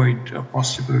avoid a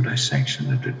possible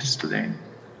dissection at the distal end.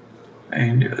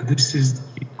 And this is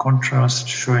the contrast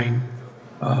showing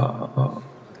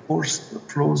force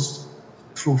flows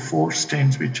through 4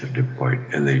 stents which are deployed: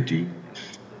 LAT,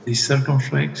 the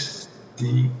circumflex,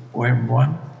 the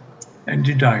OM1, and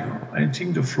the diagonal. I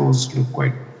think the flows look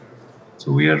quite.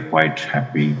 So we are quite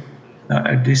happy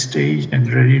at this stage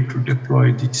and ready to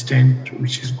deploy the stent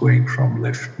which is going from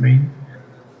left main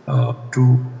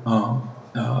to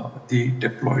the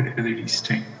deployed LED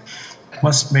stent.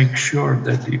 Must make sure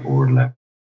that the overlap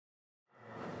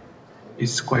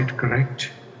is quite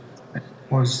correct. It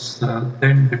was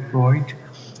then deployed.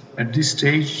 At this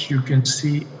stage, you can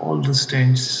see all the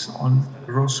stents on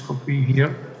fluoroscopy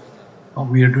here.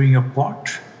 We are doing a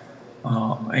pot.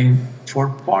 And for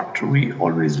pot, we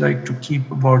always like to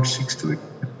keep about 6 to 8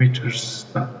 meters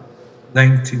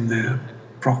length in the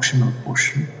proximal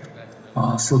portion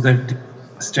so that the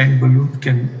stent balloon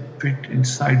can fit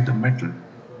inside the metal,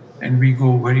 and we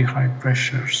go very high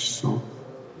pressure. So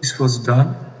this was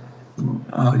done.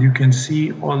 You can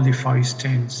see all the 5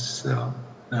 stents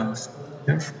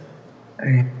here.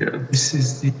 And this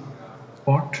is the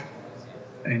pot.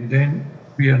 And then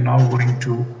we are now going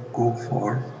to go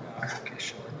for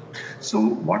bifurcation. So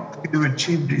what we have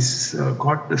achieved is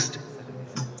got the stent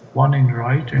 1 in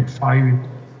right and 5 in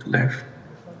left.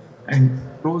 And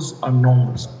those are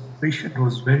normal. The patient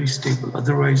was very stable.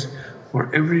 Otherwise,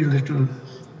 for every little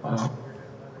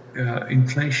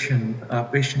inflation,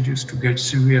 patient used to get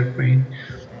severe pain,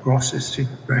 cross-acidic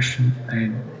depression,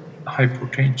 and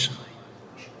hypotension.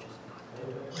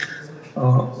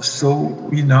 So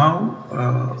we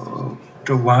now,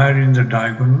 to wire in the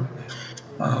diagonal,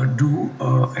 do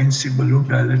NC balloon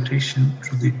dilatation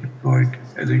to the deployed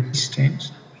LED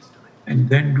stents, and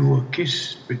then do a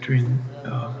kiss between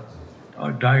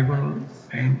diagonal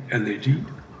and LED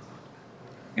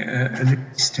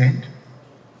stent,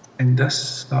 and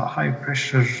thus high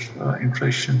pressure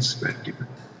inflations were given.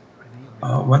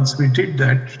 Once we did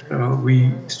that,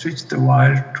 we switched the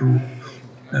wire to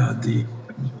the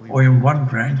OM1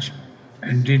 branch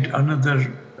and did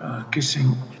another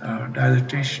kissing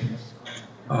dilatation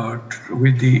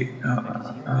with the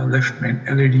left main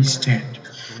LED stent,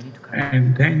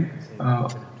 and then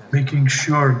making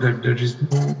sure that there is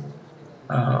no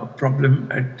problem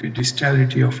at the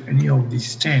distality of any of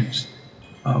these stents.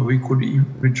 We could even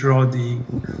withdraw the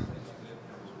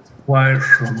wire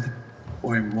from the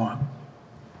OM1.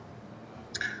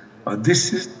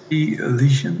 This is the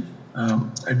lesion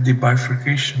at the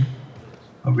bifurcation,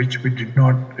 which we did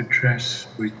not address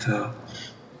with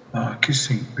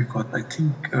kissing, because I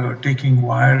think taking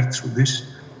wire through this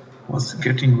was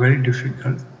getting very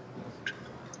difficult,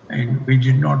 and we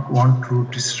did not want to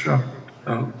disrupt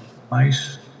a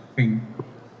nice thing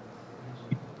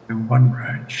in one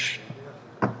branch.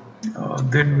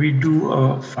 Then we do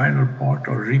a final pot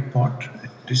or repot.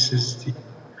 This is the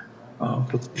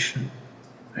position.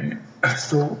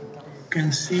 So you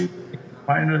can see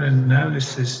final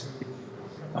analysis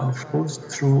flows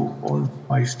through all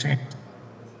 5 stents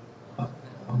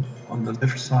on the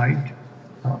left side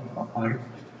are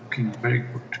looking very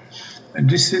good. And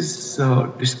this is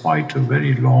despite a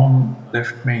very long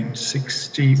left main,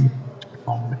 60 meters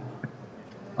long,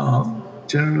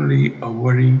 generally a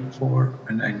worry for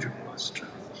an angioplasty.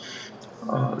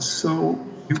 So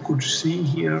you could see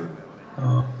here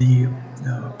the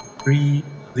 3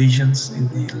 lesions in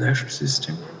the left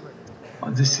system.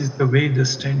 This is the way the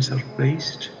stents are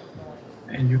placed,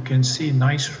 and you can see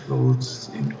nice flows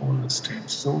in all the stents.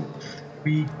 So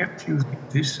we kept using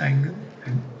this angle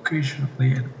and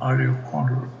occasionally an RO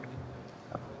conduit,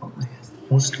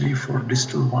 mostly for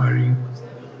distal wiring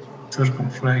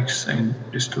circumflex and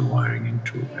distal wiring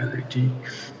into LED.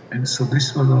 And so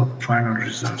this was the final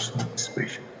results of this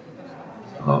patient.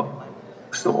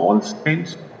 So all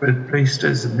stents were placed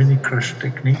as a mini crush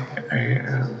technique.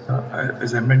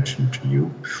 As I mentioned to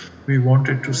you, we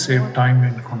wanted to save time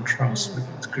and contrast with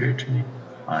creatinine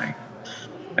high.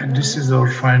 And this is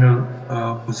our final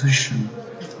position.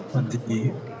 On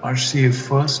the RCA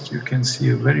first, you can see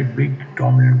a very big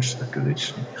dominant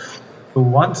circulation. So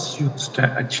once you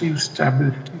achieve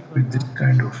stability with this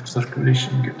kind of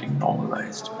circulation getting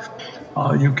normalized,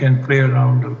 you can play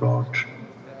around about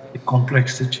the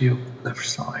complexity of the left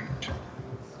side.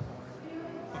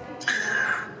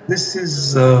 This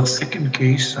is the second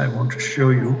case I want to show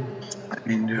you. I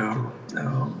mean,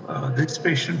 this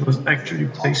patient was actually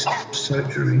placed for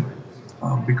surgery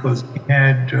because he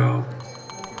had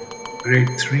grade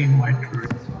 3 mitral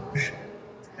regurgitation.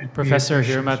 Professor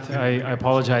Hirmat, I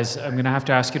apologize. I'm going to have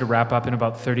to ask you to wrap up in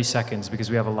about 30 seconds because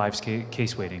we have a live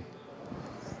case waiting.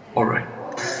 All right.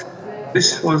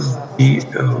 This was the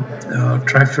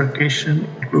trifurcation,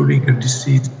 including a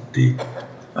disease, the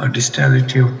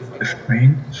distality of the left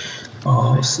main.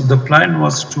 So the plan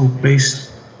was to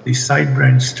place the side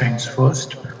branch stents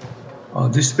first.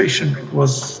 This patient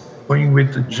was going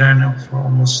with the JANA for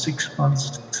almost 6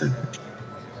 months.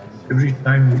 Every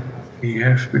time we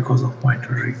have because of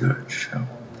mitral regurgitation.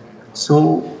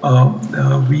 So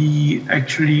we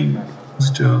actually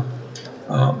used a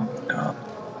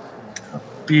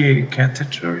PA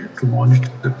catheter to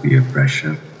monitor the PA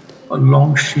pressure, a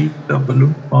long sheath, a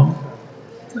balloon pump,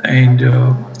 and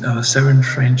a 7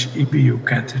 French EBU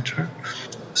catheter.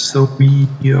 So we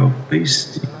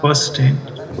placed the first stent.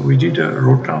 We did a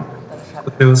rota.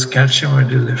 There was calcium at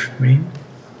the left main,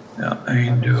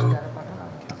 and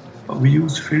we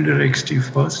used Fielder XT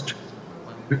first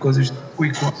because it's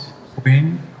quick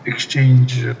vein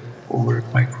exchange over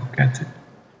microcatheter.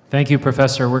 Thank you,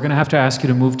 Professor. We're going to have to ask you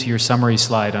to move to your summary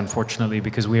slide, unfortunately,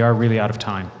 because we are really out of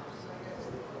time.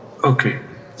 Okay,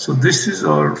 so this is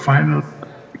our final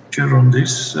picture on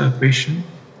this patient.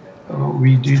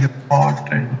 We did a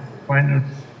part and final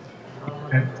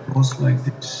it goes like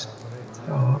this.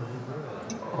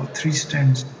 3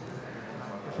 stents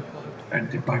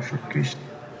at the bifurcation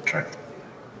track.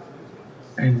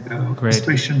 And this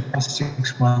patient was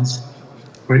 6 months,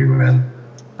 very well,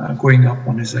 going up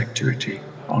on his activity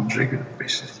on regular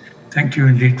basis. Thank you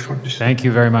indeed for this. Thank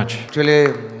you very much. Actually,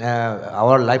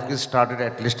 our live quiz started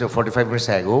at least 45 minutes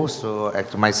ago. So,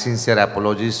 my sincere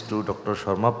apologies to Dr.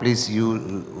 Sharma. Please,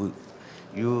 you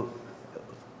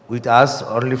with us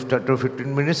only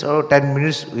 15 minutes or 10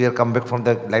 minutes. We are come back from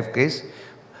the live case.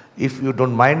 If you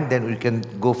don't mind, then we can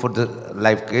go for the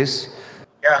live case.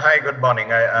 Yeah, hi, good morning.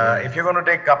 If you're going to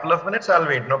take a couple of minutes, I'll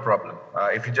wait, no problem.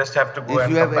 If you just have to go if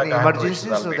and you come have back, any emergency,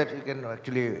 so that we can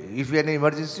actually, if you have any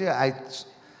emergency,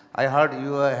 I heard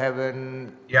you have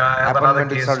an I have another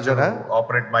case surgeon, to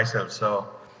operate myself, so.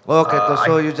 Okay,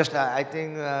 so you just, I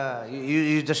think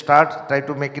you just try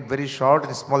to make it very short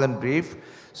and small and brief.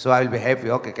 So I will be happy.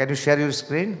 Okay, can you share your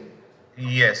screen?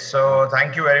 Yes, so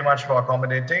thank you very much for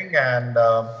accommodating, and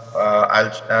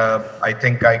I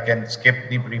think I can skip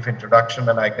the brief introduction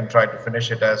and I can try to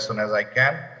finish it as soon as I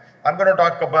can. I'm going to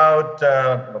talk about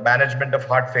management of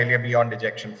heart failure beyond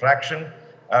ejection fraction.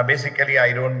 Basically,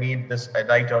 I don't need this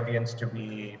adult audience to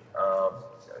be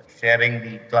sharing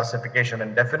the classification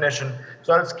and definition.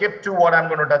 So I'll skip to what I'm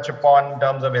going to touch upon in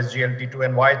terms of SGLT2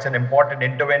 and why it's an important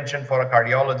intervention for a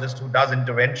cardiologist who does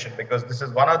intervention, because this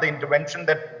is one of the intervention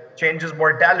that changes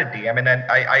mortality. I mean, and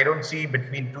I don't see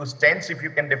between 2 stents, if you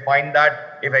can define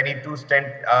that, if any 2 stent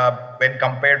when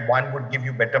compared, one would give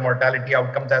you better mortality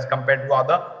outcomes as compared to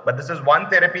other. But this is one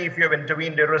therapy, if you have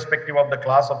intervened irrespective of the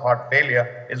class of heart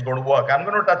failure, is going to work. I'm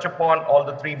going to touch upon all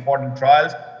the 3 important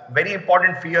trials. Very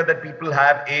important fear that people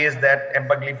have is that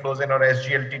empagliflozin or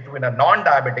SGLT2 in a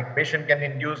non-diabetic patient can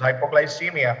induce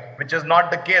hypoglycemia, which is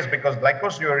not the case because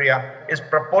glycosuria is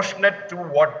proportionate to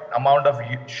what amount of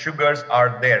sugars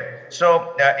are there.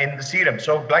 So in the serum,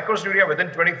 so glycosuria within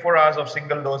 24 hours of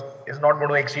single dose is not going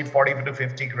to exceed 40 to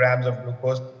 50 grams of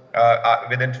glucose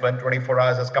within 24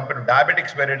 hours as compared to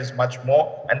diabetics where it is much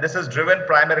more. And this is driven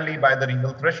primarily by the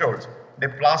renal thresholds. The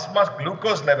plasma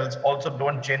glucose levels also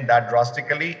don't change that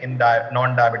drastically in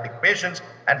non-diabetic patients,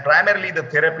 and primarily the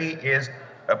therapy is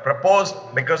proposed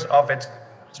because of its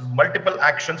multiple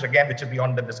actions, again, which is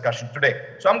beyond the discussion today.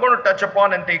 So I'm going to touch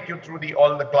upon and take you through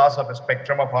all the class of a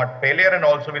spectrum of heart failure, and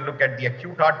also we'll look at the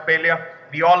acute heart failure.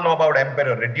 We all know about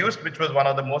Emperor Reduced, which was one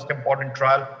of the most important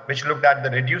trial, which looked at the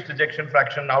reduced ejection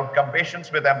fraction outcome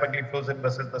patients with empagliflozin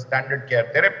versus the standard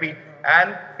care therapy,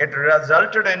 and it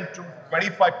resulted into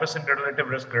 25% relative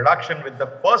risk reduction with the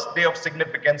first day of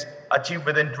significance achieved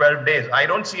within 12 days. I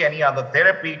don't see any other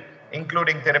therapy,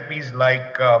 including therapies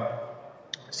like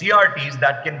CRTs,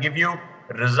 that can give you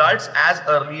results as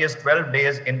early as 12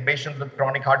 days in patients with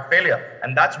chronic heart failure.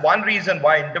 And that's one reason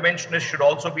why interventionists should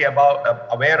also be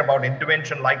aware about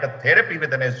intervention like a therapy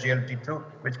with an SGLT2,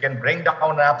 which can bring down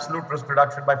an absolute risk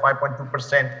reduction by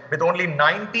 5.2%, with only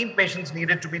 19 patients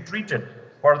needed to be treated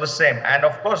for the same. And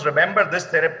of course, remember, this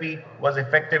therapy was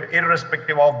effective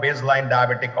irrespective of baseline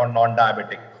diabetic or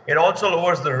non-diabetic. It also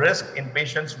lowers the risk in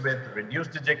patients with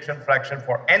reduced ejection fraction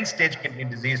for end-stage kidney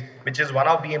disease, which is one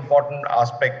of the important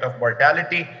aspects of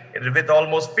mortality, with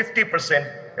almost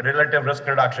 50% relative risk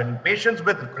reduction. In patients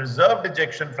with preserved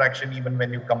ejection fraction, even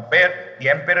when you compare the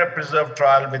Emperor Preserved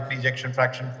trial with the ejection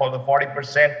fraction for the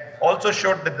 40%, also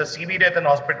showed that the CV death and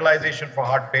hospitalization for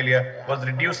heart failure was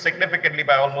reduced significantly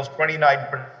by almost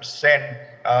 29%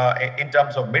 in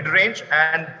terms of mid-range,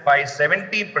 and by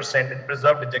 17% in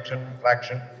preserved ejection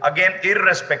fraction, again,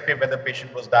 irrespective whether the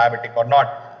patient was diabetic or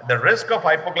not. The risk of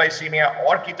hypoglycemia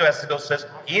or ketoacidosis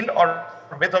in or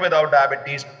with or without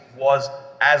diabetes was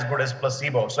as good as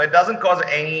placebo. So it doesn't cause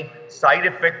any side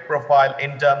effect profile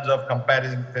in terms of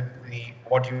comparison with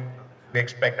what you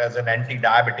expect as an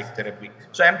anti-diabetic therapy.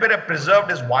 So Emperor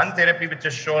Preserved is one therapy which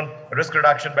has shown risk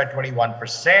reduction by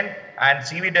 21%, and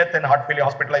CV death and heart failure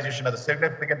hospitalization are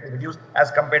significantly reduced as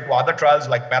compared to other trials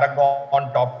like Paragon,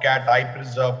 TopCat,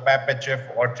 iPreserve,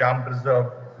 PAPHF, or Charm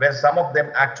Preserve, where some of them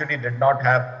actually did not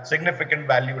have significant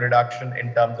value reduction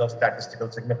in terms of statistical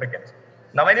significance.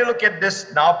 Now, when you look at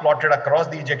this now plotted across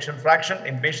the ejection fraction,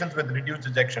 in patients with reduced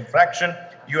ejection fraction,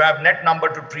 you have net number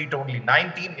to treat only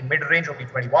 19, in mid-range only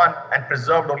 21, and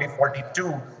preserved only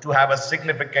 42 to have a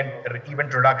significant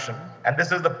event reduction. And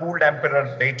this is the pooled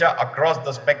Emperor data across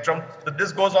the spectrum. So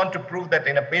this goes on to prove that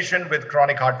in a patient with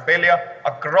chronic heart failure,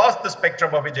 across the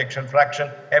spectrum of ejection fraction,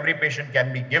 every patient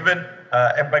can be given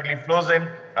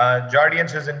empagliflozin.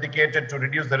 Jardiance is indicated to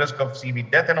reduce the risk of CV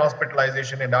death and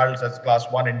hospitalization in adults as class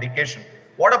 1 indication.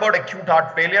 What about acute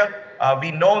heart failure?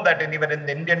 We know that even in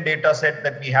the Indian data set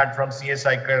that we had from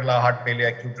CSI Kerala Heart Failure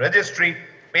Acute Registry,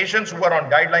 patients who were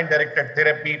on guideline-directed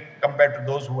therapy compared to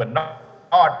those who were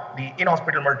not, the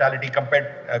in-hospital mortality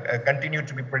continued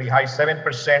to be pretty high,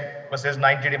 7% versus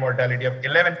 90-day mortality of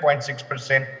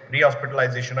 11.6%,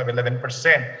 re-hospitalization of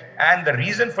 11%. And the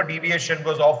reason for deviation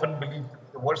was often believed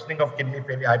the worsening of kidney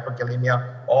failure,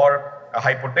 hyperkalemia, or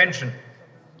hypotension.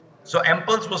 So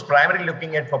EMPULSE was primarily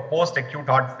looking at for post-acute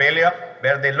heart failure,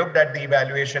 where they looked at the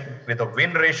evaluation with a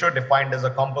win ratio defined as a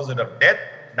composite of death,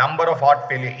 number of heart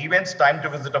failure events, time to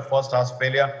visit of first heart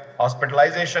failure,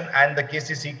 hospitalization, and the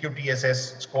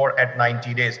KCCQ-TSS score at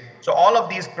 90 days. So all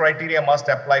of these criteria must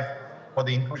apply for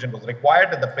the inclusion. Was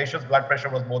required that the patient's blood pressure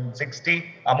was more than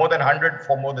 60, more than 100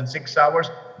 for more than 6 hours,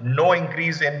 no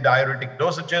increase in diuretic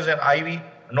dosages and IV,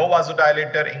 no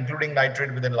vasodilator, including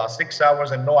nitrate within the last 6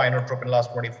 hours, and no inotrope in the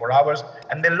last 24 hours.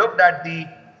 And they looked at the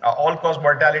all-cause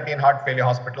mortality in heart failure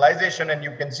hospitalization, and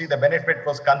you can see the benefit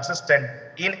was consistent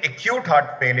in acute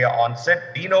heart failure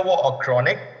onset, de novo or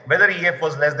chronic, whether EF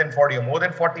was less than 40 or more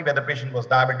than 40, whether the patient was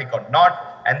diabetic or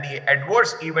not, and the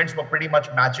adverse events were pretty much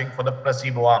matching for the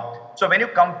placebo arm. So when you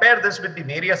compare this with the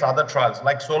various other trials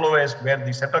like Soloist, where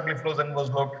the cetagliflozin was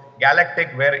looked,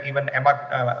 Galactic, where even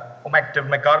omective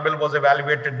mecarbil was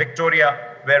evaluated,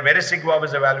 Victoria, where Vericigua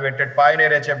was evaluated,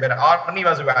 Pioneer HF, where ARNI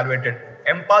was evaluated,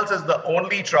 EMPULSE is the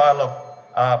only trial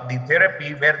of the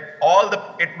therapy where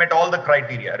it met all the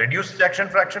criteria: reduced ejection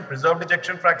fraction, preserved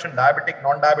ejection fraction, diabetic,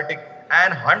 non-diabetic,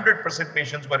 and 100%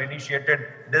 patients were initiated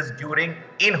this during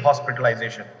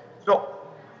in-hospitalization. So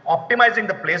optimizing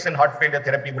the place in heart failure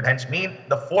therapy would hence mean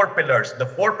the four pillars. The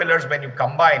four pillars, when you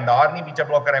combine the ARNI, beta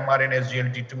blocker, MRA, and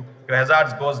SGLT2, your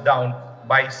hazards goes down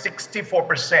by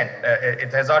 64%.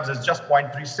 Its hazards is just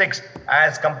 0.36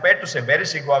 as compared to, say,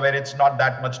 Vericigua, where it's not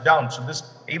that much down. So this,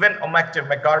 even omective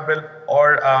mecarbil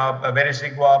or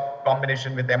Vericigua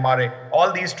combination with MRA,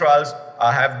 all these trials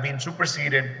have been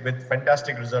superseded with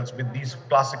fantastic results with these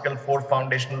classical four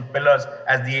foundational pillars,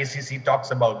 as the ACC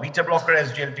talks about: beta blocker,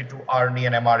 SGLT2, ARNI,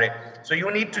 and MRA. So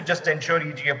you need to just ensure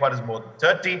EGFR is more than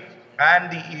 30.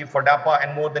 and the for DAPA,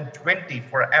 and more than 20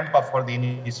 for AMPA for the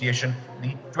initiation. The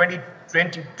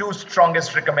 2022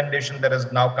 strongest recommendation that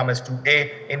has now come as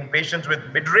 2A in patients with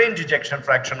mid-range ejection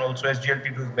fraction. Also,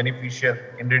 SGLT2 is beneficial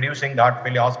in reducing the heart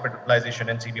failure hospitalization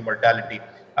and CV mortality.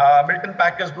 Milton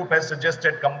Packer's group has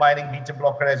suggested combining beta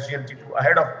blocker SGLT2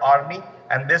 ahead of ARNI,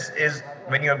 and this is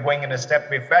when you're going in a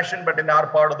step-way fashion. But in our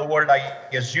part of the world, I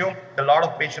assume a lot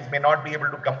of patients may not be able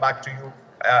to come back to you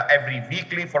every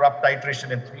weekly for up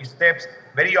titration in 3 steps.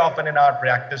 Very often in our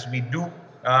practice, we do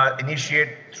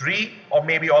initiate 3 or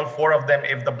maybe all 4 of them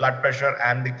if the blood pressure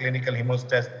and the clinical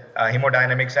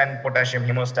hemodynamics and potassium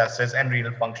hemostasis and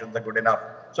renal functions are good enough.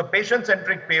 So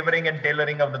patient-centric favoring and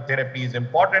tailoring of the therapy is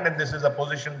important, and this is a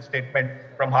position statement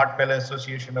from Heart Failure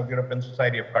Association of European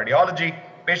Society of Cardiology.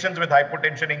 Patients with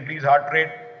hypertension, increased heart rate,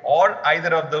 or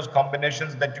either of those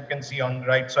combinations that you can see on the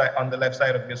right side, on the left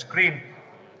side of your screen,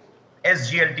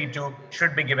 SGLT2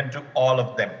 should be given to all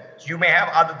of them. So you may have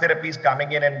other therapies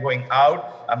coming in and going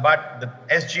out, but the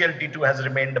SGLT2 has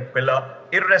remained a pillar,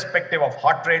 irrespective of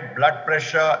heart rate, blood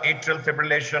pressure, atrial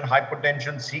fibrillation,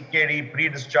 hypertension, CKD,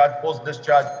 pre-discharge,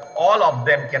 post-discharge. All of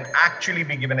them can actually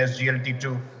be given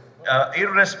SGLT2,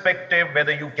 irrespective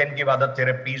whether you can give other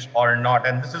therapies or not.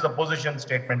 And this is a position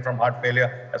statement from Heart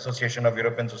Failure Association of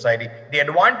European Society. The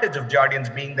advantage of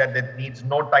Jardiance being that it needs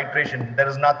no titration. There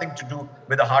is nothing to do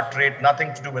with the heart rate,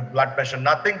 nothing to do with blood pressure,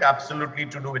 nothing absolutely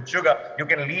to do with sugar. You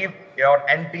can leave your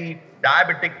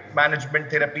anti-diabetic management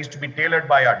therapies to be tailored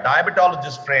by a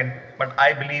diabetologist friend, but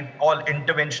I believe all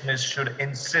interventionists should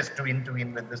insist to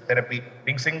intervene with this therapy,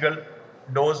 being single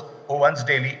dose or once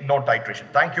daily, no titration.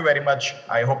 Thank you very much.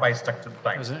 I hope I stuck to the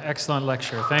time. It was an excellent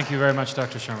lecture. Thank you very much,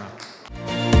 Dr. Sharma.